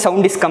 how the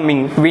sound is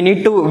coming,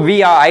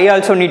 I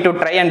also need to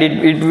try, and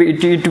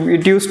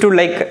it used to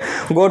like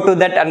go to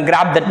that and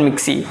grab that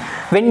mixie.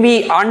 When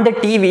we on the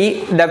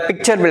TV, the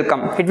picture will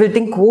come, it will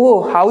think,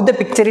 oh, how the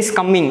picture is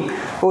coming,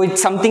 oh,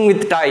 it's something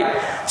with toy.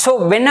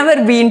 So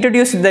whenever we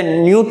introduce the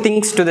new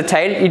things to the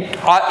child,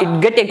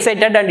 it get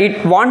excited and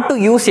it want to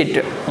use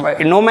it,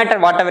 no matter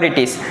whatever it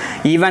is,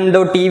 even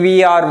though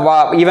TV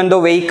or even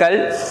though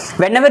vehicle.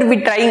 Whenever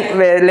we trying,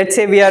 let's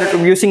say we are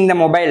using the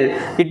mobile,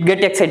 it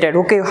get excited.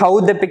 Okay,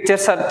 how the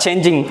pictures are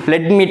changing,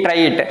 let me try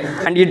it,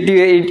 and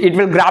it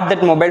will grab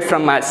that mobile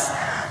from us.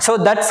 So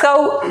that's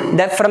how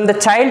from the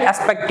child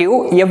perspective,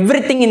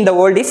 everything in the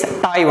world is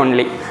toy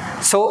only.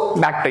 So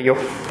back to you.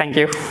 Thank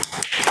you.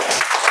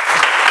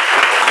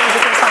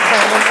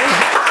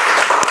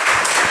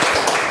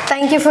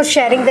 Thank you for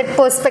sharing that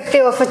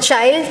perspective of a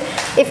child.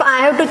 If I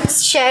have to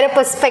share a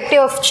perspective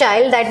of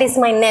child, that is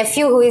my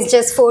nephew who is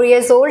just 4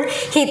 years old.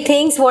 He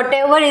thinks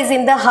whatever is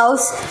in the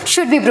house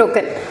should be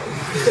broken.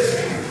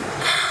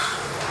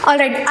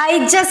 Alright,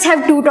 I just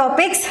have 2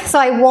 topics, so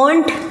I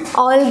want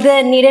all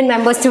the needed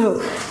members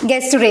to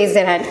raise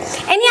their hand.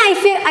 Any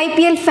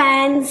IPL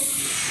fans?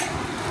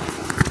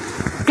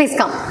 Please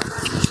come.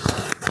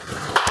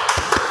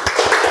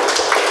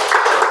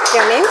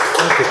 Your name?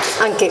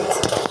 Ankit.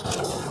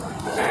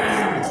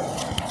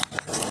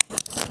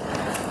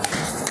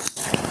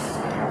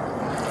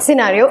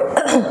 Scenario.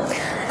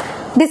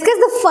 Discuss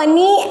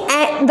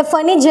the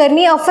funny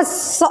journey of a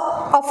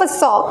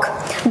sock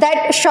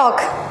that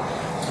shock.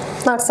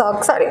 Not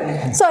sock. Sorry.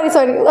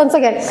 Once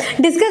again.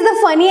 Discuss the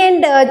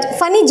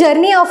funny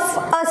journey of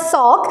a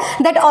sock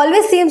that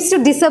always seems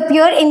to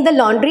disappear in the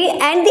laundry,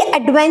 and the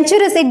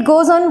adventurous it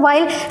goes on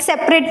while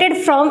separated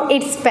from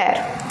its pair.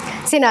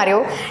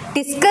 Scenario,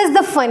 discuss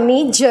the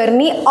funny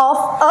journey of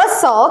a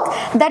sock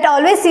that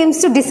always seems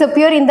to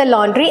disappear in the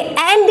laundry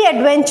and the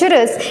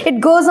adventurous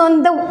it goes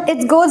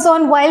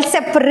on while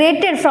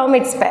separated from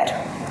its pair.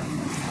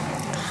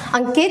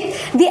 Ankit,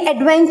 the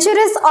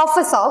adventurous of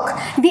a sock.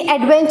 The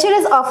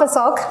adventurous of a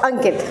sock,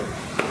 Ankit.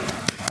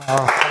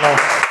 Hello.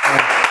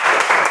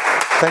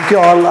 Thank you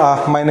all.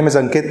 My name is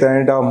Ankit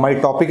and my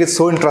topic is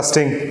so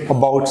interesting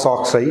about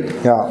socks, right?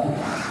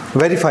 Yeah.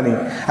 Very funny.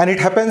 And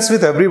it happens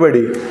with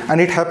everybody. And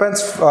it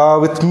happens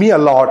with me a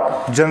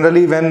lot.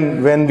 Generally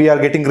when we are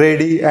getting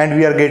ready and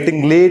we are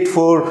getting late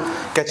for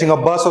catching a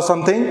bus or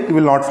something, you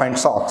will not find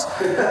socks,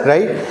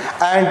 right?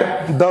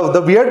 And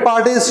the weird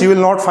part is you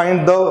will not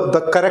find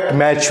the correct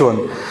match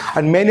one.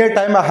 And many a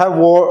time I have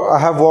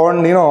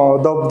worn, you know,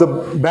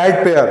 the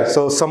bad pair.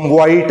 So some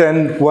white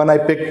and one I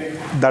picked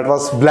that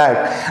was black.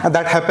 And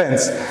that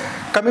happens.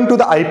 Coming to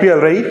the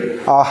IPL, right?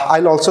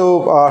 I'll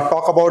also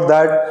talk about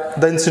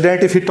that. The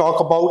incident, if you talk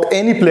about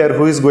any player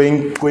who is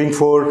going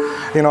for,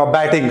 you know,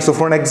 batting. So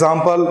for an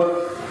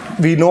example,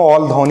 we know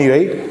all Dhoni,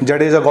 right?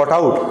 Jadeja got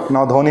out.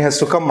 Now Dhoni has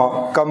to come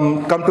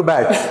to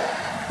bat,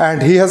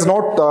 and he has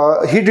not.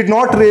 He did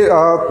not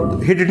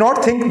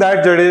think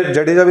that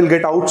Jadeja will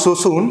get out so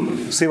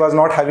soon. So he was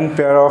not having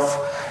pair of,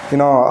 you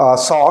know,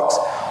 socks.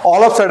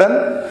 All of a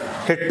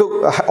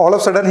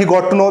sudden he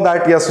got to know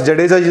that yes,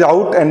 Jadeja is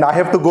out and I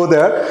have to go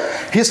there.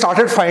 He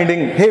started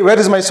finding, hey, where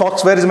is my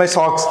socks? Where is my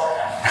socks?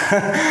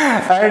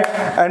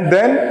 and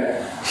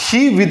then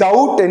he,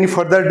 without any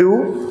further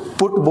ado,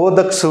 put both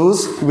the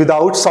shoes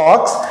without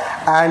socks.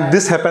 And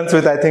this happens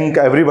with, I think,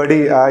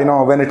 everybody, you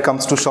know, when it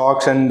comes to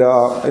socks and,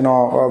 you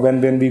know,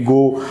 when we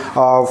go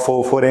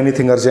for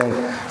anything urgent.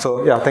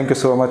 So yeah, thank you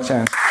so much.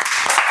 And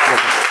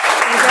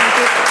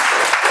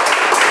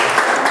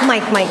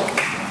Mike.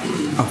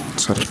 Oh,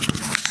 sorry.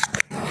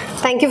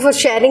 Thank you for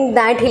sharing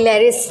that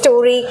hilarious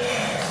story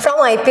from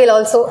IPL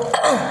also.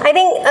 I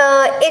think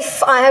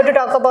if I have to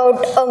talk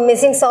about a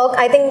missing sock,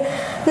 I think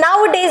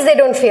nowadays they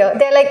don't fear.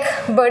 They're like,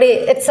 buddy,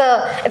 it's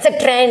a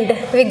trend.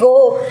 We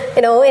go,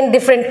 you know, in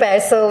different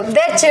pairs. So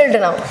they're chilled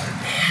now.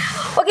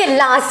 Okay,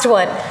 last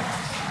one.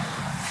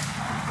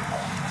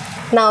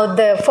 Now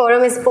the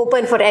forum is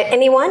open for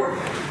anyone.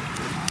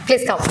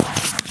 Please come.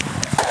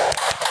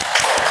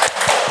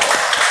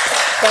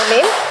 Your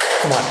name?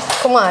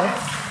 Kumar.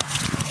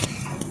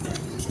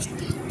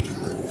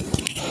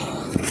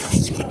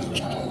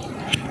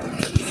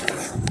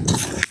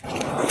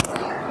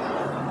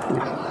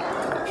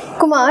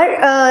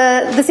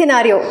 Kumar, the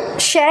scenario.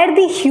 Share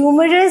the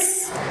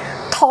humorous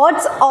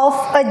thoughts of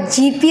a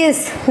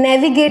GPS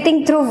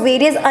navigating through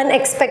various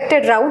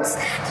unexpected routes.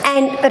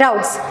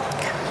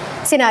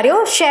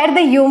 Scenario. Share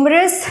the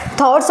humorous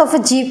thoughts of a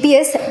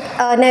GPS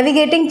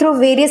navigating through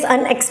various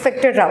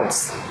unexpected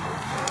routes.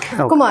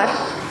 Okay. Kumar.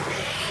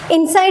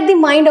 Inside the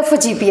mind of a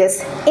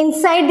GPS.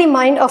 Inside the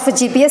mind of a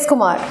GPS,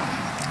 Kumar.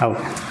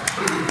 Okay.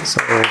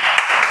 So,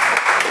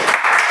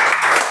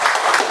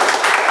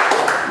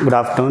 good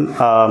afternoon.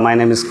 My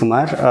name is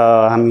Kumar.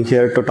 I'm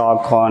here to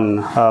talk on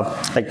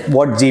like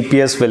what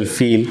GPS will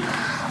feel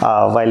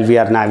while we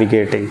are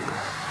navigating.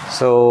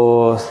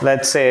 So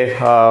let's say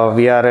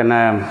we are in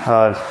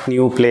a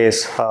new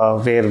place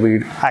where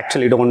we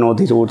actually don't know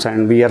the routes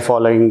and we are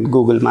following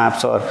Google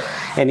Maps or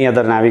any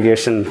other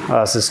navigation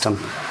system.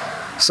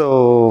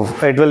 So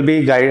it will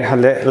be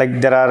guide,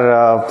 like there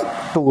are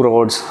two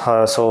roads.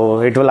 So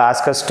it will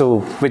ask us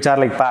to, which are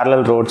like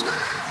parallel roads.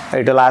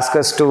 It will ask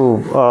us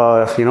to,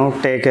 you know,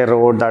 take a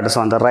road that is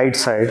on the right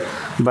side,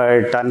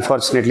 but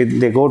unfortunately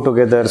they go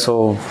together.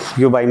 So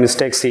you by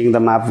mistake seeing the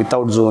map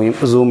without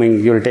zooming,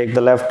 you'll take the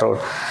left road.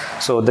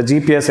 So the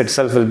GPS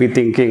itself will be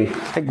thinking,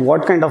 like,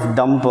 what kind of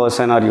dumb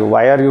person are you?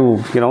 Why are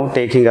you, you know,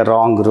 taking a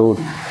wrong route?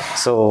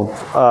 So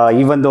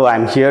even though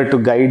I'm here to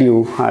guide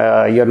you,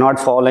 you're not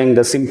following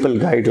the simple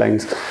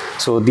guidelines.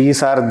 So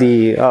these are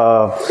the,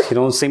 you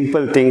know,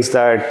 simple things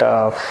that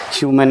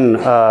human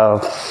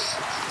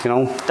you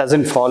know,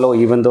 doesn't follow,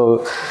 even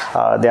though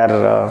they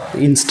are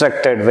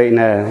instructed in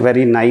a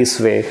very nice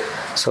way.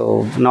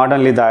 So not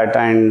only that,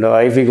 and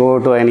if we go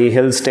to any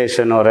hill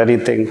station or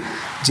anything,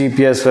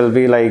 GPS will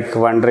be like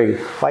wondering,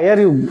 why are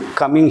you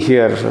coming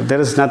here? There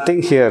is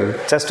nothing here,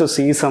 just to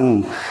see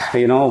some,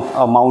 you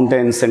know,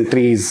 mountains and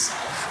trees.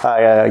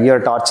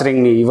 You're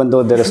torturing me, even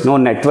though there is no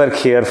network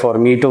here for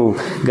me to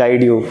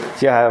guide you.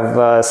 You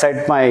have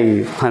set my,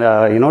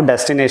 you know,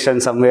 destination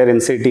somewhere in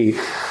city,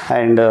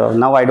 and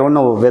now I don't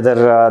know whether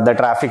the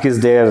traffic is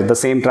there, the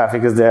same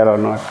traffic is there or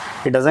not.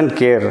 It doesn't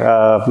care.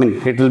 I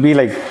mean, it will be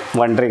like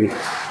wondering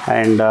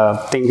and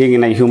thinking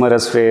in a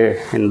humorous way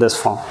in this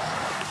form.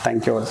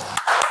 Thank you all.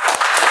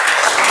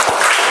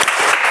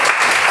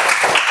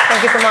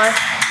 Thank you, Kumar.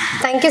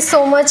 Thank you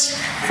so much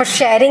for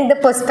sharing the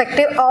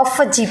perspective of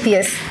a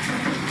GPS.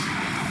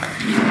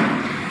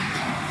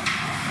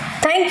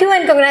 Thank you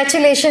and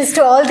congratulations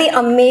to all the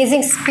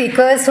amazing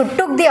speakers who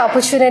took the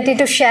opportunity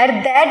to share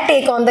their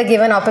take on the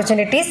given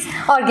opportunities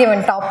or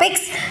given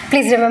topics.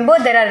 Please remember,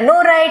 there are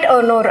no right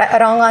or no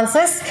wrong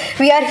answers.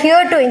 We are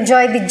here to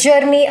enjoy the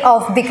journey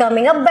of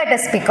becoming a better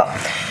speaker.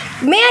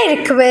 May I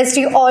request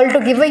you all to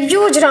give a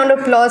huge round of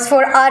applause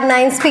for our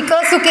 9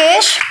 speakers,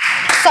 Sukesh,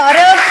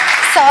 Saurabh,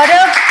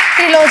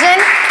 Trilojan,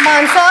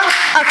 Mansa,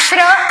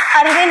 Akshara,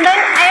 Arvindan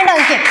and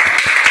Ankit.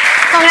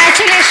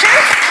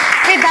 Congratulations.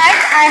 With that,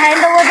 I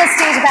hand over the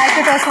stage back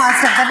to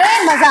Toastmasters of the day.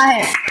 Maza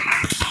hai.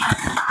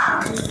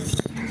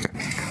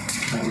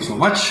 Thank you so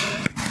much.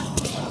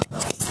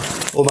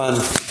 Oh man,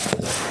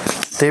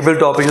 table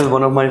topic is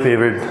one of my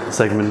favorite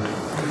segment.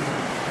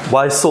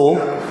 Why so?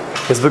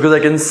 It's because I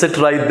can sit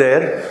right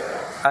there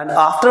and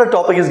after a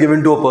topic is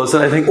given to a person,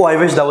 I think, oh, I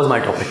wish that was my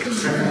topic.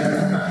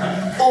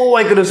 Oh,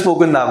 I could have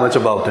spoken that much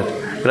about it,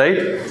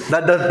 right?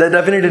 That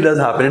definitely does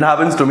happen. It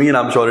happens to me and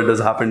I'm sure it does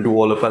happen to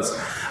all of us.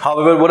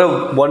 However, what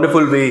a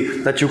wonderful way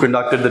that you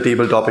conducted the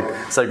table topic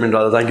segment,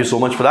 Radha. Thank you so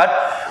much for that.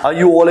 Are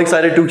you all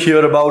excited to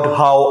hear about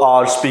how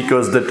our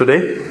speakers did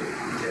today?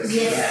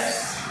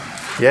 Yes.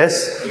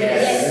 Yes?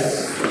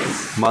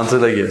 Yes. Answer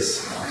like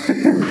yes.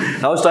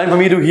 Now it's time for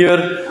me to hear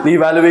the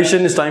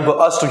evaluation. It's time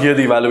for us to hear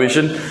the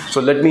evaluation.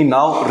 So let me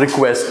now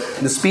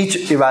request the speech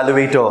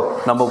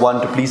evaluator number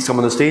 1 to please come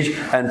on the stage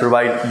and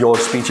provide your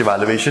speech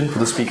evaluation for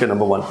the speaker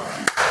number 1.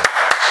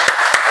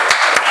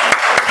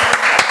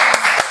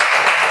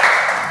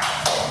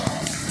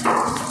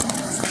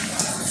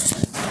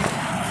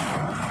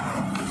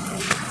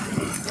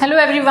 Hello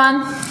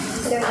everyone.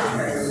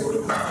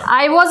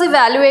 I was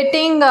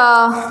evaluating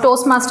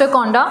Toastmaster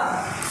Konda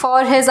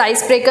for his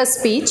icebreaker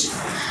speech.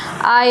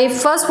 I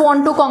first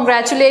want to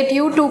congratulate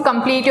you to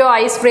complete your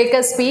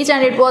icebreaker speech,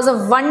 and it was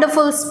a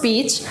wonderful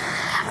speech,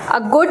 a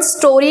good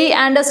story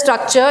and a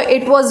structure.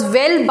 It was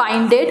well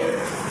binded.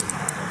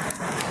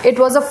 It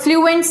was a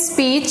fluent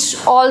speech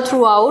all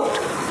throughout.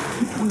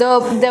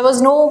 There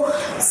was no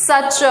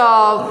such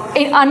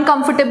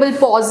uncomfortable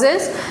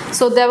pauses,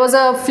 so there was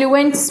a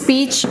fluent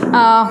speech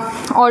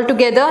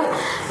altogether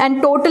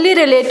and totally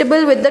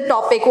relatable with the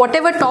topic.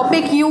 Whatever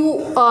topic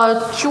you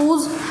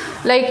choose,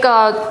 like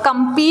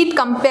compete,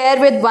 compare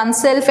with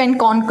oneself and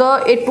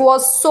conquer, it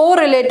was so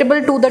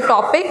relatable to the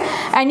topic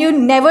and you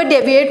never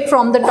deviate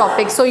from the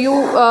topic. So you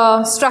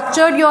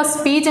structured your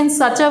speech in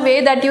such a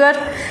way that you are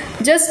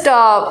just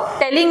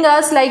telling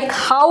us like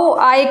how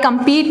I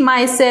compete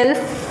myself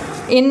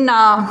in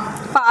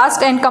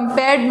past and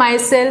compared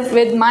myself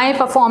with my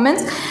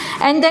performance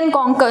and then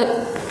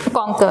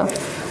conquer.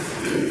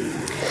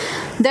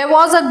 There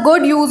was a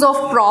good use of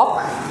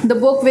prop, the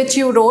book which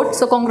you wrote,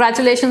 so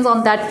congratulations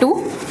on that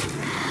too.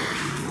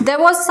 There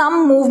was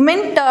some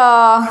movement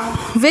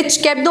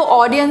which kept the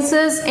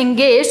audiences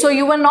engaged, so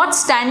you were not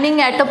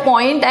standing at a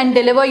point and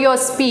deliver your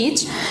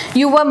speech,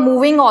 you were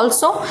moving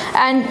also,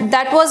 and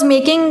that was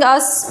making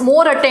us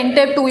more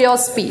attentive to your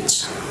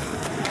speech.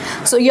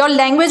 So your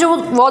language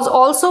was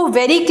also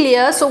very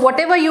clear, so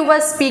whatever you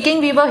were speaking,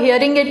 we were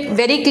hearing it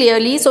very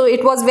clearly, so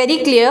it was very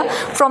clear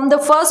from the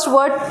first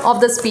word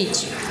of the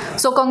speech.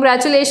 So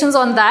congratulations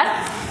on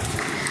that.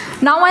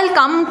 Now I'll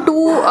come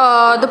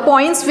to the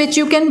points which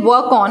you can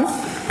work on.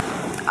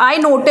 I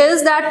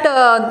noticed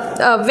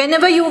that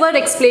whenever you were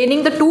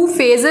explaining the 2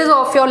 phases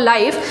of your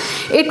life,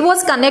 it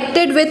was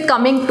connected with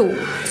coming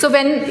to. So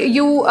when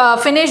you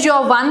finished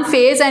your 1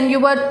 phase and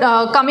you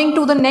were coming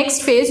to the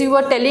next phase, you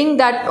were telling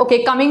that,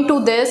 okay, coming to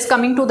this,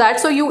 coming to that.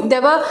 So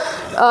there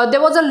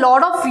was a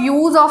lot of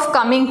use of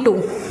coming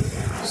to.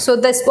 So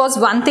this was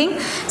one thing.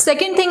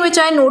 Second thing which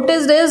I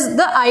noticed is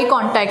the eye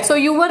contact. So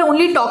you were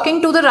only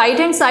talking to the right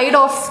hand side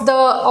of the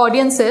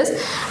audiences,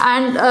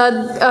 and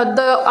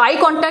the eye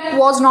contact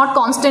was not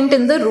constant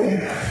in the room,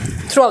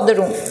 throughout the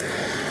room.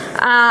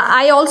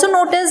 I also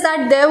noticed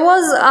that there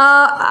was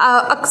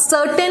a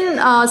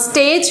certain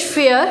stage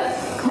fear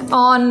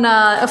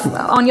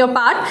on your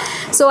part.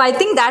 So I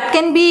think that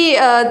can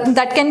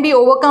be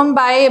overcome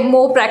by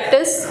more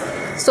practice.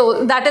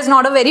 So that is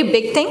not a very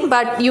big thing,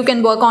 but you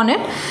can work on it.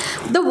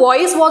 The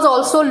voice was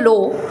also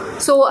low.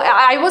 So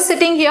I was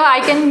sitting here, I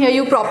can hear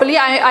you properly.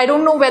 I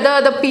don't know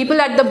whether the people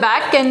at the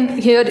back can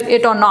hear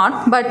it or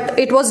not, but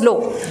it was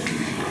low.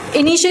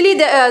 Initially,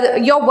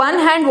 your one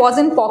hand was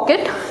in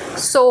pocket,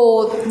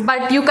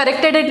 but you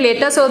corrected it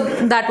later, so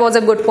that was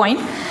a good point.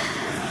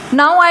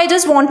 Now I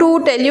just want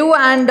to tell you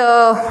and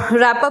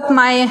wrap up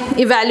my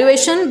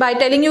evaluation by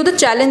telling you the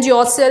challenge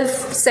yourself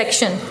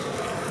section.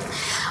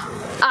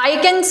 I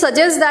can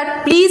suggest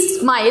that please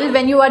smile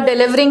when you are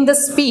delivering the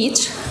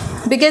speech,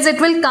 because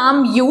it will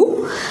calm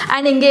you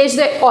and engage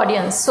the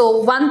audience.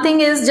 So one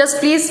thing is just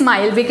please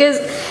smile, because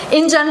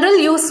in general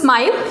you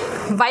smile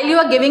while you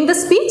are giving the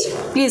speech.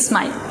 Please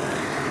smile.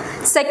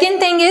 Second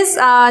thing is,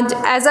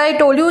 as I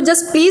told you,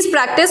 just please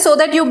practice so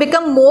that you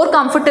become more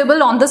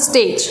comfortable on the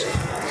stage.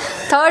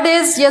 Third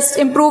is just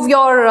improve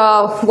your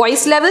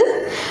voice level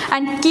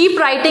and keep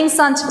writing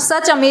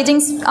such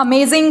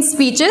amazing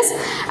speeches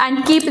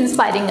and keep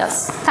inspiring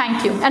us.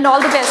 Thank you and all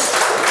the best.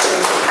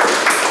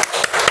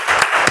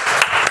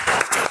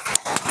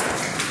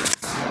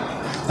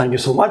 Thank you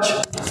so much.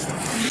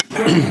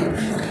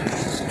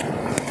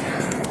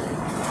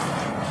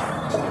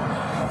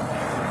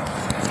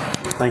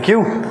 Thank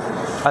you.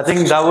 I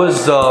think that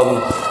was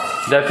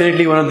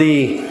definitely one of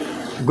the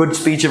good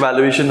speech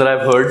evaluation that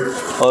I've heard,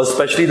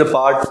 especially the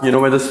part,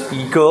 where the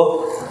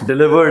speaker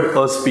delivered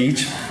a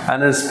speech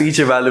and a speech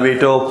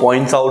evaluator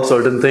points out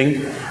certain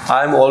thing.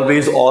 I'm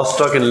always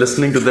awestruck in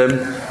listening to them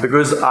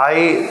because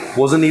I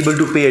wasn't able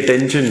to pay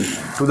attention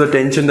to the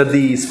tension that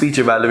the speech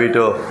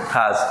evaluator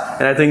has.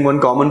 And I think one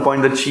common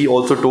point that she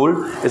also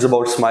told is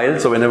about smile.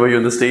 So whenever you're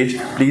on the stage,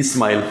 please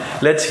smile.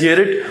 Let's hear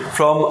it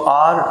from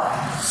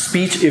our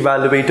speech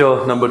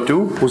evaluator number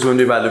 2, who's going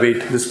to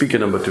evaluate the speaker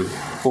number 2.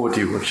 Over to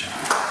you, Akshay.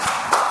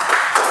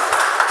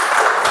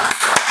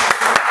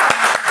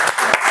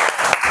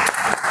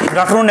 Good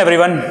afternoon,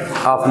 everyone.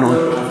 Afternoon.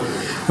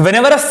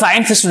 Whenever a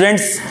science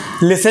student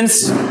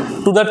listens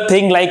to the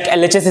thing like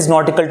LHS is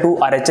not equal to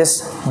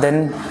RHS,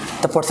 then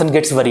the person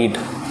gets worried.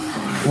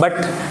 But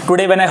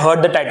today when I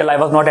heard the title, I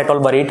was not at all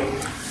worried.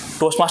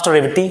 Toastmaster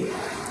Revati,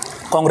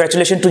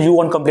 congratulations to you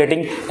on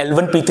completing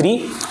L1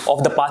 P3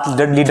 of the path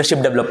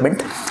leadership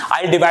development.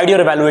 I'll divide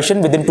your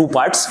evaluation within 2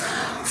 parts.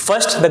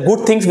 First, the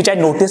good things which I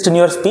noticed in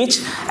your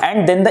speech,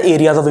 and then the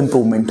areas of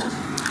improvement.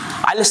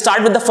 I'll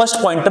start with the first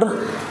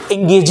pointer,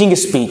 engaging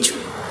speech.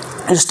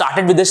 You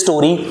started with a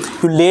story,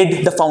 you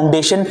laid the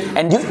foundation,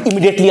 and you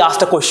immediately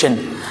asked a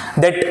question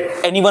that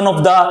any one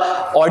of the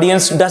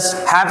audience does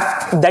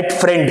have that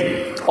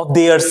friend of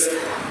theirs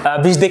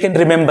which they can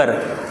remember,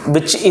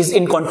 which is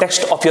in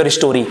context of your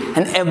story,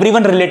 and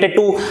everyone related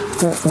to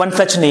one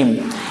such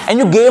name. And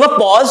you gave a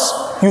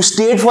pause, you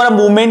stayed for a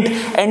moment,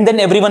 and then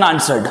everyone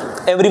answered.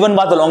 Everyone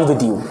was along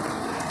with you.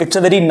 It's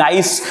a very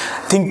nice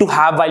thing to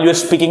have while you're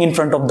speaking in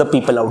front of the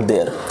people out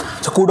there.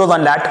 So kudos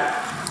on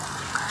that.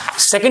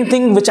 Second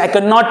thing which I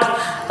cannot,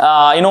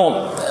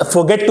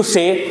 forget to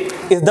say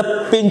is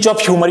the pinch of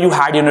humor you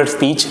had in your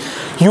speech.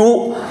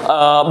 You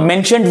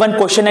mentioned one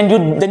question and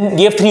you then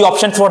gave 3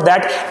 options for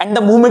that. And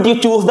the moment you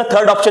chose the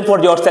 3rd option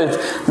for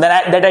yourself,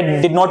 that I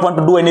did not want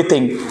to do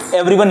anything,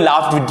 everyone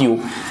laughed with you.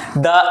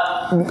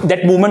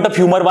 That moment of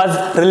humor was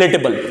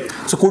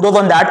relatable. So kudos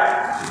on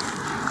that.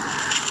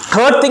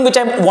 Third thing which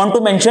I want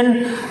to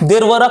mention,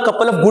 there were a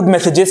couple of good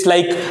messages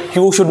like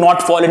you should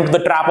not fall into the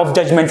trap of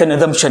judgments and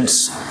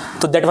assumptions.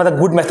 So that was a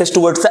good message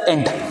towards the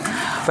end.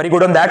 Very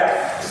good on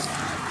that.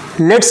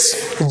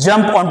 Let's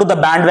jump onto the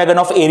bandwagon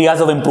of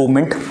areas of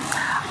improvement.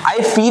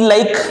 I feel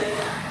like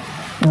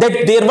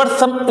that there were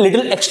some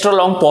little extra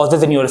long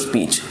pauses in your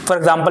speech. For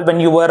example, when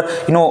you were,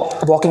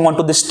 walking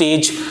onto the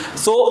stage,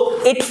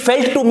 so it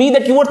felt to me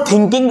that you were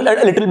thinking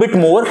a little bit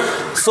more.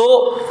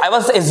 So I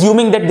was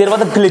assuming that there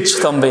was a glitch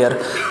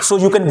somewhere. So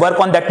you can work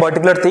on that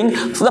particular thing.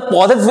 So the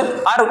pauses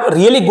are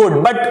really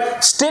good,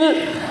 but still,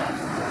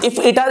 if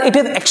it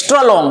is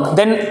extra long,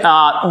 then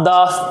the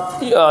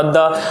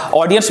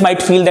audience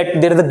might feel that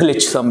there is a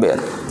glitch somewhere.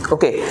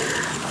 Okay.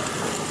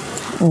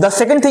 The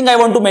second thing I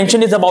want to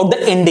mention is about the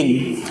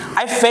ending.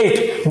 I felt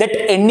that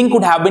ending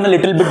could have been a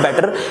little bit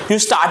better. You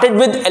started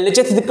with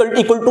LHS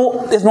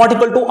is not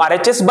equal to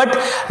RHS, but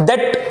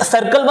that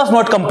circle was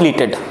not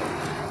completed.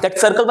 That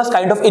circle was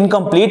kind of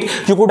incomplete.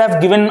 You could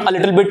have given a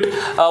little bit,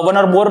 1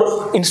 or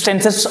more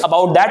instances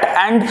about that,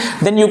 and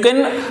then you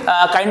can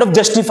kind of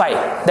justify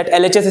that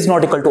LHS is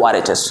not equal to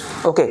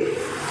RHS. Okay.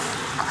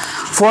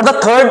 For the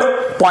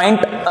third point,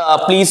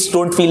 please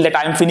don't feel that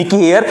I am finicky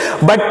here,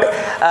 but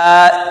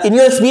in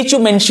your speech you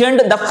mentioned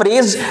the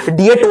phrase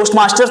 "Dear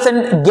Toastmasters"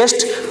 and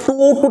guest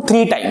 2 to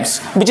 3 times,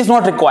 which is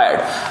not required.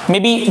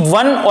 Maybe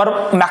 1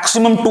 or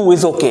maximum 2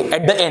 is okay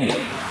at the end,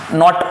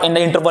 not in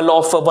the interval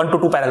of 1 to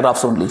 2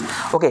 paragraphs only.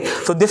 Okay,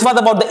 so this was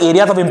about the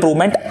areas of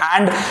improvement.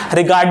 And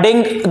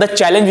regarding the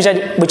challenge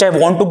which I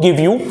want to give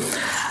you,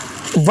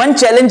 one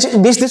challenge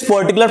which this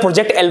particular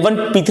project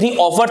L1 P3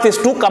 offers is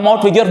to come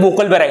out with your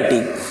vocal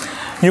variety.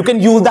 You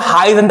can use the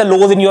highs and the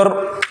lows in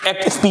your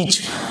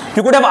speech.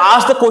 You could have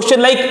asked the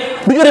question like,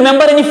 do you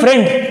remember any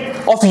friend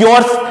of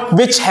yours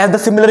which has the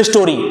similar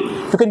story?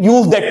 You can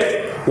use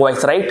that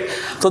voice, right?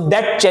 So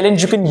that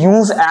challenge you can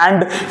use,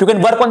 and you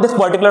can work on this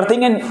particular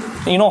thing, and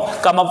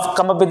come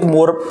up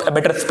with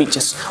better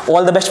speeches.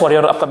 All the best for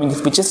your upcoming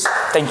speeches.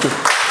 Thank you.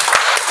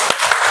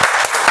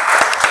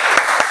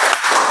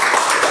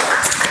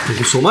 Thank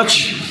you so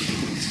much.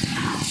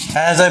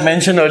 As I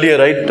mentioned earlier,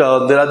 right,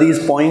 there are these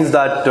points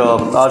that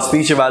our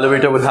speech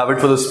evaluator will have it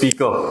for the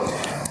speaker.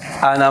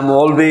 And I'm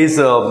always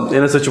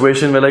in a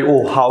situation where like,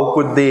 oh, how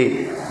could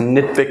they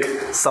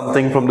nitpick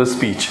something from the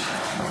speech?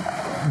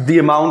 The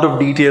amount of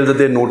details that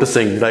they're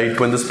noticing, right,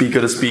 when the speaker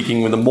is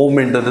speaking, when the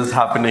moment that is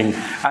happening,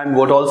 and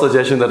what all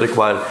suggestions are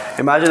required.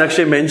 Imagine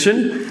Akshay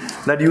mentioned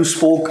that you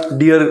spoke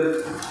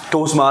 "Dear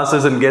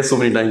Toastmasters" and guests so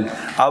many times.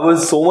 I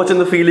was so much in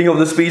the feeling of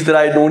the speech that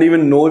I don't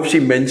even know if she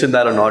mentioned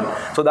that or not.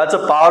 So that's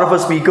a power of a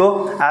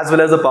speaker as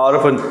well as the power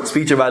of a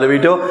speech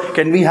evaluator.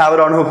 Can we have a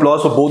round of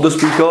applause for both the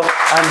speaker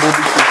and both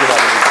the speech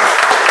evaluator?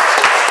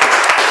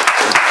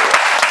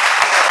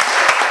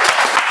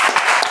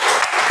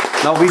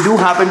 Now we do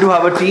happen to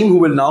have a team who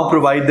will now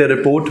provide their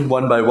report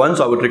one by one.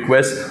 So I would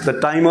request the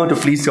timer to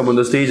please come on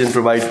the stage and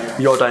provide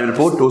your time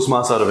report.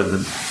 Toastmaster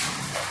Aravindan.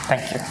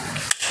 Thank you.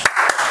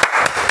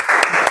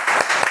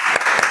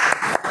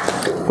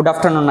 Good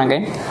afternoon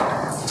again.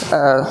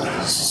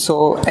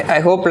 So I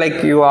hope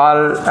like you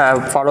all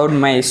followed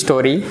my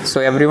story. So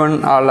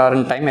everyone all are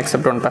in time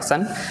except one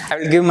person. I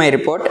will give my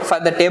report. For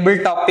the table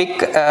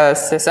topic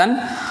session,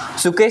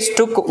 Sukesh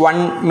took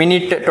 1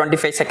 minute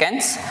 25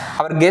 seconds.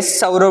 Our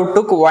guest Saurav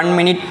took 1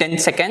 minute 10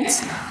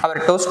 seconds.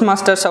 Our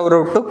Toastmaster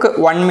Saurav took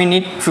 1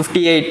 minute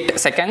 58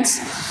 seconds.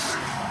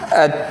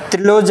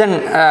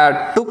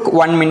 Trilojan took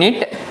 1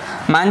 minute.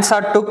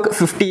 Mansa took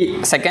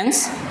 50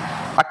 seconds.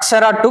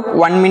 Akshara took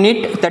 1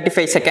 minute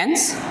 35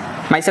 seconds.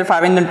 Myself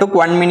Arvindan took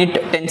 1 minute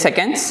 10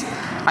 seconds.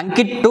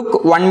 Ankit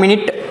took 1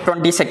 minute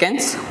 20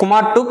 seconds.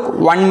 Kumar took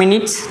 1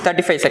 minute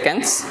 35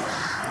 seconds.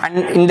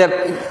 And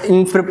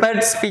in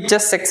prepared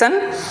speeches section,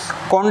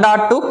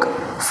 Konda took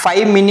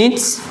 5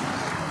 minutes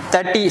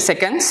 30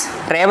 seconds.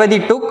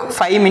 Revati took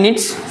 5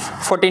 minutes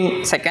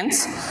 14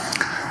 seconds.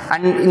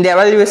 And in the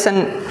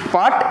evaluation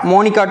part,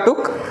 Monica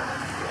took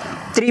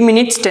 3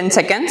 minutes 10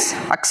 seconds.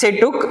 Akshay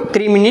took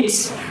 3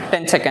 minutes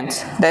 10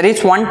 seconds. There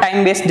is one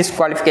time based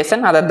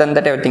disqualification. Other than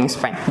that, everything is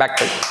fine. Back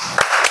to you.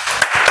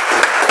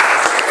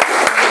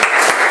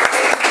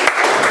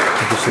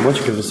 Thank you so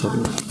much. Give us a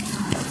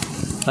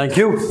Thank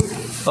you.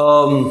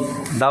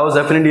 That was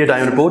definitely a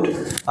time report.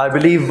 I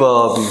believe,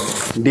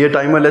 dear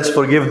timer, let's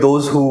forgive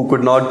those who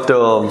could not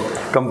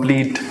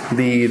complete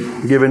the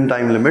given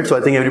time limit. So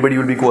I think everybody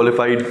will be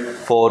qualified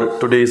for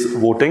today's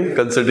voting,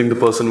 considering the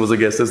person was a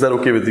guest. Is that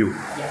okay with you?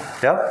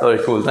 Yeah? All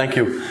right, cool. Thank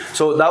you.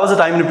 So that was a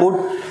time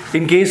report.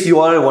 In case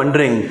you are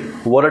wondering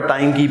what a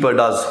timekeeper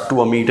does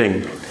to a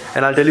meeting,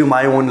 and I'll tell you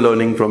my own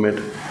learning from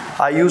it.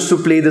 I used to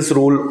play this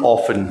role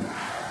often.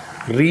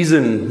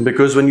 Reason,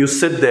 because when you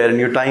sit there and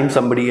you time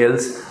somebody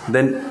else,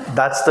 then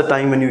that's the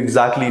time when you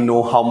exactly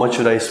know how much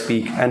should I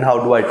speak and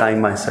how do I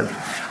time myself.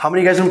 How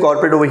many guys from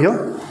corporate over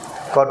here?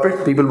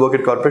 Corporate? People work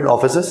at corporate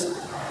offices?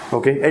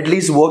 Okay. At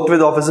least worked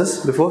with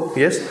offices before?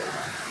 Yes.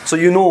 So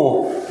you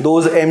know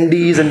those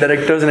MDs and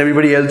directors and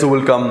everybody else who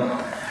will come,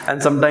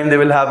 and sometimes they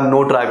will have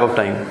no track of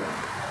time.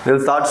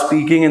 They'll start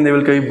speaking and they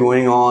will keep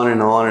going on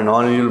and on and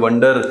on, and you'll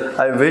wonder,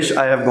 I wish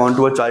I have gone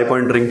to a chai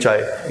point, drink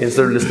chai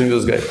instead of listening to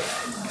this guy.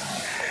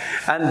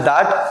 And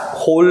that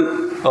whole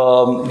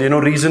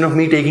reason of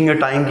me taking a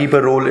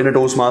timekeeper role in a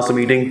Toastmaster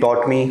meeting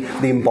taught me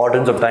the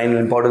importance of time, the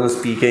importance of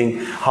speaking,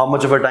 how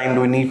much of a time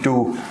do we need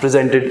to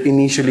present it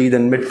initially,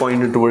 then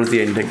midpoint and towards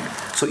the ending.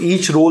 So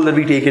each role that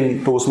we take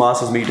in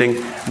Toastmasters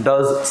meeting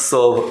does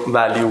serve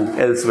value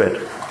elsewhere.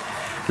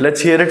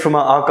 Let's hear it from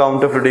our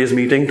counter for today's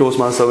meeting.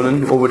 Toastmaster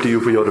Savan, over to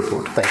you for your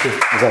report. Thank you,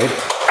 Zahid.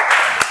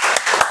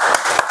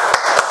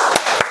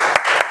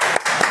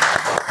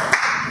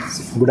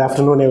 Good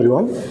afternoon,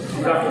 everyone.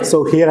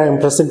 So here I am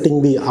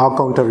presenting the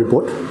R-Counter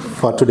report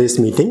for today's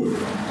meeting.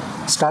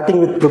 Starting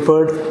with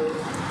prepared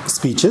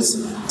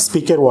speeches,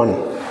 Speaker 1,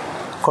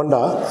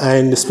 Konda,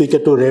 and Speaker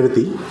 2,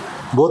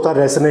 Revati, both are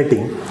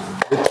resonating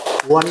with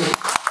one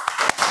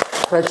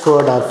crutch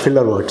word or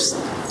filler words.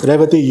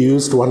 Revati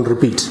used one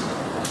repeat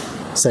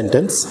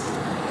sentence.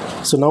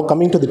 So now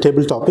coming to the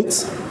table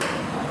topics,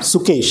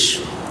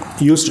 Sukesh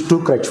used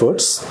 2 crutch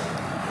words.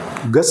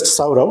 Guest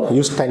Saurav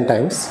used 10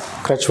 times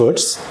crutch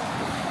words.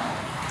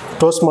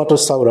 Toastmaster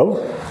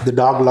Saurav, the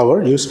dog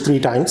lover, used 3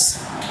 times.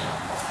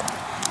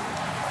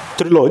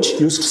 Triloj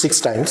used 6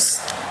 times.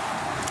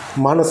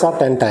 Manasa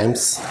 10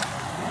 times.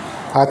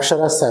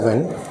 Akshara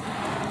 7.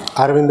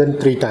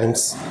 Arvindan 3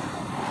 times.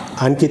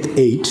 Ankit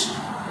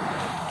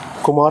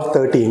 8. Kumar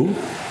 13.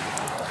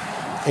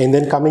 And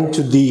then coming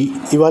to the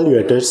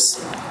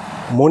evaluators,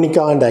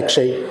 Monica and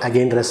Akshay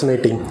again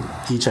resonating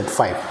each at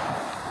 5.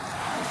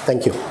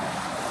 Thank you.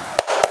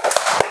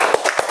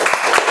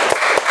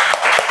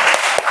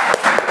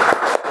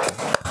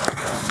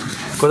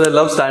 Because I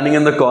love standing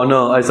in the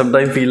corner, I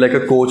sometimes feel like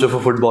a coach of a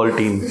football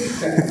team.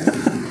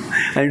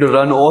 I need to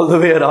run all the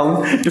way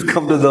around to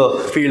come to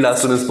the field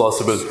as soon as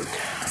possible.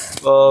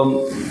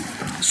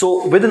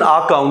 So with an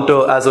R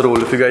counter as a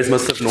role, if you guys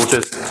must have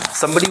noticed,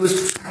 somebody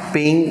was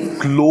paying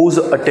close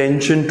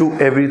attention to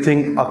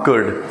everything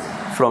occurred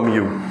from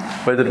you.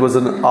 Whether it was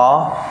an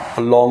R,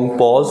 a long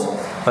pause,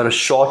 or a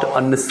short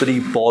unnecessary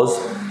pause,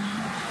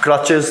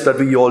 crutches that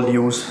we all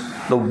use,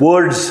 the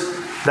words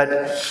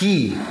that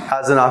he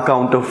as an R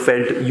counter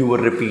felt you were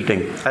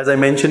repeating. As I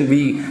mentioned,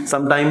 we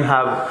sometimes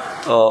have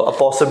a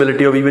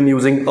possibility of even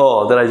using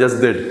that I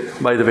just did,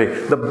 by the way.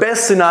 The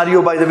best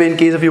scenario, by the way, in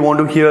case if you want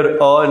to hear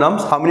and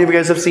ums, how many of you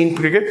guys have seen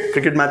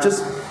cricket matches?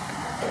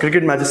 Seen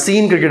cricket matches.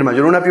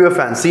 You don't have to be a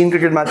fan. Seen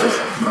cricket matches?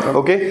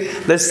 Okay.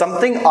 There's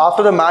something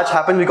after the match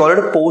happens, we call it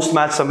a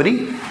post-match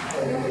summary.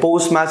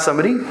 Post-match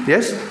summary,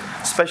 yes.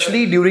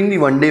 Especially during the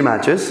one-day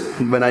matches,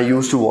 when I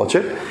used to watch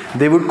it,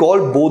 they would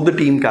call both the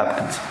team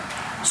captains.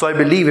 So I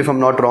believe, if I'm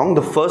not wrong,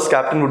 the first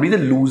captain would be the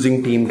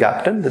losing team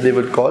captain that they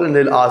would call, and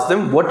they'll ask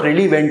them what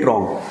really went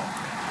wrong.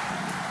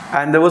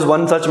 And there was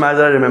one such match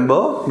that I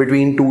remember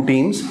between 2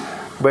 teams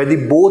where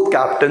the both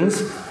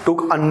captains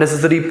took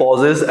unnecessary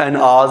pauses and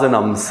ahs and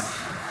ums.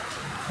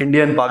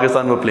 India and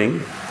Pakistan were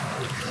playing.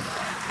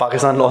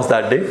 Pakistan lost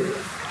that day.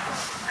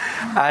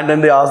 And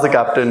then they asked the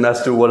captain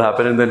as to what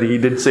happened, and then he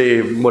did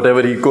say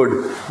whatever he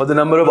could, but the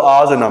number of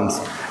R's and Ums.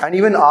 And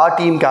even our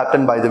team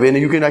captain, by the way, and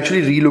you can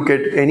actually relook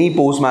at any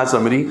post-match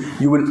summary,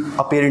 you will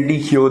apparently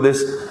hear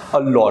this a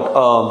lot.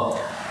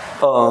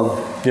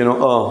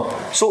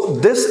 So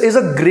this is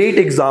a great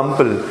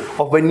example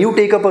of when you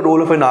take up a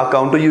role of an R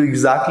counter, you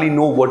exactly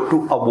know what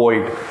to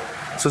avoid.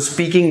 So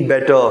speaking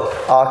better,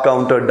 R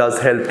counter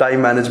does help.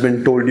 Time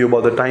management, told you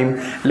about the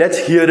time. Let's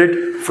hear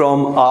it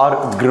from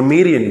our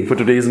grammarian for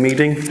today's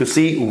meeting to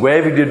see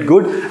where we did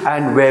good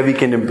and where we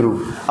can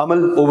improve.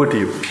 Amal, over to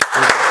you.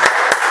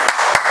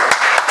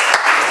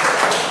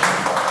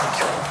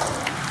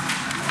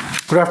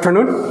 Good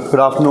afternoon. Good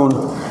afternoon.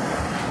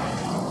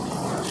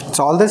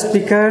 So all the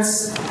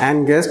speakers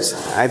and guests,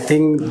 I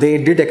think they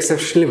did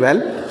exceptionally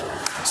well.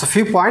 So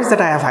few points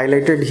that I have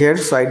highlighted here,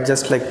 so I'd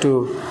just like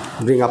to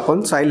bring up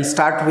on. So I'll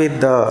start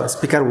with the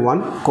speaker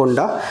 1,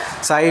 Konda.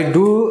 So I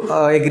do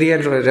agree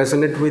and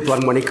resonate with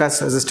what Monica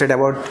suggested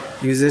about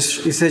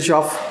usage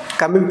of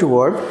coming to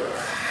word.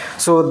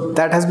 So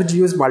that has been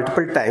used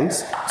multiple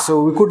times.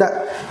 So we could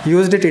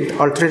used it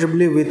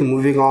alternatively with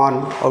moving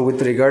on or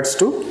with regards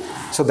to.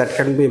 So that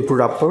can be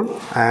improved upon.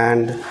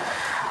 And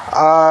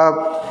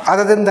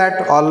other than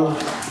that, all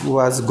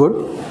was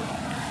good.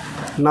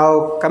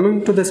 Now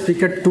coming to the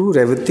speaker 2,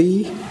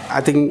 Revati, I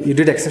think you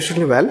did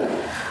exceptionally well.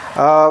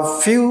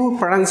 Few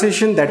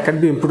pronunciation that can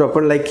be improved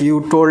upon, like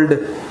you told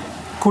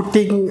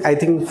quitting, I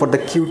think for the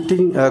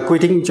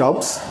quitting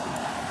jobs,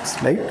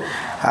 right?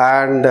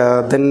 And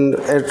then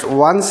at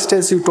one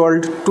stage you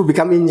told to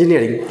become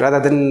engineering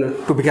rather than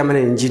to become an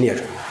engineer.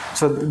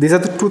 So these are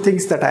the two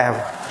things that I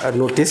have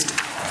noticed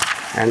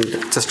and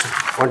just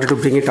wanted to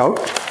bring it out.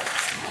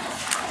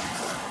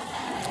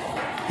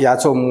 Yeah,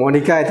 so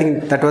Monica, I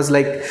think that was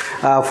like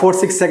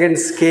 4-6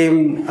 seconds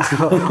came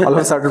all of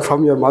a sudden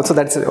from your mouth. So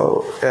that's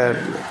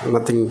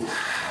nothing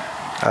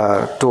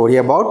to worry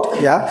about.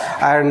 Yeah,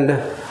 and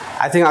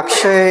I think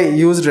Akshay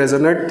used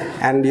resonate,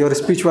 and your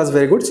speech was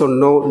very good. So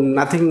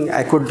nothing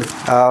I could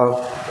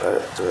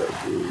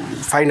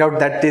find out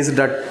that is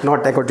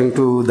not according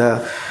to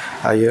the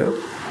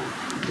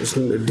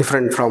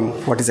different from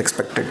what is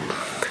expected.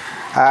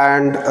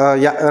 And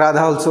yeah,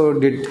 Radha also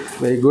did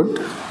very good.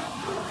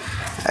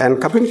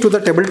 And coming to the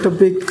table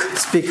topic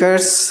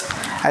speakers,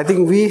 I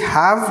think we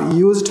have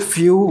used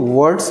few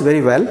words very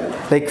well,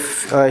 like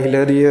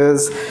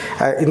hilarious,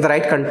 in the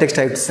right context,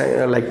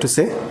 I like to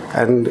say,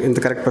 and in the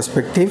correct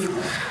perspective.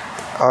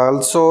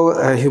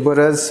 Also,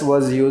 humorous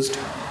was used,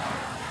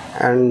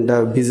 and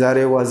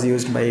bizarre was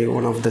used by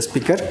one of the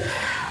speaker.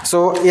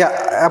 So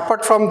yeah,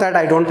 apart from that,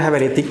 I don't have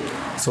anything.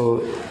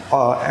 So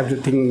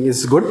everything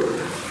is good.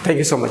 Thank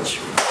you so much.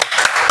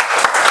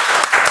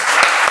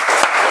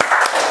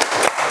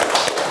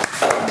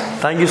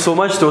 Thank you so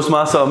much,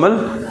 Toastmaster Amal.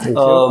 Thank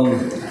you.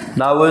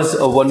 That was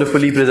a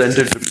wonderfully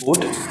presented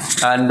report.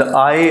 And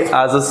I,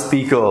 as a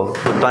speaker,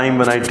 the time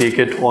when I take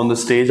it on the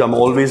stage, I'm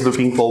always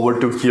looking forward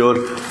to hear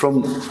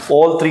from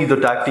all three the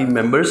tag team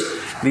members.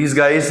 These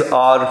guys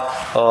are,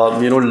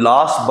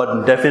 last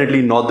but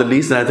definitely not the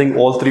least. And I think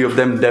all three of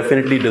them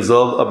definitely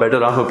deserve a better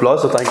round of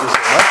applause. So thank you so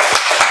much.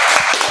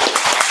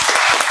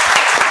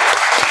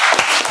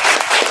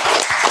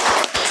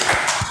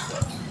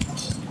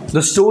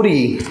 The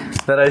story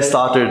that I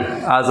started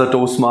as a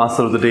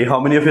Toastmaster of the day, how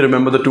many of you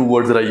remember the two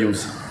words that I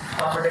use?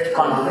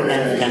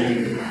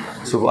 Confidence.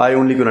 So I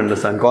only could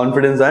understand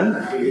confidence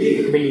and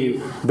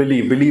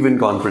believe in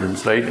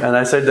confidence, right? And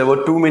I said there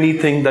were too many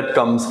things that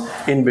comes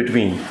in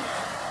between,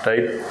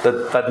 right?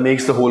 That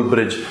makes the whole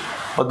bridge.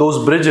 But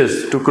those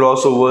bridges to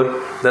cross over,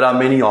 there are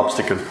many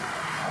obstacles.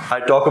 I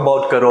talk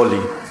about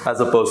Karoli as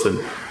a person.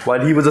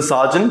 While he was a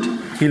sergeant,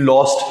 he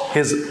lost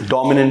his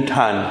dominant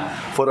hand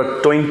for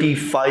a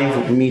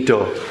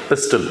 25-meter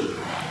pistol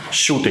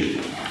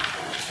shooting.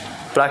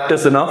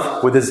 Practiced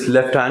enough with his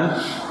left hand,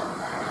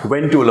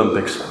 went to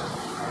Olympics.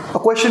 A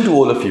question to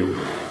all of you.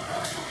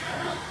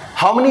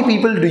 How many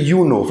people do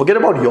you know, forget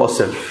about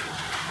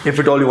yourself, if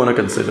at all you want to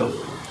consider,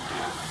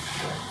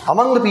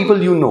 among the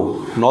people you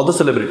know, not the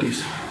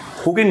celebrities,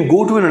 who can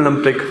go to an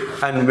Olympic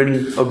and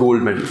win a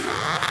gold medal?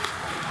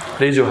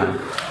 Raise your hand,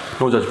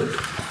 no judgment.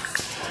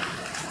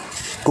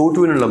 Go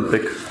to an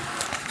Olympic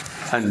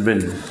and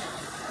win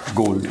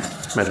gold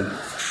medal.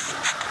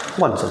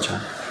 One such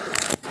hand.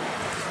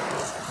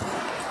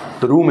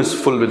 The room is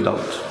full with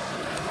doubt.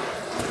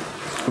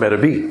 Better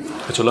be.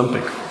 It's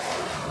Olympic.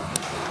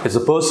 It's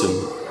a person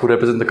who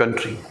represents the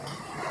country.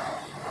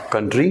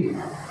 Country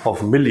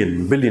of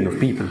billion of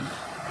people.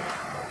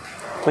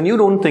 When you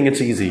don't think it's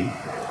easy,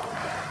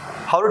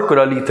 how did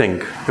Karoli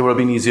think it would have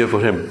been easier for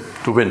him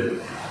to win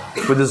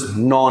with his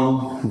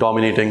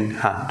non-dominating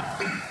hand?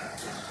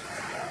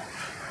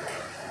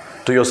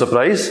 To your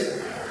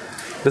surprise,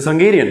 this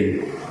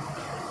Hungarian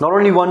not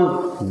only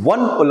won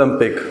one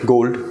Olympic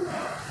gold,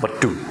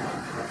 but two.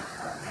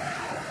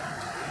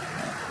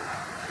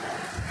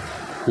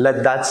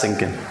 Let that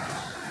sink in.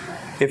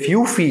 If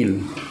you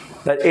feel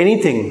that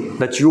anything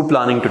that you're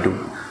planning to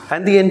do,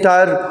 and the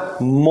entire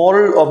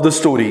moral of the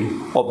story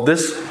of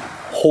this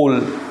whole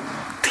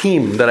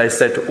theme that I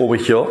set over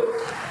here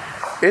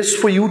is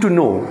for you to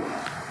know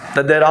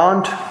that there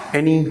aren't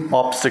any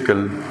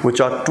obstacle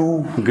which are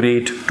too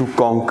great to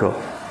conquer.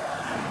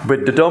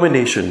 With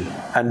determination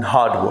and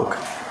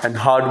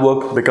hard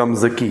work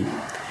becomes the key.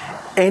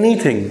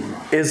 Anything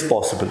is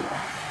possible.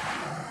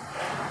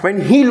 When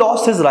he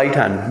lost his right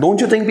hand, don't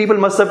you think people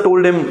must have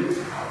told him,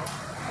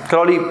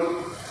 Crowley,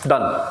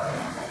 done.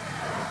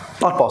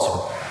 Not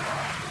possible.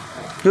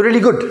 You're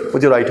really good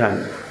with your right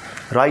hand.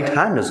 Right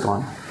hand is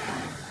gone.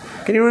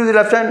 Can you do the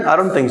left hand? I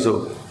don't think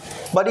so.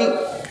 Buddy,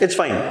 it's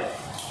fine.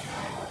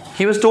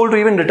 He was told to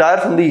even retire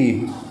from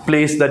the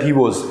place that he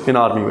was in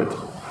army with.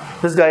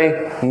 This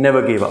guy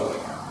never gave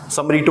up.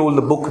 Somebody told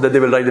the book that they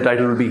will write, the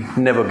title will be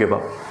Never Give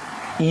Up.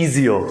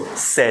 Easier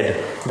said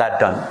than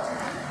done.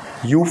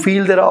 You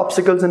feel there are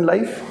obstacles in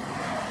life?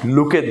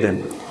 Look at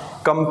them.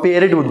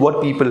 Compare it with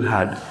what people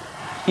had.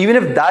 Even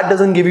if that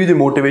doesn't give you the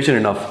motivation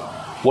enough,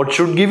 what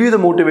should give you the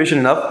motivation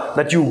enough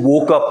that you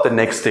woke up the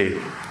next day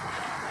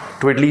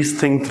to at least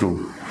think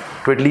through,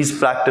 to at least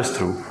practice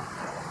through,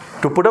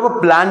 to put up a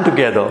plan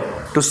together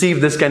to see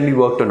if this can be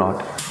worked or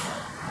not.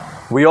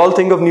 We all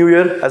think of New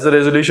Year as a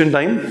resolution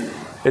time.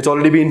 It's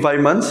already been 5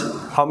 months.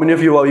 How many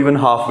of you are even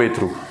halfway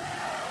through?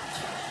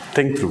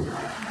 Think through.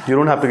 You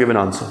don't have to give an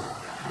answer.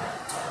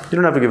 You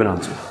don't have to give an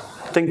answer.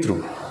 Think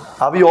through.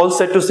 Are we all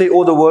set to say,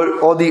 oh, the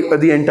world or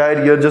the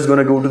entire year just going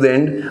to go to the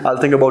end? I'll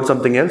think about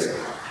something else.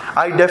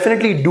 I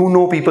definitely do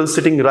know people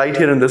sitting right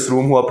here in this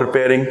room who are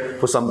preparing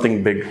for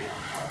something big.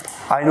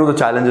 I know the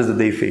challenges that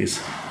they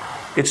face.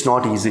 It's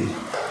not easy.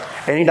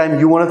 Anytime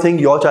you want to think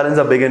your challenges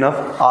are big enough,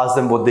 ask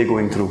them what they're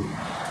going through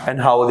and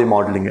how are they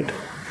modeling it.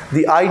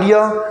 The idea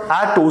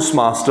at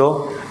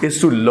Toastmaster is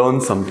to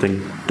learn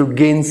something, to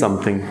gain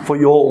something for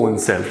your own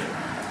self.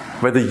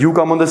 Whether you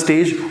come on the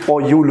stage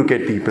or you look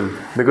at people.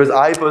 Because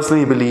I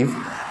personally believe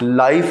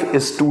life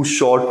is too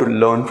short to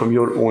learn from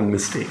your own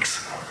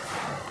mistakes.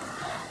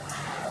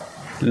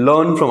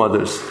 Learn from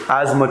others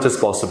as much as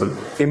possible.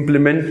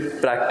 Implement,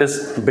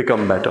 practice,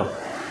 become better.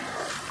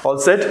 All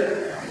set?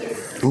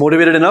 Yes.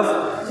 Motivated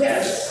enough?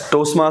 Yes.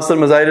 Toastmaster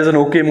Mazahir is an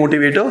okay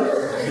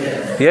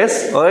motivator?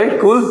 Yes? Alright,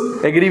 cool.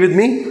 Agree with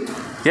me?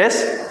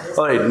 Yes?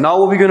 Alright, now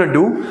what we're going to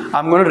do,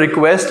 I'm going to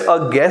request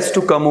a guest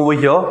to come over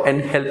here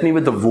and help me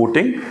with the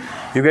voting.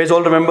 You guys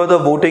all remember the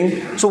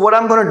voting? So what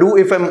I'm going to do,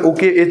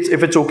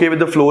 if it's okay with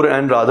the floor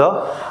and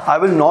Radha, I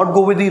will not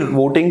go with the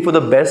voting for the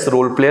best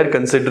role player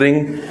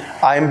considering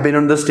I've been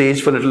on the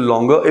stage for a little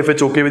longer. If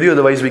it's okay with you,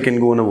 otherwise we can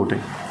go on a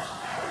voting.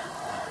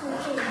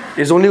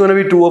 It's only going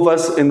to be 2 of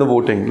us in the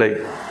voting. Like,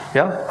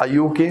 yeah? Are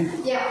you okay?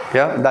 Yeah.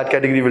 Yeah? That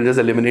category will just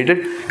eliminate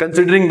it.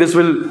 Considering this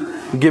will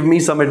give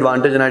me some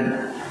advantage and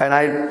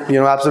I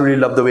absolutely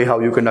love the way how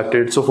you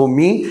conducted it. So for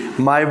me,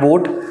 my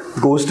vote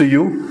goes to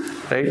you.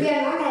 Right? We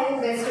are not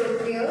having best role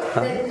player.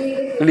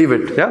 Then leave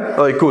it. Yeah?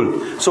 Alright,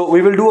 cool. So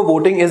we will do a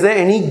voting. Is there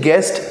any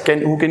guest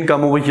who can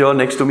come over here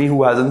next to me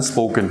who hasn't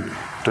spoken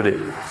today?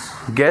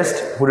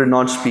 Guest who did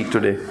not speak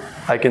today.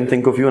 I can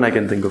think of you and I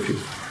can think of you.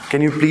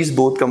 Can you please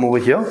both come over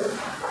here?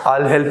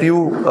 I'll help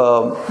you.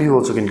 You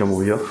also can come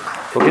over here.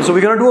 Okay, so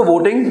we're going to do a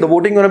voting. The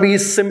voting is going to be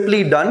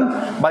simply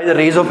done by the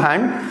raise of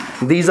hand.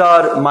 These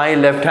are my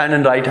left hand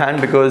and right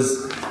hand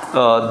because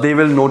they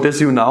will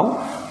notice you now.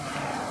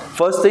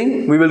 First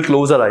thing, we will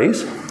close our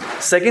eyes.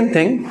 Second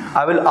thing,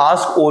 I will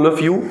ask all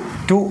of you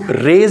to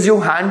raise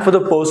your hand for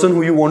the person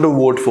who you want to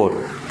vote for.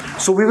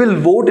 So we will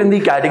vote in the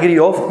category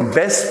of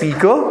best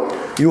speaker.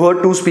 You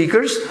heard 2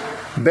 speakers.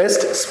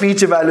 Best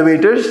speech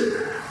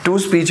evaluators, 2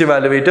 speech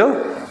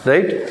evaluator.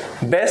 Right?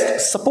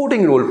 Best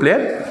supporting role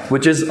player,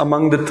 which is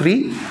among the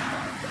 3,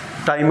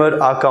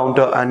 timer, our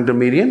counter and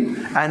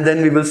grammarian. And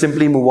then we will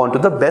simply move on to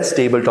the best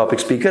table topic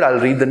speaker. I'll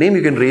read the name.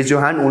 You can raise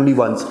your hand only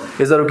once.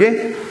 Is that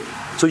okay?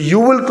 So you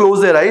will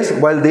close their eyes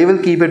while they will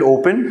keep it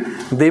open.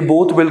 They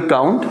both will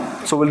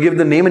count. So we'll give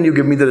the name and you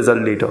give me the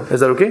result later. Is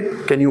that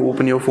okay? Can you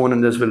open your phone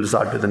and just we'll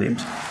start with the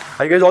names.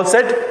 Are you guys all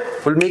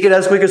set? We'll make it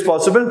as quick as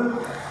possible.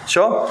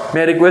 Sure?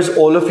 May I request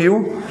all of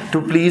you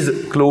to please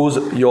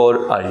close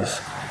your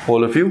eyes.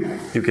 All of you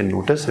can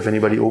notice if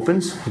anybody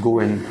opens, go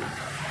and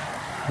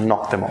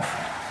knock them off.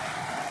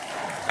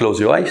 Close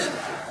your eyes.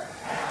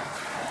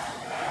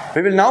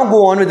 We will now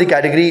go on with the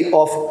category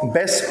of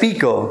best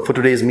speaker for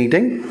today's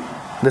meeting.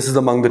 This is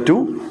among the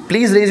 2.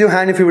 Please raise your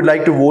hand if you would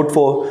like to vote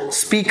for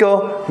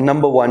speaker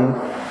number 1,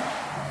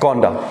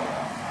 Konda.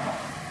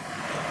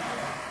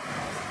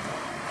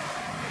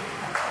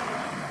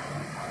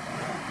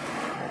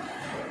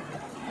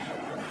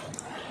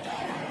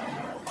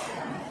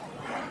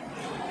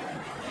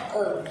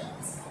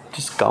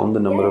 Just count the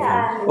number of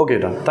hands. Okay,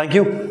 done. Thank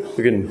you.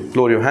 You can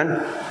lower your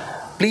hand.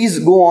 Please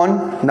go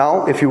on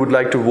now if you would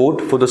like to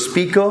vote for the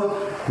speaker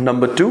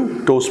number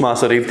 2,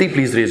 Toastmaster Revati.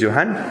 Please raise your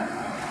hand.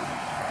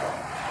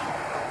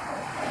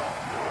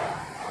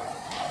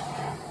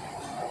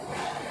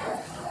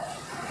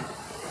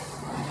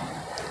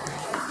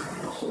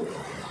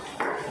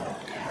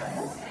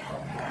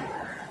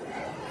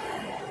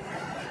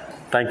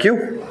 Thank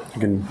you. You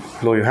can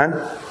lower your hand.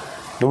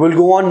 We will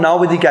go on now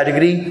with the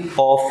category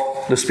of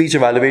the speech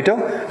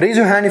evaluator. Raise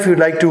your hand if you would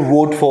like to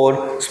vote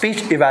for speech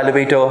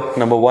evaluator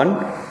number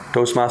 1,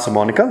 Toastmaster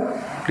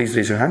Monica. Please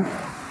raise your hand.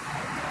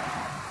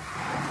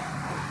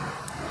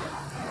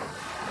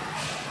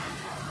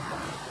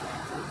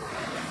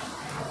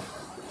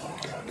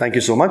 Thank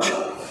you so much.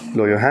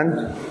 Lower your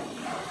hand.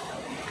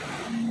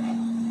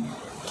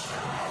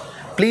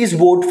 Please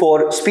vote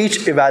for speech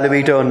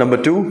evaluator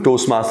number 2,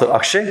 Toastmaster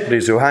Akshay.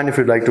 Raise your hand if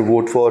you'd like to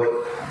vote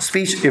for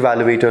speech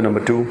evaluator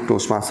number 2,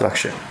 Toastmaster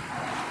Akshay.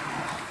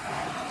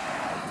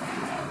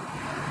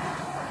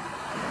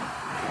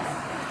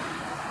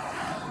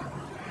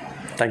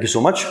 Thank you so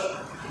much.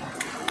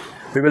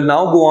 We will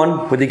now go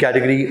on with the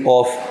category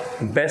of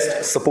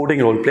best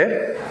supporting role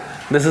player.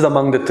 This is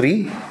among the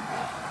 3.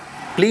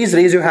 Please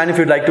raise your hand if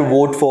you'd like to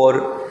vote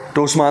for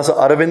Toastmaster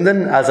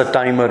Aravindan as a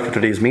timer for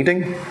today's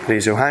meeting.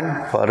 Raise your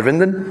hand for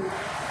Aravindan.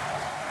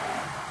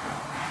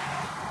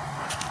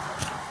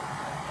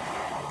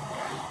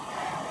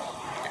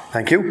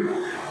 Thank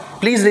you.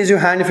 Please raise your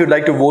hand if you'd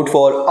like to vote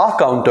for our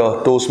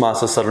counter,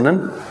 Toastmaster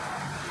Saravanan.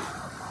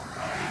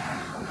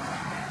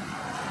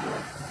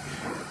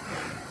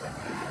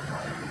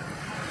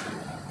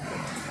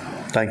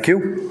 Thank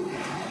you.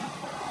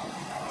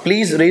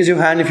 Please raise your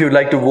hand if you would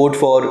like to vote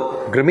for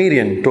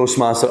Grammarian,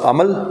 Toastmaster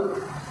Amal.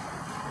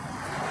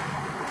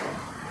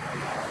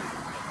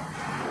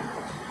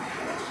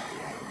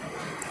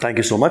 Thank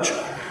you so much.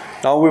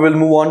 Now we will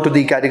move on to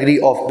the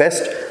category of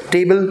best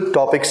table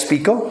topic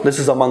speaker. This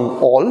is among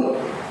all.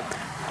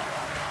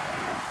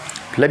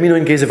 Let me know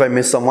in case if I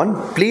miss someone.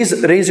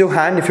 Please raise your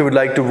hand if you would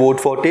like to vote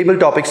for table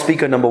topic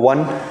speaker number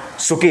 1,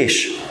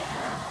 Sukesh.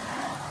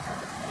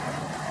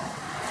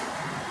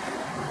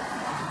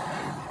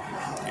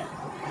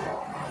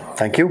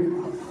 Thank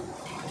you.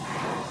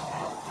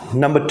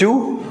 Number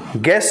 2,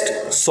 guest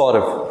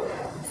Saurav.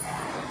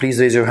 Please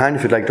raise your hand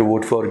if you'd like to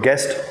vote for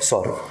guest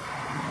Saurav.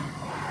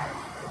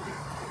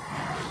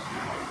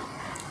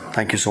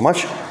 Thank you so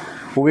much.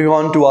 Moving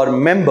on to our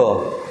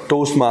member,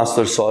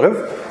 Toastmaster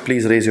Saurav.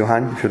 Please raise your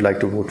hand if you'd like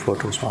to vote for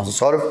Toastmaster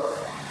Saurav.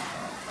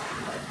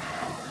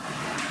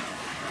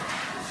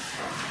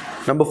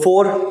 Number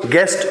 4,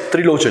 guest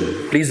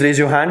Trilochan. Please raise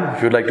your hand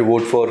if you'd like to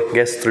vote for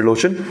guest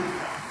Trilochan.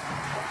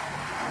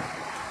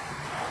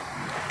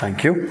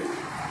 Thank you.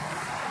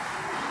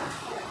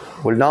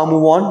 We'll now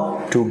move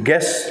on to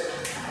guest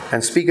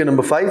and speaker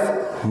number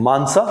 5,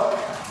 Mansa.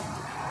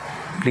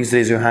 Please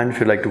raise your hand if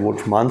you'd like to vote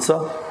for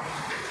Mansa.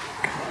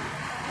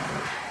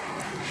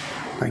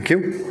 Thank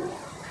you.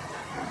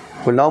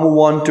 We'll now move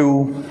on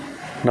to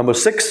number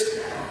 6,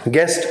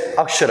 guest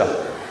Akshara.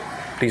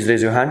 Please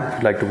raise your hand if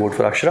you'd like to vote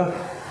for Akshara.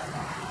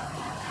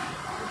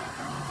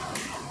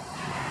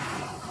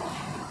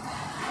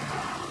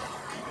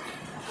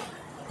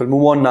 We'll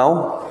move on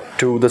now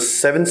to the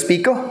 7th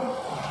speaker,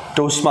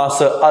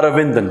 Toastmaster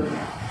Aravindan.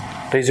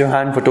 Raise your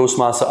hand for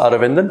Toastmaster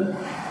Aravindan.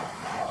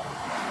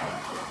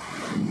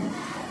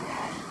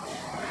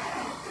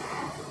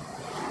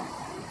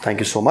 Thank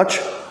you so much.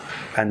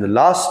 And the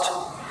last,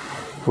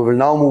 we will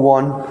now move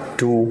on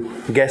to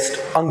guest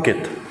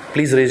Ankit.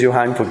 Please raise your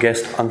hand for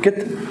guest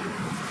Ankit.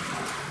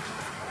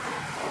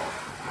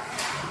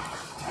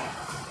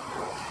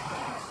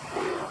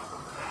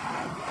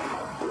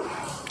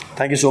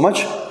 Thank you so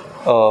much.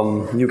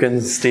 You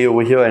can stay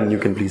over here and you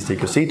can please take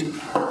your seat.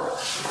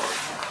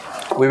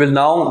 We will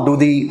now do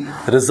the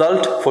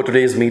result for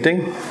today's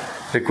meeting.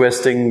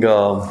 Requesting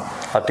our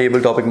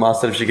table topic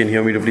master, if she can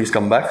hear me, to please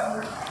come back.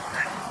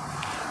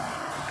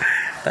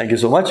 Thank you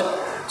so much.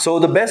 So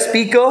the best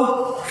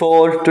speaker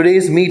for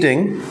today's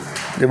meeting,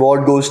 the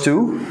award goes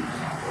to,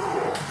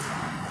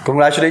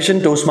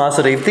 congratulations,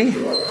 Toastmaster Revati.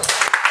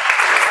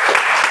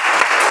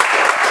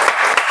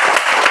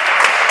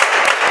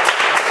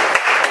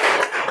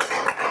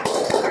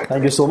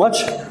 Thank you so much.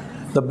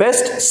 The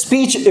best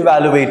speech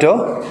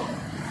evaluator,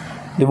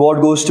 the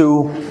award goes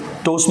to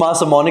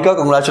Toastmaster Monica.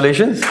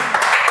 Congratulations.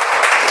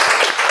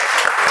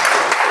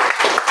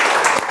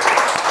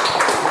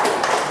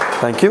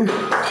 Thank you.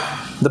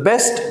 The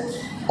best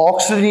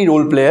auxiliary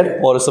role player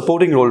or a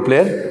supporting role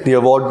player, the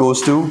award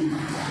goes to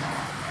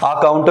our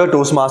counter,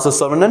 Toastmaster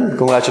Saravanan.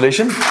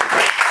 Congratulations.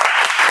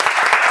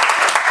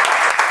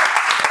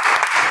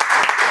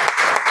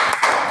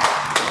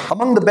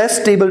 Among the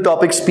best table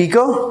topic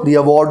speaker, the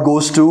award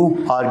goes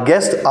to our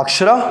guest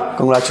Akshara.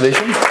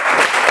 Congratulations.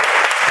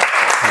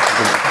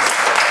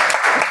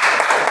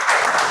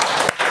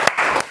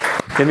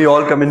 Can we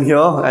all come in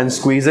here and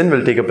squeeze in?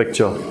 We'll take a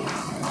picture.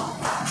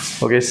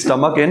 Okay,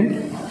 stomach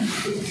in,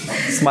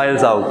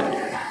 smiles out.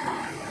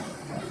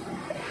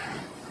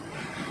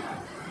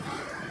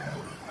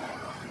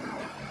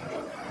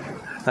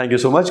 Thank you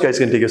so much. Guys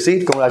can take a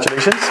seat.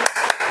 Congratulations.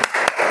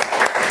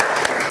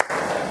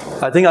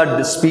 I think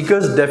our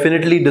speakers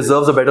definitely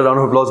deserves a better round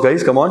of applause,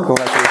 guys. Come on.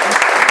 Congratulations.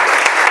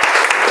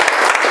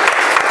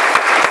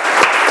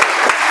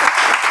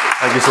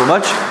 Thank you so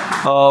much.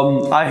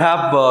 I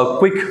have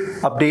quick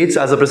updates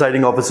as a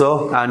presiding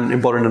officer and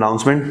important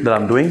announcement that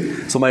I'm doing.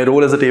 So my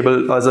role as a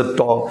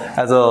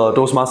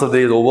Toastmaster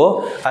day is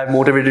over. I've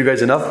motivated you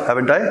guys enough,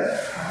 haven't I?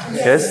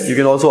 Yes. You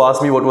can also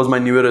ask me what was my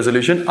New Year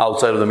resolution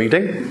outside of the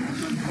meeting.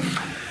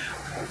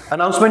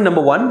 Announcement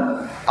number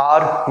 1.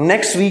 Our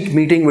next week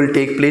meeting will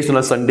take place on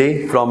a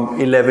Sunday from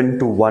 11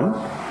 to 1.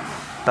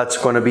 That's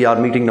going to be our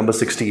meeting number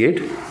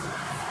 68.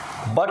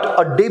 But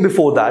a day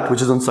before that,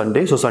 which is on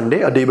Sunday, so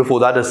Sunday, a day before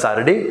that is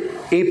Saturday,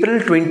 April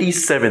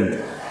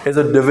 27th is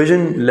a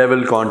division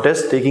level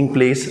contest taking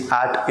place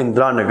at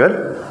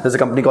Indranagar. There's a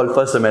company called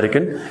First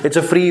American. It's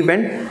a free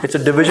event. It's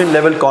a division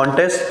level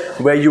contest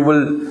where you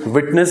will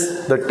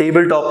witness the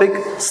table topic,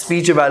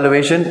 speech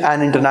evaluation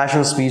and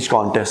international speech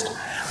contest.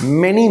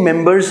 Many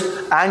members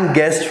and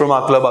guests from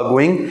our club are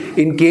going.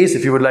 In case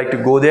if you would like to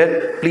go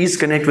there, please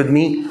connect with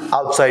me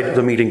outside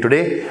the meeting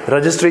today.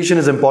 Registration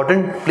is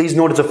important. Please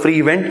note it's a free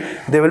event.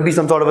 There will be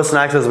some sort of a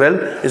snacks as well.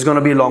 It's going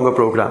to be a longer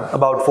program,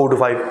 about 4 to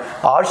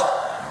 5 hours,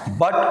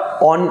 but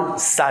on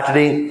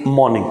Saturday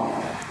morning.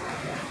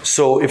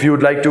 So if you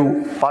would like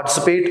to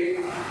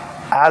participate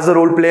as a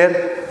role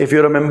player, if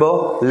you're a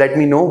member, let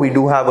me know. We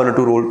do have 1 or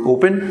 2 roles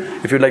open.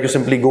 If you'd like to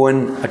simply go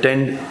and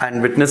attend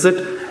and witness it,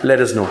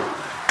 let us know.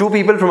 2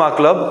 people from our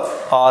club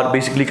are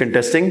basically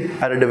contesting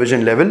at a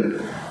division level.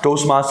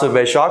 Toastmaster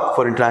Vaishak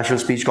for international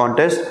speech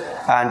contest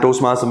and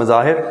Toastmaster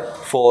Mazahir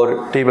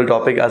for table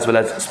topic as well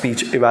as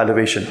speech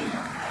evaluation.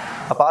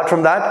 Apart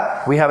from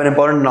that, we have an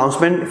important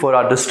announcement for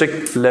our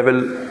district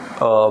level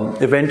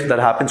event that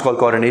happens called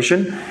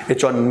Coronation.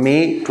 It's on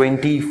May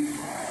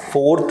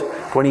 24th,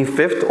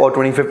 25th or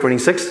 25th,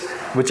 26th.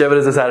 Whichever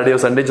is a Saturday or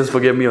Sunday, just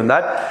forgive me on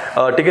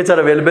that. Tickets are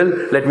available.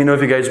 Let me know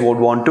if you guys would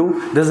want to.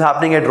 This is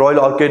happening at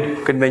Royal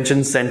Orchid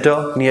Convention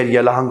Center near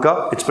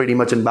Yelahanka. It's pretty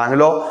much in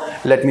Bangalore.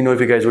 Let me know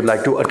if you guys would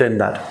like to attend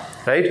that.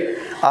 Right?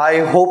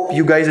 I hope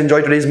you guys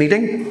enjoyed today's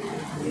meeting.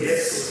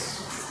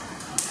 Yes.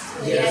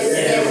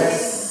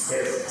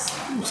 Yes.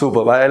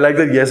 Super. I like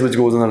the yes which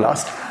goes on the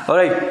last.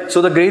 Alright,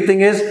 so the great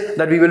thing is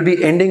that we will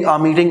be ending our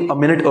meeting a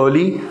minute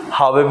early.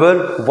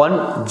 However,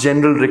 one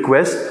general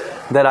request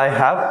that I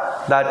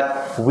have,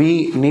 that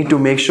we need to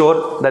make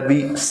sure that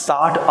we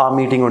start our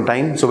meeting on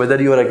time. So whether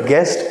you are a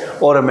guest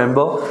or a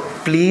member,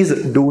 please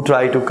do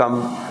try to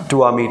come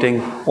to our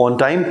meeting on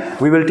time.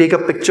 We will take a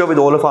picture with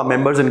all of our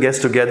members and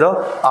guests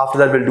together. After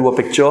that, we'll do a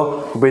picture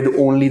with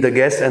only the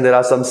guests, and there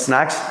are some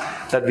snacks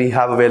that we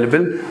have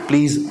available.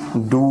 Please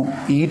do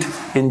eat,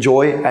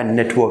 enjoy and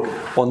network.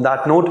 On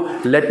that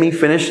note, let me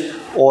finish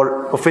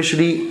or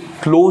officially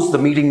close the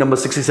meeting number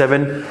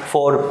 67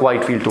 for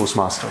Whitefield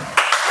Toastmaster.